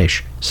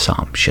پدرش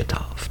سام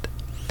شتافت.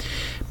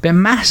 به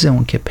محض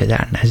اون که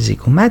پدر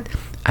نزدیک اومد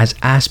از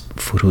اسب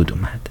فرود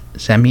اومد،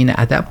 زمین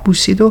ادب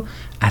بوسید و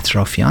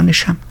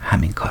اطرافیانش هم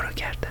همین کارو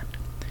کردن.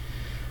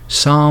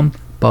 سام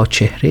با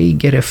چهره‌ای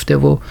گرفته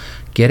و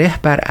گره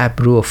بر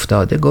ابرو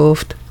افتاده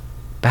گفت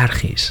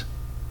برخیز،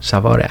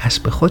 سوار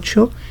اسب خود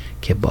شو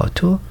که با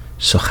تو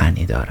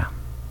سخنی دارم.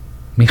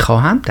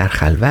 میخواهم در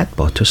خلوت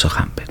با تو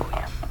سخن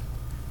بگویم.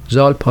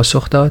 زال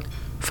پاسخ داد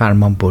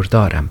فرمان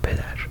بردارم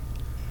پدر.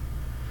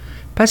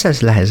 پس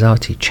از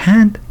لحظاتی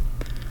چند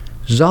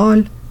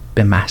زال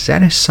به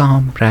محضر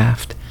سام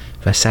رفت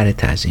و سر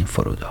تعظیم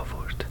فرود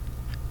آورد.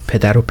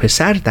 پدر و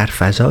پسر در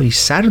فضایی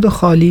سرد و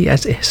خالی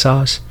از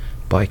احساس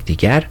با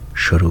یکدیگر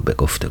شروع به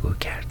گفتگو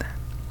کردند.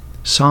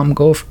 سام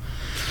گفت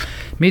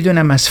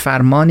میدونم از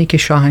فرمانی که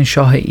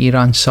شاهنشاه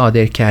ایران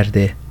صادر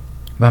کرده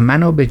و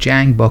منو به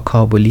جنگ با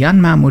کابلیان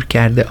مأمور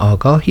کرده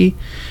آگاهی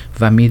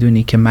و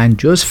میدونی که من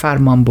جز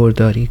فرمان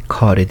برداری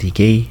کار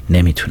دیگه‌ای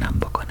نمیتونم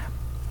بکنم.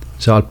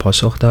 زال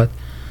پاسخ داد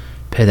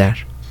پدر،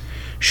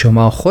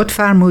 شما خود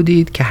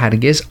فرمودید که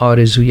هرگز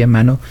آرزوی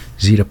منو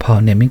زیر پا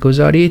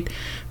نمیگذارید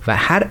و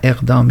هر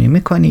اقدامی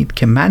میکنید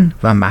که من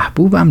و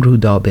محبوبم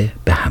رودابه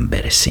به هم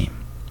برسیم.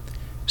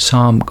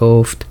 سام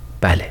گفت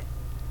بله،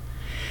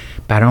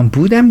 برام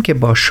بودم که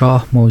با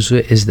شاه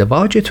موضوع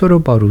ازدواج تو رو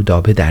با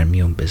رودابه در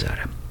میون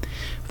بذارم،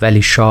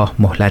 ولی شاه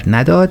مهلت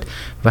نداد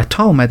و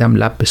تا اومدم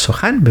لب به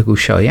سخن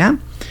بگوشایم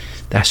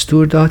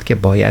دستور داد که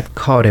باید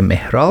کار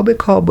مهراب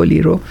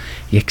کابلی رو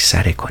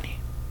یکسره کنی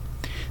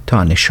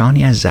تا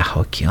نشانی از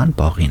ضحاکیان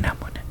باقی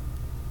نمونه.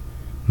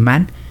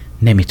 من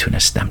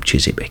نمیتونستم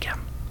چیزی بگم.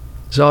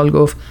 زال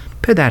گفت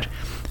پدر،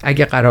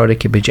 اگه قراره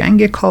که به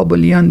جنگ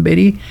کابلیان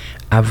بری،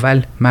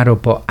 اول مرا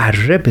با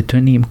اره به تو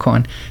نیم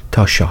کن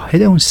تا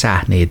شاهد اون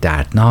صحنه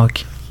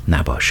دردناک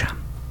نباشم.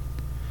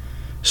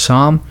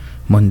 سام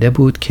مونده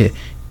بود که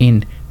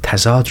این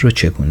تضاد رو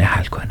چگونه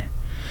حل کنه.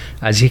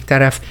 از یک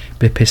طرف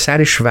به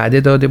پسرش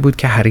وعده داده بود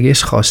که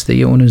هرگز خواسته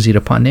اونو زیر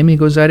پا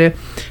نمیگذاره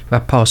و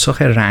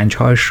پاسخ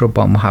رنجهاش رو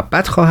با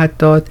محبت خواهد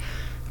داد،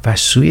 و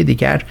سوی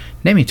دیگر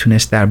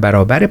نمیتونست در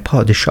برابر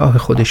پادشاه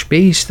خودش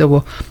بایسته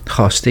و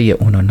خواسته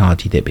اونو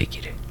نادیده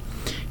بگیره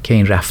که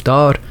این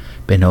رفتار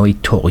به نوعی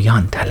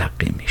طغیان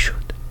تلقی میشد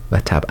و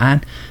طبعا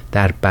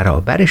در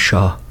برابر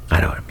شاه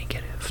قرار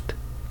میگرفت.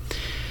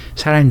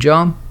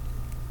 سرانجام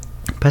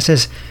پس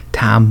از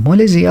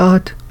تأمل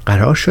زیاد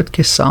قرار شد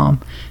که سام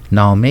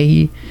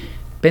نامه‌ای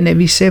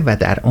بنویسه و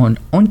در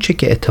اون چه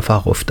که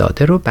اتفاق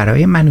افتاده رو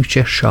برای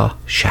منوچهر شاه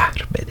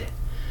شرح بده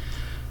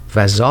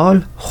و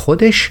زال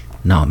خودش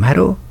نامه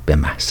رو به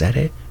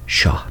محضر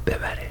شاه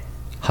ببره.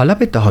 حالا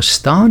به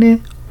داستان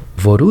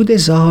ورود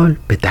زال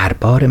به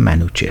دربار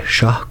منوچهر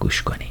شاه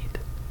گوش کنید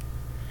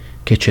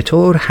که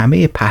چطور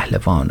همه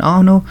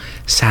پهلوانان و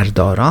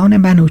سرداران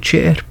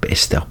منوچهر به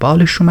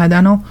استقبالش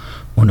اومدن و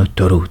اونو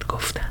درود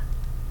گفتن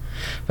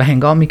و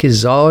هنگامی که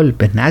زال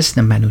به نزد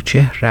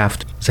منوچهر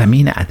رفت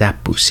زمین ادب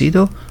بوسید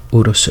و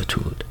او رو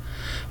ستود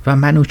و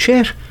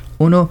منوچهر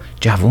اونو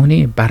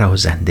جوانی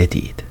برازنده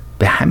دید.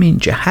 به همین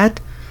جهت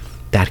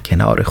در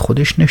کنار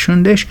خودش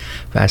نشوندش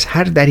و از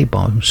هر دری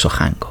با اون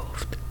سخن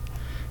گفت.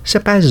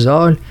 سپس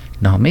زال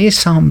نامه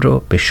سام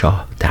رو به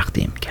شاه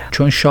تقدیم کرد.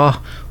 چون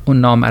شاه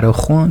اون نامه رو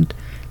خوند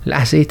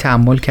لحظه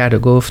تأمل کرد و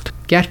گفت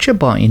گرچه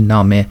با این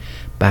نامه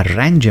بر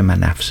رنج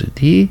من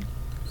افزودی،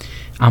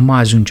 اما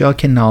از اونجا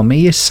که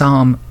نامه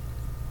سام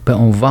به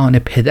عنوان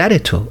پدر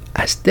تو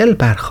از دل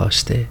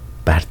برخاسته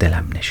بر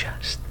دلم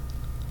نشست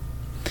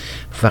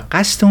و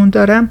قصد اون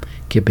دارم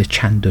که به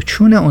چند و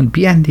چون اون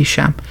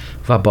بیاندیشم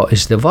و با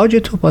ازدواج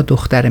تو با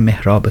دختر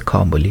مهراب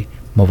کابلی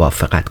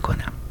موافقت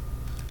کنم،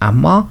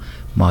 اما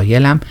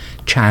مایلم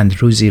چند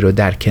روزی رو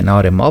در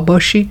کنار ما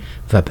باشی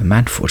و به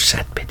من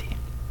فرصت بدی.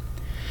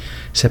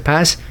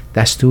 سپس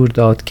دستور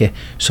داد که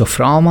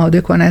سفره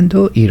آماده کنند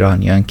و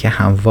ایرانیان که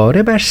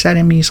همواره بر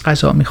سر میز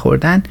غذا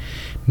می‌خوردند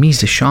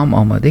میز شام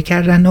آماده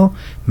کردند و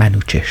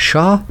منوچهر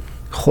شاه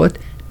خود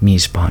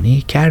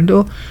میزبانی کرد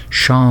و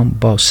شام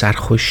با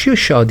سرخوشی و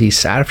شادی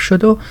صرف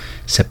شد و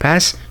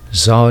سپس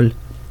زال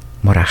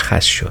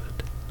مرخص شد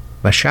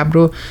و شب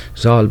رو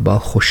زال با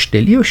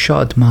خوشدلی و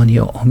شادمانی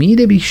و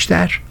امید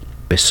بیشتر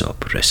به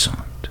صبح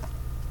رساند.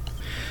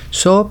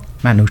 صبح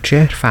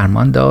منوچهر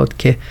فرمان داد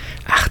که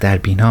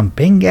اختربینان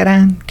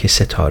بنگرند که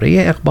ستاره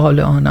اقبال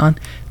آنان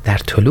در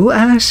طلوع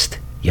است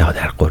یا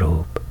در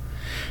غروب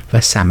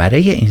و ثمره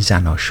این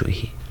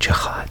زناشویی چه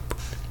خواهد بود.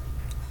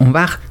 اون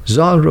وقت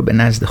زال رو به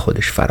نزد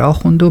خودش فرا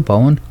خوند و با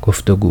اون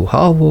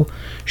گفتگوها و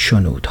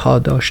شنودها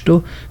داشت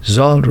و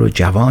زال رو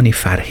جوانی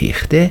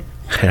فرهیخته،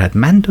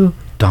 خردمند و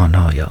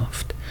دانا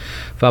یافت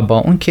و با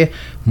اون که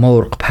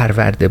مرغ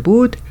پرورده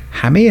بود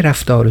همه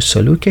رفتار و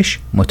سلوکش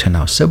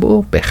متناسب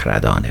و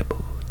بخردانه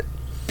بود.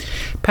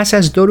 پس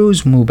از 2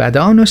 روز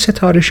موبدان و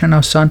ستاره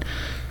شناسان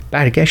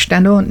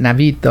برگشتن و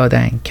نوید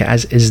دادن که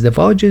از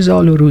ازدواج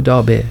زال و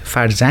رودابه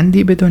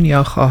فرزندی به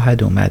دنیا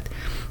خواهد اومد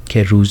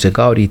که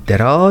روزگاری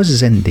دراز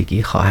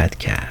زندگی خواهد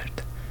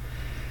کرد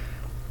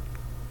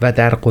و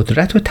در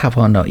قدرت و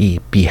توانایی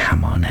بی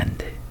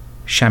هماننده.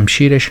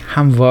 شمشیرش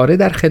همواره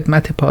در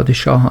خدمت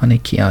پادشاهان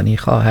کیانی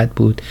خواهد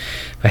بود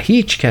و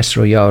هیچ کس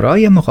رو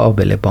یارای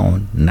مقابله با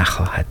اون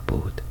نخواهد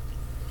بود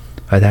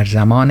و در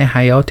زمان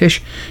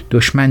حیاتش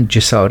دشمن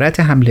جسارت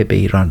حمله به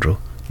ایران رو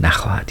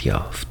نخواهد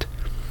یافت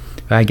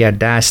و اگر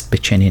دست به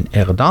چنین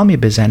اقدامی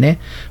بزنه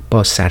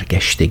با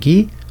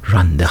سرگشتگی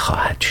رانده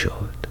خواهد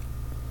شد.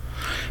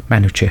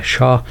 منوچهر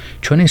شاه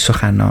چون این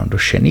سخنان رو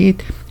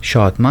شنید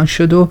شادمان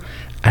شد و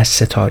از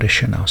ستاره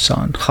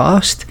شناسان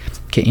خواست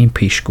که این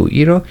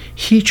پیشگویی رو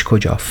هیچ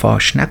کجا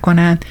فاش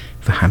نکنند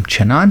و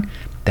همچنان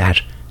در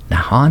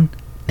نهان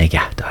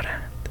نگه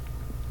دارند.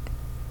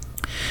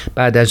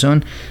 بعد از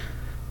اون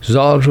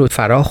زال رو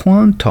فرا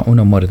خوند تا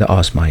اونو مورد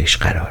آزمایش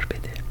قرار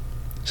بده.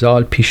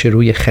 زال پیش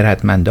روی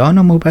خردمندان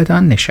و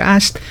موبدان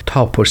نشست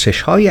تا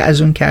پرسش‌های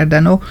از اون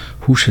کردن و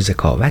هوش و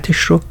ذکاوتش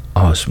رو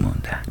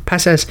آزموندن.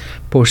 پس از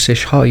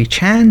پرسش‌های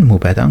چند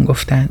موبدان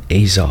گفتن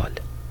ای زال،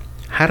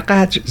 هر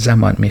قدر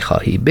زمان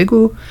می‌خواهی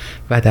بگو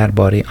و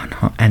درباره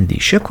آنها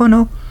اندیشه کن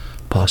و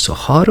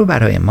پاسخ‌ها رو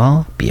برای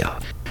ما بیار.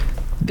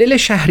 دل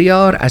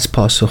شهریار از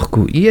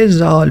پاسخگویی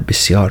زال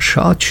بسیار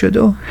شاد شد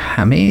و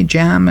همه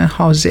جمع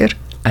حاضر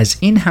از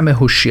این همه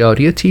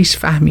هوشیاری و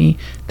تیزفهمی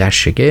در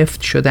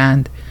شگفت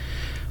شدند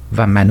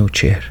و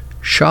منوچهر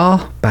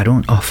شاه بر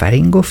اون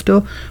آفرین گفت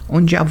و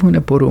اون جوان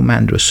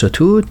برومند رو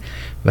ستود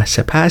و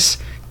سپس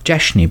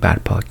جشنی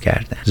برپا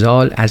کردن.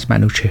 زال از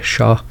منوچهر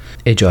شاه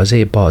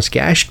اجازه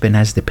بازگشت به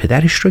نزد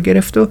پدرش رو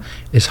گرفت و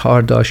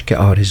اظهار داشت که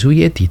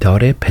آرزوی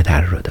دیدار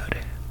پدر رو داره.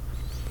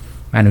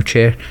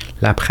 منوچهر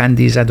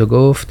لبخندی زد و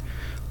گفت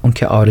اون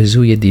که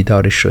آرزوی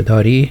دیدارش رو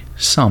داری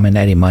سام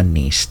نریمان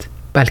نیست،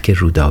 بلکه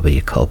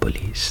رودابه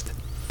کابلی است.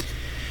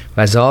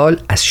 و زال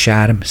از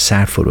شرم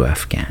سر فرو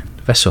افکند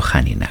و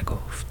سخنی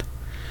نگفت.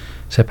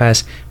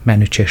 سپس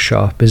منوچهر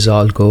شاه به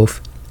زال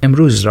گفت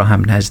امروز را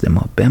هم نزد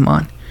ما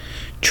بمان،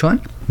 چون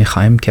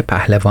میخوایم که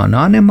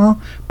پهلوانان ما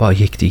با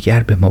یکدیگر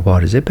به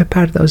مبارزه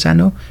بپردازن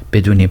و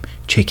بدونیم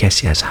چه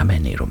کسی از همه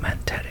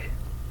نیرومندتره.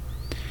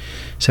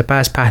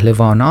 سپس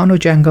پهلوانان و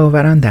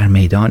جنگاوران در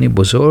میدانی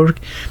بزرگ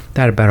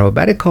در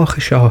برابر کاخ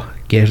شاه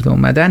گرد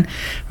اومدن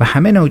و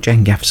همه نوع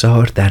جنگ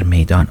افزار در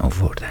میدان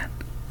آوردن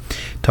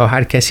تا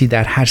هر کسی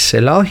در هر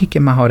سلاحی که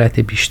مهارت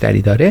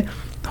بیشتری داره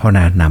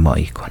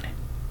هنرنمایی کنه.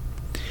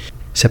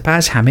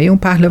 سپس همه اون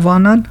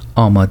پهلوانان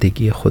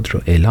آمادگی خود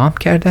رو اعلام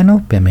کردن و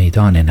به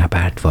میدان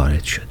نبرد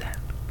وارد شدن.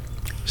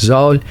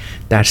 زال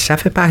در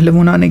صف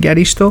پهلوانان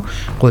نگریست و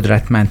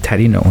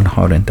قدرتمندترین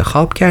اونها رو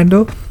انتخاب کرد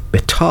و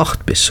به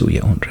تاخت به سوی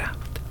اون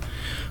رفت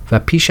و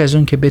پیش از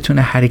اون که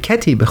بتونه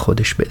حرکتی به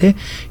خودش بده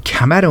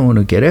کمر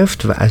اونو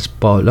گرفت و از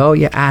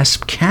بالای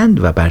اسب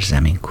کند و بر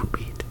زمین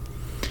کوبید.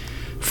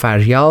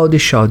 فریاد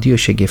شادی و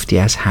شگفتی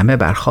از همه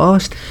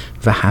برخاست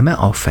و همه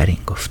آفرین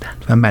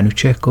گفتند و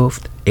منوچهر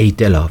گفت ای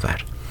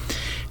دلاور،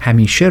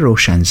 همیشه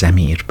روشن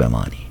ضمیر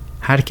بمانی.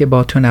 هر که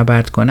با تو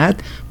نبرد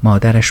کند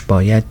مادرش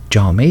باید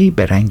جامه‌ای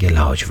به رنگ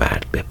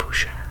لاجورد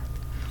بپوشد.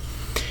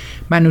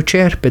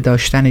 منوچهر به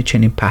داشتن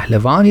چنین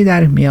پهلوانی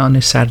در میان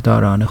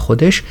سرداران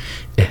خودش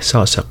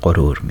احساس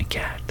غرور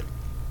می‌کرد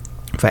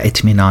و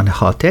اطمینان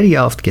خاطر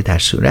یافت که در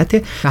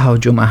صورت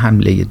تهاجم و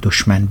حمله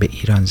دشمن به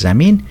ایران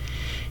زمین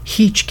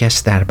هیچ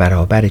کس در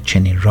برابر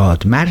چنین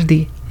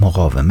رادمردی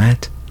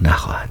مقاومت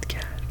نخواهد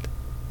کرد.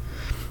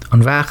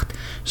 آن وقت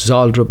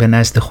زال رو به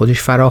نزد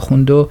خودش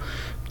فراخوند و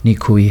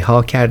نیکویی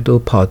ها کرد و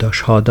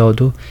پاداش ها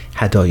داد و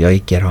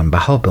هدایای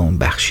گرانبها به اون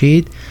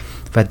بخشید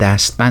و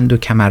دستبند و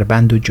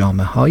کمربند و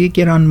جامه های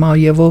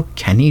گرانمایه و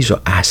کنیز و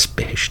اسب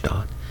بهش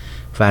داد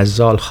و از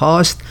زال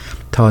خواست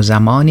تا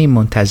زمانی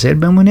منتظر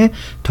بمونه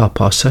تا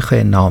پاسخ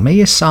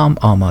نامه سام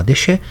آماده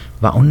شه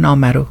و اون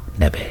نامه رو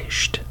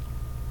نوشت.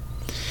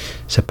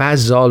 سپس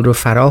زال رو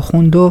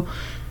فراخوند و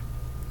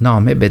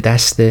نامه به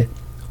دست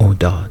او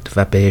داد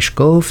و بهش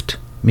گفت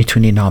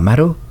میتونی نامه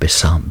رو به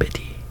سام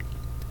بدی.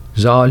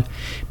 زال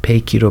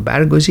پیکی رو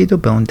برگزید و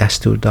به اون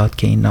دستور داد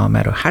که این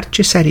نامه رو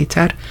هرچه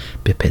سریعتر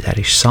به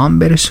پدرش سام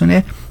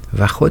برسونه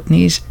و خود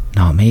نیز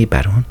نامه‌ای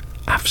بر اون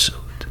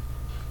افزود.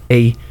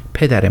 ای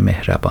پدر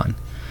مهربان،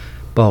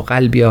 با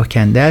قلبی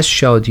آکنده از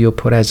شادی و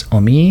پر از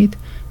امید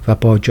و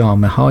با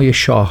جامه‌های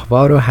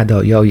شاهوار و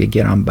هدایای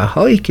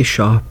گرانبهایی که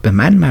شاه به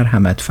من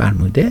مرحمت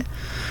فرموده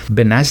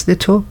به نزد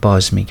تو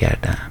باز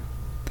می‌گردم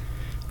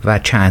و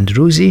چند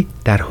روزی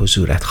در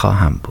حضورت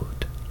خواهم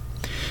بود.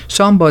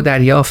 سام با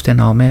دریافت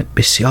نامه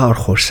بسیار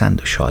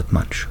خرسند و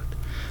شادمان شد.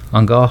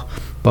 آنگاه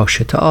با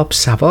شتاب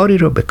سواری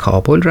رو به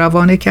کابل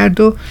روانه کرد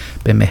و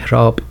به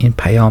مهراب این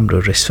پیام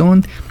رو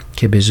رسوند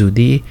که به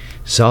زودی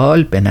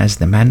زال به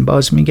نزد من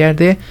باز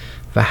می‌گرده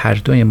و هر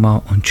دوی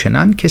ما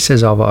اونچنان که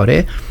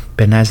سزاواره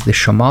به نزد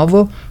شما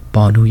و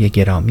بانوی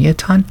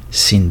گرامیتان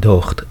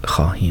سیندخت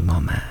خواهیم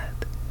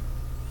آمد.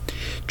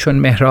 چون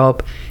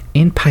مهراب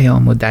این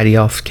پیام رو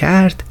دریافت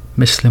کرد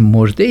مثل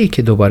مرده‌ای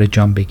که دوباره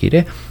جان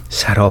بگیره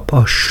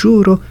سراپا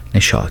شور و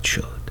نشاط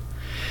شد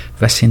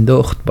و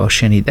سیندخت با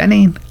شنیدن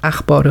این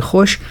اخبار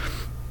خوش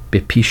به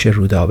پیش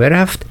رودابه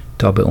رفت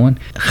تا به اون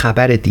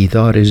خبر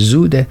دیدار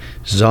زود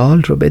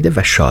زال رو بده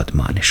و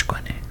شادمانش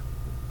کنه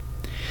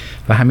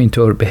و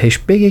همینطور بهش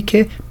بگه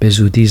که به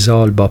زودی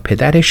زال با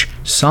پدرش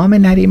سام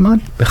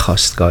نریمان به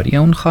خواستگاری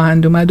اون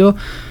خواهند اومد و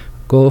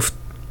گفت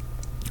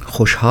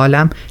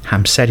خوشحالم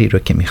همسری رو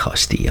که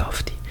میخواستی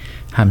یافتی،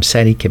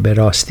 همسری که به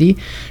راستی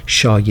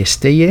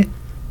شایسته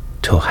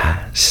تو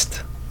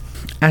هست.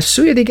 از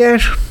سوی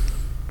دیگر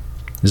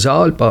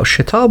زال با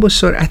شتاب و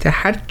سرعت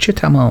هرچه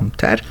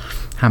تمامتر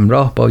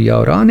همراه با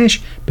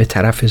یارانش به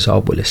طرف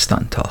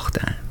زابلستان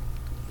تاختند.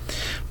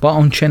 با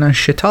آنچنان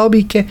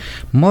شتابی که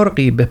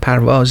مرغی به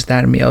پرواز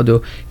در میاد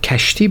و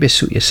کشتی به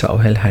سوی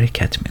ساحل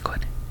حرکت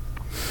میکنه.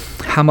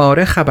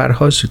 هماره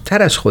خبرها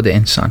زودتر از خود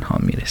انسانها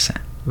میرسن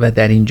و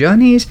در اینجا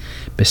نیز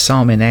به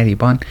سام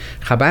نریمان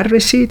خبر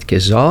رسید که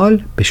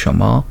زال به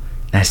شما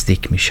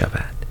نزدیک می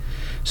شود.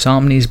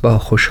 سام نیز با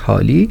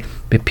خوشحالی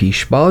به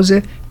پیشباز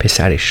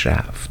پسرش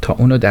رفت تا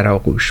اونو در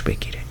آغوش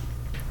بگیره.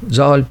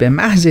 زال به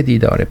محض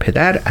دیدار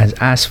پدر از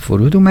اسب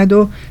فرود اومد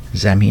و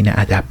زمین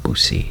ادب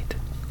بوسید.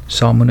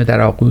 سام اونو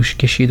در آغوش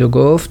کشید و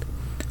گفت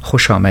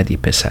خوش آمدی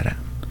پسرم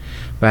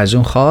و از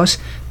اون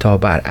خواست تا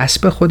بر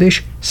اسب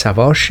خودش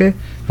سوار شه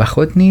و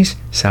خود نیز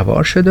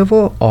سوار شده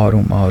و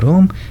آروم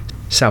آروم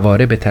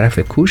سواره به طرف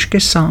کوشک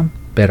سام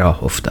به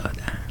راه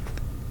افتادند.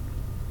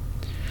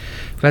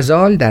 و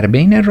زال در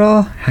بین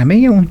راه همه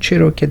اون چه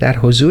رو که در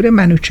حضور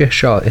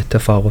منوچهرشاه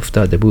اتفاق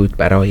افتاده بود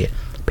برای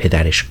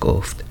پدرش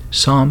گفت.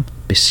 سام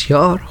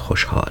بسیار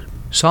خوشحال.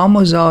 سام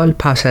و زال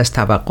پس از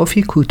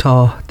توقفی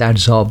کوتاه در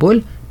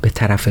زابل به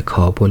طرف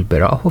کابل به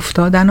راه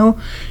افتادن و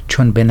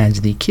چون به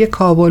نزدیکی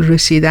کابل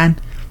رسیدن،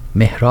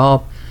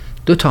 مهراب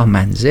 2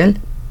 منزل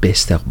به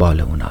استقبال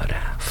اونا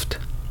رفت.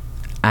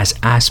 از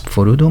اسب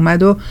فرود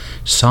اومد و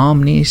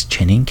سام نیز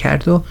چنین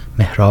کرد و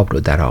مهراب رو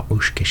در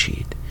آغوش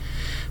کشید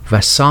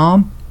و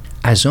سام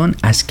از اون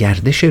از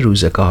گردش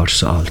روزگار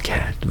سوال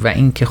کرد و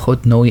اینکه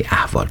خود نوعی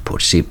احوال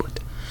پرسی بود.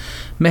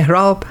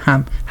 مهراب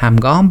هم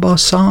همگام با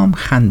سام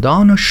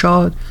خندان و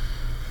شاد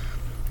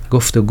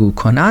گفتگو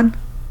کنان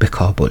به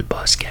کابل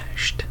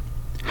بازگشت.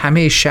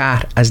 همه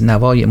شهر از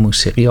نوای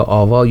موسیقی و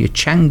آوای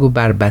چنگ و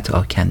بربط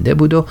آکنده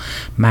بود و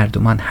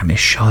مردمان همه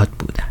شاد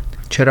بودند،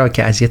 چرا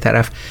که از یه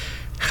طرف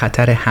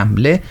خطر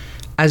حمله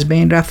از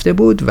بین رفته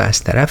بود و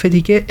از طرف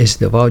دیگه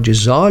ازدواج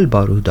زال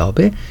با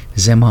رودابه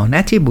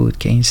ضمانتی بود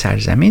که این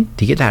سرزمین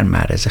دیگه در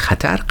معرض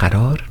خطر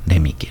قرار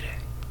نمیگیره.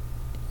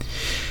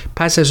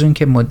 پس از اون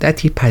که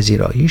مدتی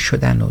پذیرایی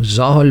شدن و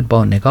زال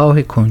با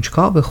نگاه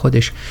کنجکاو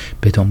خودش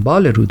به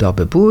دنبال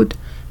رودابه بود،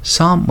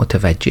 سام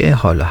متوجه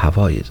حال و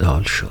هوای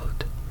زال شد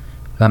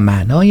و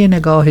معنای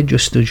نگاه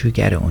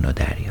جستجوگر اونو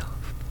دریافت.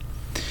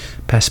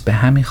 پس به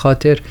همین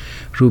خاطر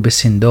رو به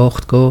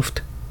سیندخت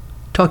گفت: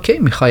 تا کی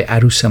میخوای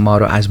عروس ما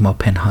رو از ما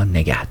پنهان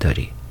نگه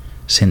داری؟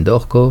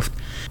 سیندخت گفت: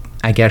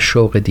 اگر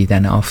شوق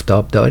دیدن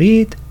آفتاب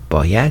دارید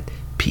باید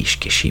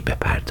پیشکشی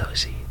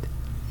بپردازید.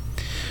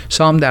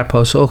 سام در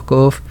پاسخ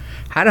گفت: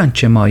 هر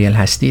آنچه مایل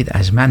هستید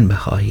از من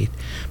بخواهید،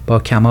 با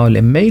کمال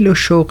میل و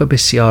شوق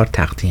بسیار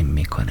تقدیم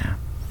میکنم.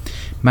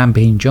 من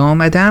به اینجا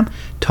آمدم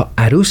تا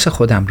عروس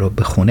خودم رو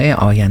به خونه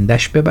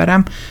آیندش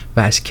ببرم و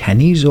از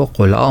کنیز و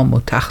غلام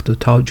و تخت و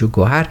تاج و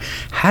گوهر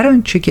هر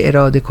آنچه که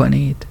اراده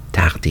کنید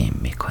تقدیم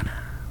میکنم.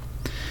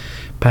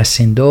 پس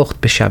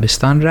سیندخت به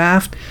شبستان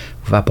رفت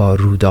و با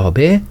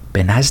رودابه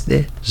به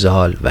نزد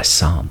زال و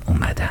سام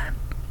اومدن.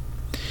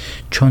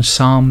 چون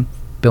سام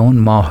به اون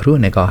ماهرو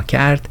نگاه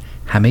کرد،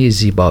 همه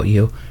زیبایی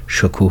و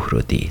شکوه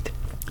رو دید.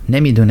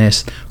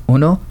 نمیدونست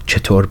اونو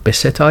چطور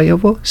بستایه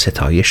و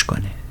ستایش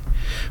کنه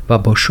و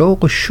با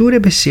شوق و شور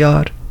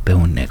بسیار به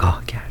اون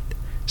نگاه کرد.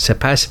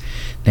 سپس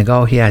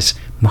نگاهی از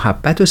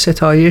محبت و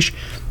ستایش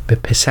به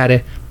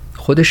پسر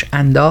خودش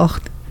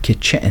انداخت که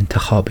چه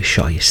انتخاب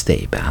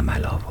شایسته‌ای به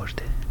عمل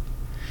آورده.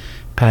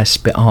 پس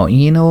به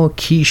آیین و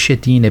کیش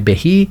دین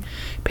بهی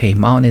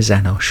پیمان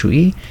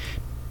زناشویی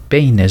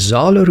بین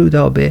زال و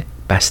رودابه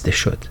بسته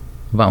شد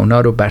و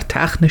اونا رو بر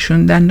تخت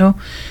نشوندن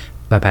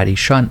و بر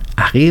ایشان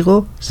عقیق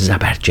و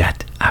زبرجد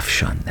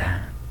افشاندن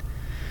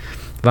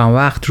و آن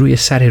وقت روی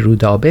سر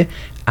رودابه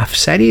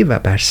افسری و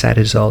بر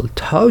سر زال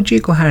تاجی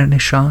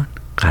گوهرنشان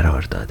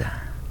قرار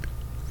دادند.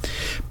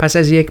 پس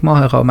از 1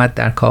 ماه اقامت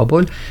در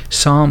کابل،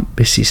 سام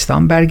به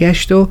سیستان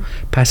برگشت و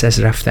پس از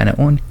رفتن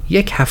اون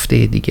 1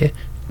 هفته دیگه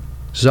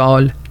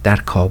زال در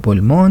کابل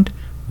موند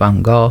و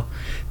آنگاه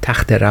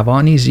تخت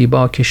روانی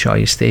زیبا که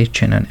شایسته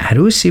چنان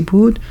عروسی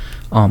بود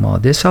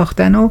آماده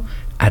ساختن و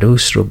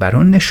عروس رو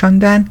برون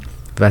نشاندن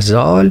و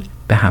زال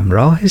به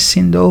همراه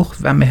سیندخت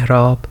و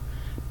مهراب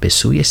به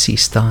سوی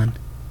سیستان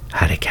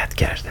حرکت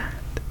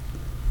کردند.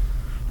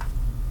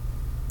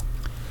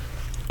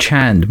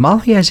 چند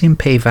ماهی از این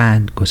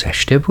پیوند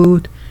گذشته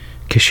بود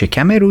که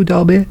شکم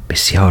رودابه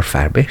بسیار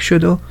فربه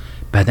شد و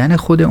بدن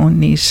خود اون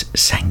نیز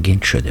سنگین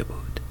شده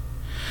بود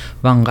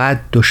و انقدر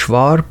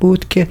دشوار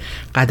بود که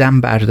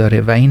قدم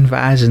برداره و این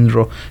وزن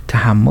رو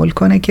تحمل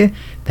کنه که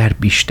در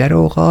بیشتر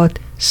اوقات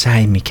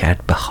سعی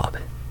میکرد بخوابه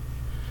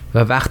و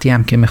وقتی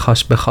هم که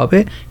میخواست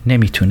بخوابه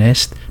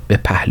نمیتونست به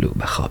پهلو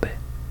بخوابه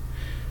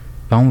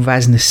و اون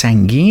وزن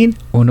سنگین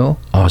اونو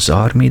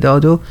آزار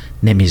میداد و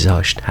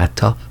نمیذاشت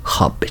حتی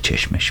خواب به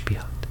چشمش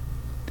بیاد.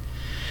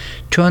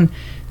 چون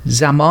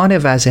زمان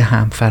وضع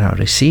هم فرا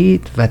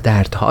رسید و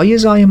دردهای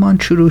زایمان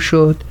شروع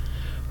شد،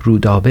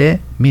 رودابه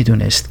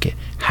میدونست که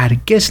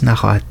هرگز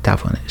نخواهد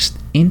توانست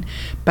این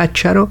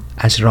بچه رو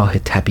از راه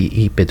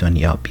طبیعی به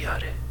دنیا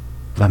بیاره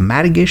و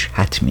مرگش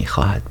حتمی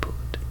خواهد بود.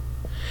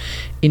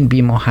 این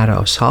بیم و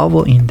هراس ها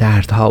و این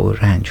دردها و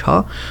رنج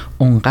ها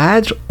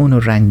اونقدر اونو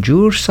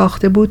رنجور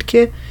ساخته بود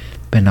که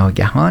به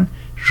ناگهان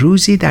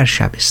روزی در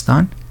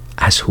شبستان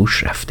از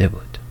هوش رفته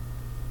بود.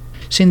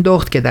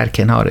 سیندخت که در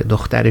کنار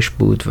دخترش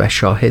بود و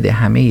شاهد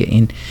همه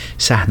این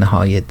صحنه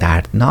های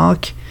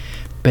دردناک،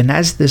 به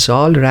نزد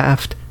زال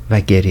رفت و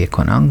گریه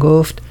کنان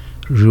گفت: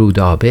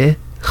 رودابه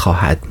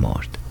خواهد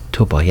مرد،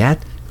 تو باید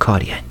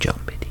کاری انجام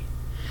بدی.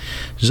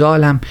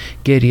 زالم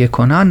گریه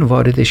کنان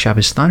وارد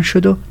شبستان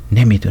شد و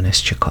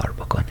نمیدونست چه کار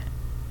بکنه.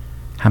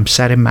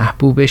 همسر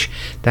محبوبش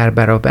در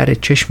برابر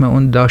چشم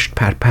اون داشت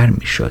پرپر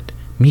میشد،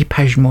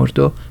 میپژمرد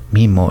و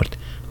میمرد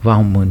و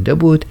اون مونده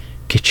بود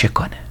که چه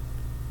کنه.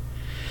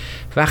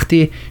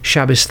 وقتی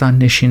شبستان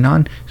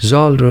نشینان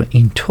زال رو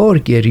اینطور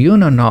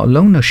گریون و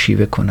نالون و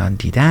شیوه کنان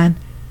دیدن،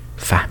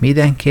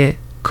 فهمیدن که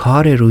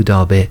کار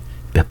رودابه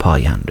به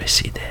پایان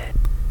رسیده.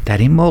 در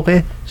این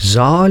موقع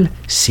زال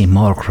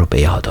سیمرغ رو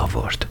به یاد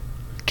آورد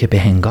که به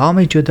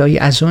هنگام جدایی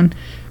از اون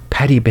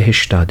پری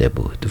بهش داده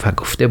بود و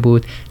گفته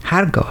بود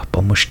هرگاه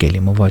با مشکلی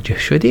مواجه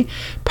شدی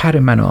پر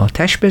منو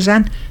آتش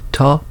بزن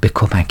تا به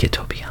کمک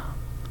تو بیام.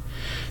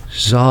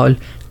 زال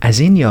از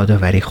این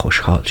یادآوری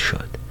خوشحال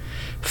شد.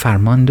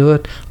 فرمان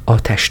داد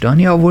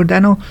آتشدانی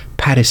آوردن و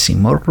پر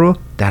سیمرغ رو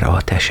در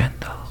آتش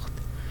انداخت.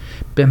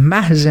 به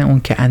محض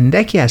اون که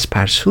اندکی از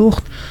پر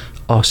سوخت،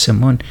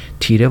 آسمون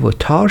تیره و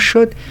تار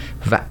شد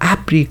و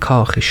ابری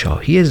کاخ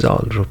شاهی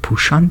زال رو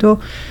پوشاند و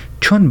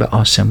چون به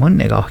آسمون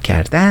نگاه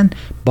کردن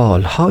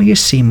بالهای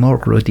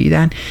سیمرغ رو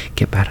دیدن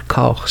که بر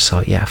کاخ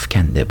سایه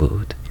افکنده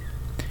بود.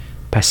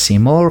 پس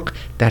سیمرغ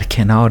در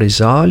کنار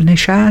زال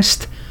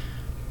نشست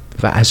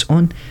و از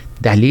اون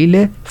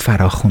دلیل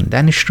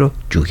فراخوندنش رو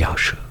جویا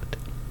شد.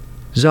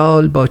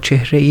 زال با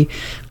چهره‌ای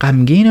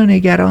غمگین و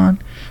نگران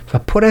و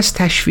پر از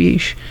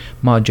تشویش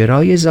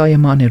ماجرای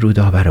زایمان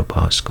رودابه رو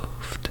باز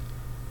گفت.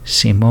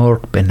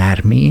 سیمرغ به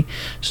نرمی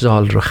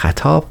زال رو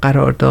خطاب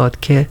قرار داد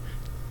که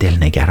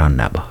دلنگران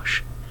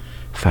نباش.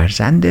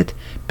 فرزندت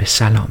به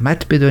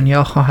سلامت به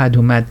دنیا خواهد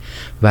اومد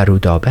و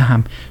رودابه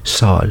هم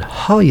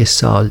سالهای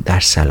سال در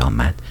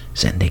سلامت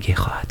زندگی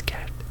خواهد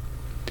کرد.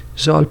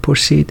 زال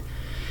پرسید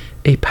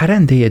ای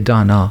پرنده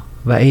دانا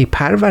و ای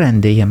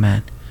پرورنده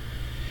من،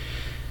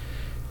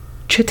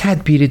 چه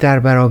تدبیری در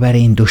برابر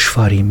این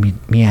دشواری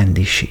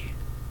میاندیشی؟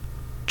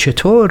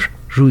 چطور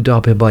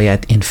رودابه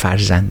باید این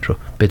فرزند رو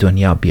به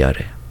دنیا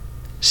بیاره؟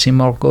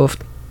 سیمرغ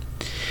گفت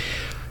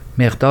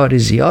مقدار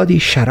زیادی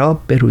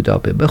شراب به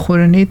رودابه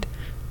بخورونید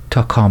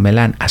تا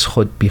کاملا از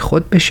خود بی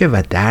خود بشه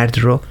و درد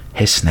رو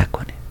حس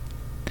نکنه.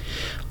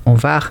 اون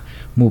وقت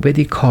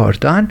موبدی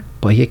کاردان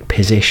با یک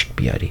پزشک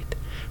بیارید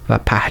و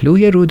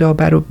پهلوی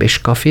رودابه رو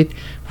بشکافید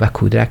و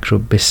کودک رو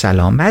به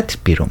سلامت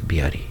بیرون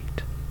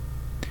بیارید،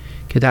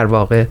 که در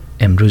واقع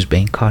امروز به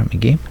این کار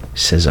میگیم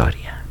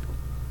سزارین.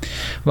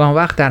 و اون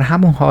وقت در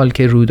همون حال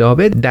که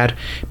رودابه در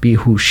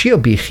بیهوشی و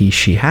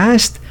بیخیشی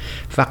هست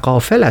و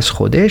غافل از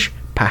خودش،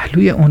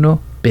 پهلوی اونو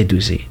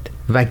بدوزید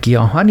و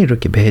گیاهانی رو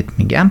که بهت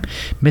میگم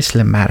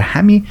مثل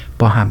مرهمی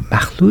با هم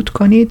مخلوط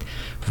کنید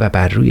و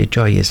بر روی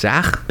جای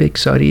زخم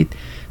بگذارید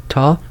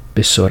تا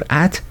به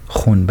سرعت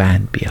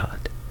خونبند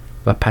بیاد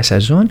و پس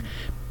از اون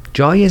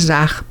جای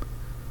زخم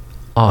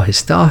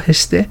آهسته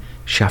آهسته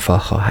شفا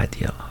خواهد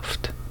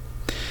یافت.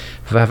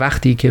 و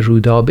وقتی که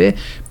رودابه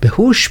به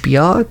هوش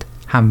بیاد،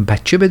 هم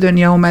بچه به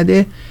دنیا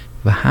اومده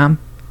و هم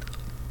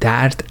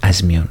درد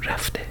از میون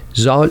رفته.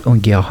 زال اون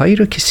گیاهایی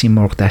رو که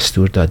سیمرغ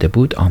دستور داده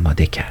بود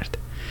آماده کرد.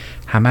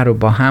 همه رو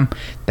با هم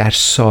در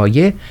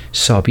سایه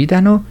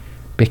سابیدن و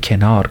به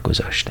کنار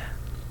گذاشتن.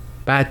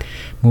 بعد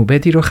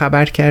موبدی رو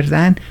خبر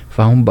کردن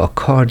و اون با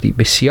کاردی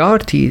بسیار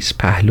تیز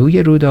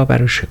پهلوی رودابه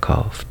رو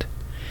شکافت.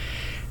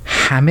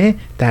 همه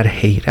در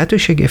حیرت و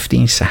شگفتی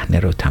این صحنه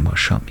رو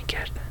تماشا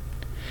می‌کردند.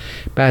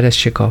 بعد از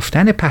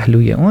شکافتن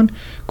پهلوی اون،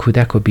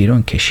 کودک رو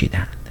بیرون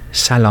کشیدند،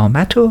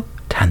 سلامت و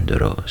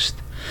تندرست.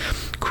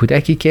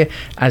 کودکی که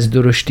از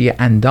درشتی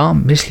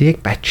اندام مثل یک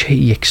بچه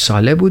 1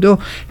 ساله بود و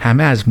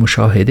همه از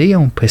مشاهده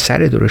اون پسر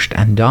درشت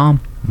اندام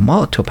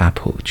مات و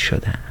مبهوت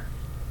شدن.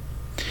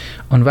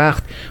 اون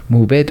وقت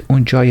موبد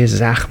اون جای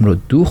زخم رو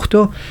دوخت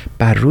و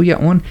بر روی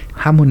اون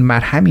همون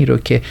مرهمی رو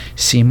که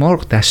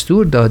سیمرغ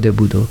دستور داده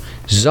بود و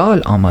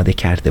زال آماده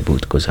کرده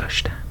بود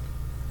گذاشتن.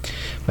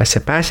 و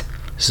سپس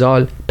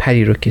زال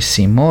پری رو که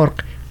سیمرغ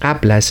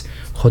قبل از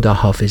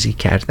خداحافظی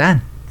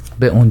کردن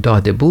به اون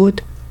داده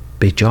بود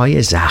به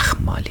جای زخم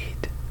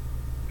مالید.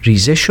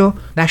 ریزش و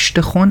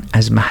نشت خون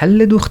از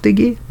محل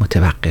دوختگی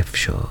متوقف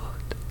شد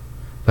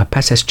و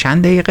پس از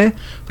چند دقیقه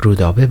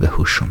رودابه به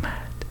هوش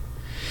اومد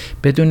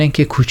بدون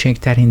اینکه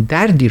کوچکترین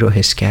دردی رو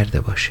حس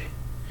کرده باشه.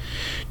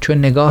 چون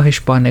نگاهش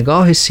با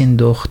نگاه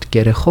سیندخت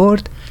گره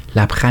خورد،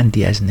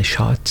 لبخندی از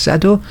نشاط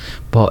زد و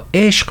با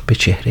عشق به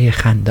چهره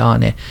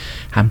خندان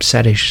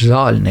همسرش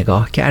زال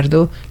نگاه کرد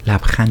و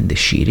لبخند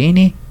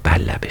شیرینی بر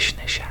لبش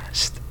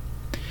نشست.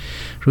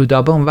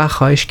 رودابه اون وقت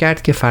خواهش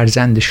کرد که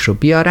فرزندش رو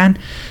بیارن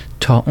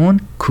تا اون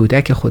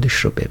کودک خودش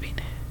رو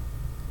ببینه.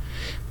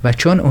 و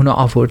چون اونو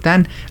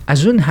آوردن،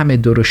 از اون همه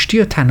درشتی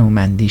و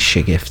تنومندی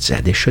شگفت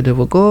زده شده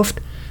و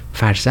گفت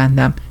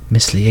فرزندم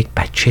مثل یک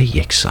بچه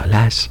 1 ساله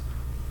است.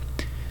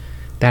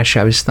 در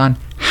شبستان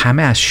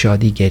همه از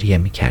شادی گریه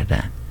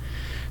می‌کردند.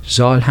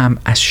 زال هم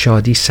از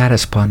شادی سر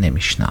از پا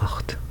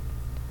نمی‌شناخت.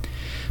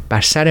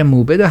 بر سر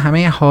موبد و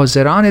همه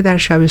حاضران در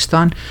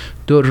شبستان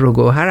در و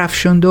گوهر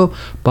افشند و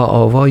با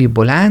آوای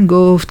بلند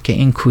گفت که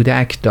این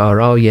کودک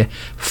دارای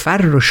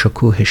فر و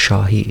شکوه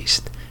شاهی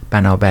است،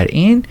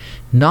 بنابراین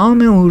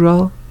نام او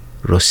را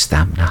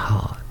رستم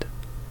نهاد.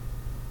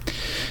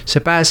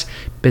 سپس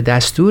به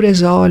دستور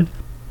زال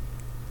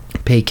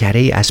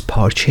پیکره از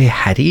پارچه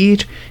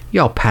حریر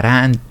یا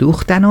پرند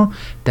دوختن و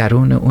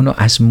درون اونو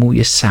از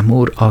موی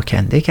سمور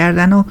آکنده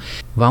کردن و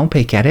اون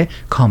پیکره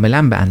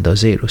کاملا به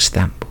اندازه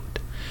رستم بود.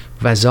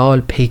 و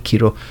زال پیکی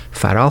رو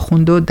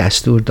فراخوند و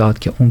دستور داد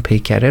که اون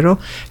پیکره رو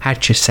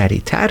هرچه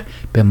سریعتر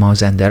به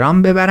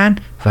مازندران ببرن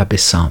و به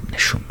سام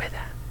نشون بدن.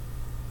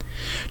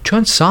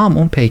 چون سام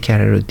اون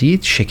پیکره رو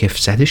دید،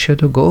 شگفت زده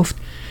شد و گفت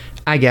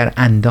اگر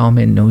اندام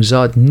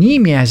نوزاد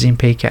نیمی از این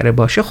پیکره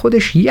باشه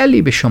خودش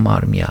یلی به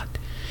شمار میاد،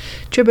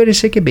 چه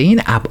برسه که به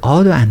این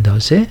ابعاد و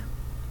اندازه.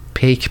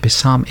 پیک به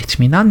سام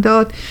اطمینان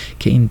داد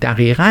که این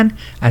دقیقاً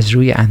از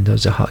روی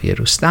اندازه های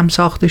رستم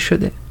ساخته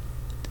شده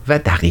و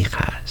دقیق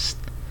هست.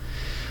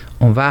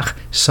 اون وقت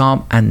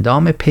سام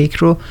اندام پیک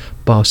رو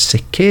با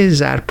سکه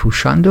زر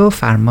پوشاند و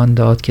فرمان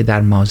داد که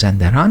در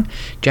مازندران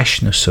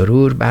جشن و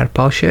سرور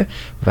برپاشه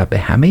و به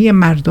همه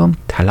مردم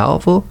طلا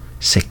و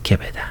سکه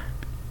بدن.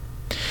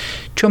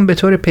 چون به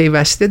طور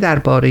پیوسته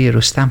درباره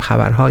رستم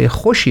خبرهای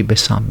خوشی به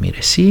سام می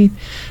رسید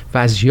و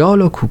از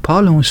یال و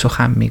کوپال اون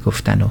سخن می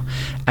گفتن و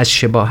از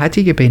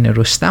شباهتی که بین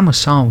رستم و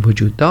سام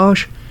وجود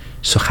داشت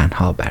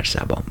سخنها بر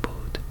زبان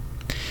بود.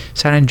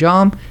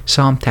 سرانجام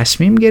سام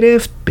تصمیم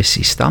گرفت به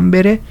سیستان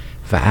بره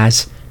و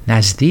از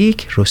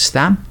نزدیک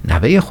رستم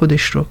نوه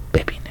خودش رو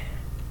ببینه.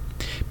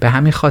 به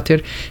همین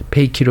خاطر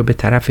پیکی رو به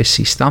طرف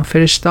سیستان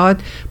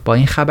فرستاد با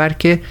این خبر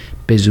که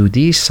به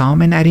زودی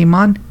سام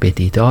نریمان به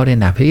دیدار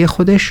نوه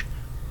خودش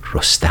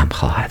رستم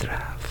خواهد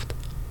رفت.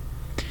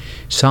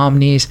 سام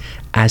نیز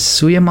از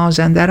سوی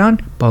مازندران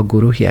با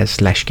گروهی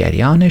از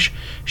لشکریانش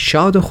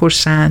شاد و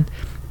خرسند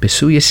به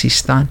سوی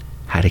سیستان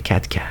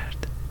حرکت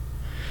کرد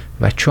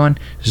و چون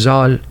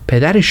زال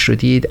پدرش رو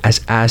دید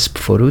از اسب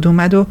فرود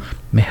اومد و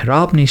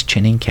مهراب نیز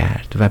چنین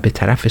کرد و به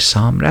طرف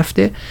سام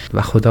رفته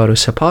و خدا رو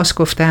سپاس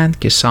گفتند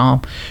که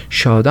سام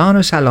شادان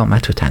و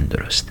سلامت و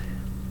تندرسته.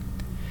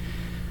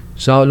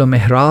 زال و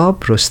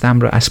مهراب رستم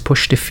رو از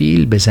پشت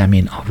فیل به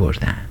زمین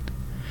آوردند.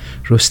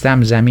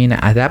 رستم زمین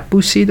ادب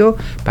بوسید و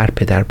بر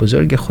پدر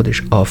بزرگ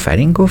خودش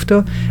آفرین گفت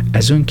و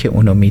از اون که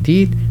اونو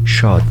میدید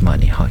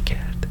شادمانی ها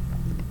کرد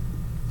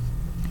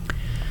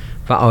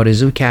و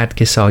آرزو کرد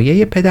که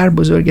سایه پدر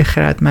بزرگ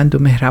خردمند و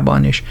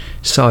مهربانش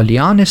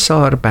سالیان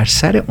سال بر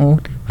سر اون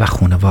و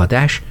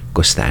خانواده‌اش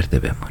گسترده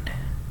بمونه.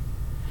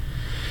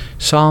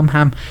 سام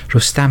هم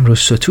رستم رو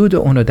ستود و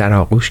اونو در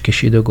آغوش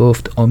کشید و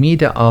گفت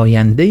امید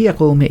آینده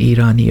قوم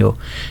ایرانی و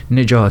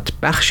نجات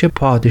بخش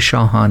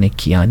پادشاهان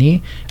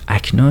کیانی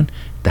اکنون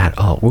در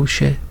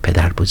آغوش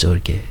پدر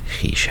بزرگ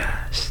خیش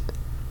است.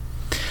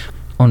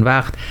 اون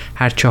وقت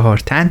هر 4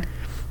 تن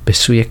به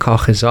سوی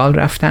کاخ زال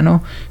رفتن و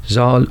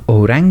زال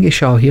اورنگ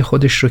شاهی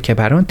خودش رو که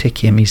بر اون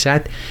تکیه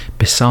میزد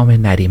به سام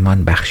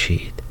نریمان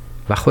بخشید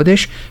و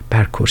خودش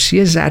بر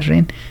کرسی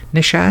زرین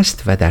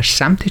نشست و در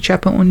سمت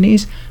چپ اون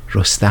نیز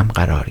رستم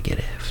قرار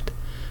گرفت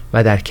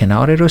و در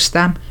کنار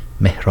رستم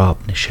مهراب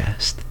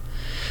نشست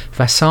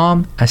و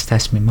سام از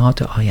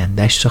تصمیمات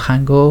آیندهش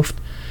سخن گفت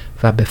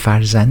و به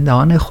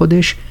فرزندان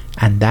خودش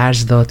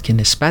اندرز داد که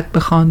نسبت به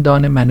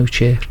خاندان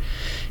منوچهر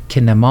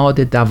که نماد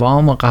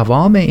دوام و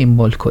قوام این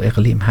ملک و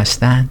اقلیم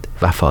هستند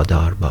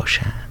وفادار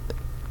باشند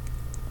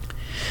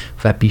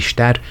و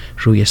بیشتر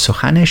روی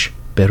سخنش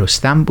به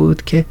رستم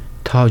بود که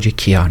تاج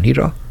کیانی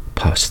را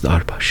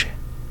پاسدار باشه.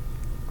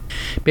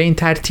 به این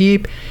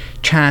ترتیب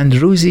چند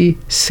روزی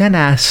 3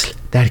 نسل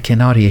در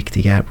کنار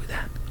یکدیگر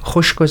بودند،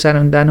 خوش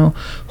گذراندن و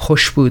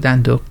خوش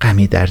بودند و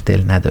غمی در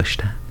دل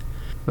نداشتند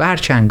و هر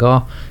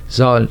چندگاه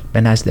زال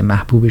به نزد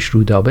محبوبش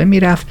رودابه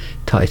میرفت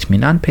تا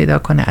اطمینان پیدا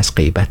کنه از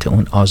غیبت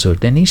اون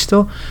آزرده نیست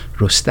و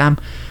رستم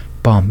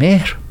با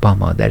مهر با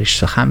مادرش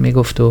سخن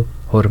میگفت و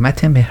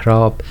حرمت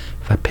مهراب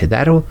و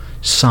پدر و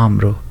سام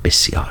رو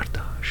بسیار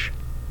داشت.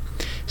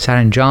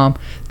 سرانجام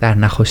در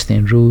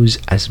نخستین روز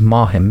از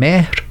ماه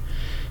مهر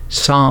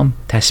سام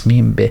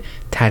تصمیم به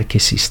ترک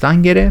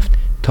سیستان گرفت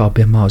تا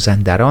به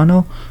مازندران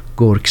و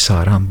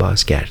گرگساران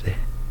بازگرده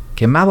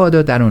که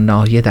مبادا در اون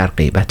ناحیه در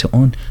غیبت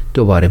اون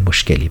دوباره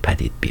مشکلی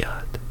پدید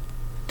بیاد.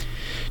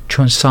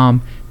 چون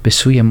سام به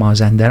سوی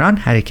مازندران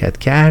حرکت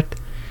کرد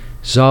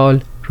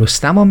زال،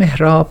 رستم و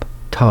مهراب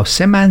تا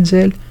 3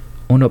 منزل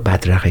اونو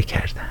بدرقه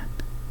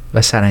کردند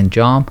و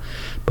سرانجام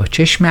با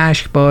چشم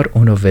اشکبار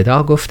اونو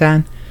ودا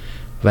گفتند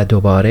و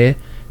دوباره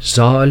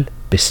زال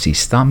به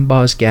سیستان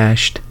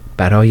بازگشت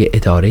برای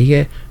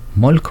اداره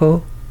ملک و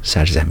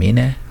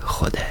سرزمین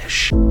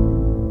خودش.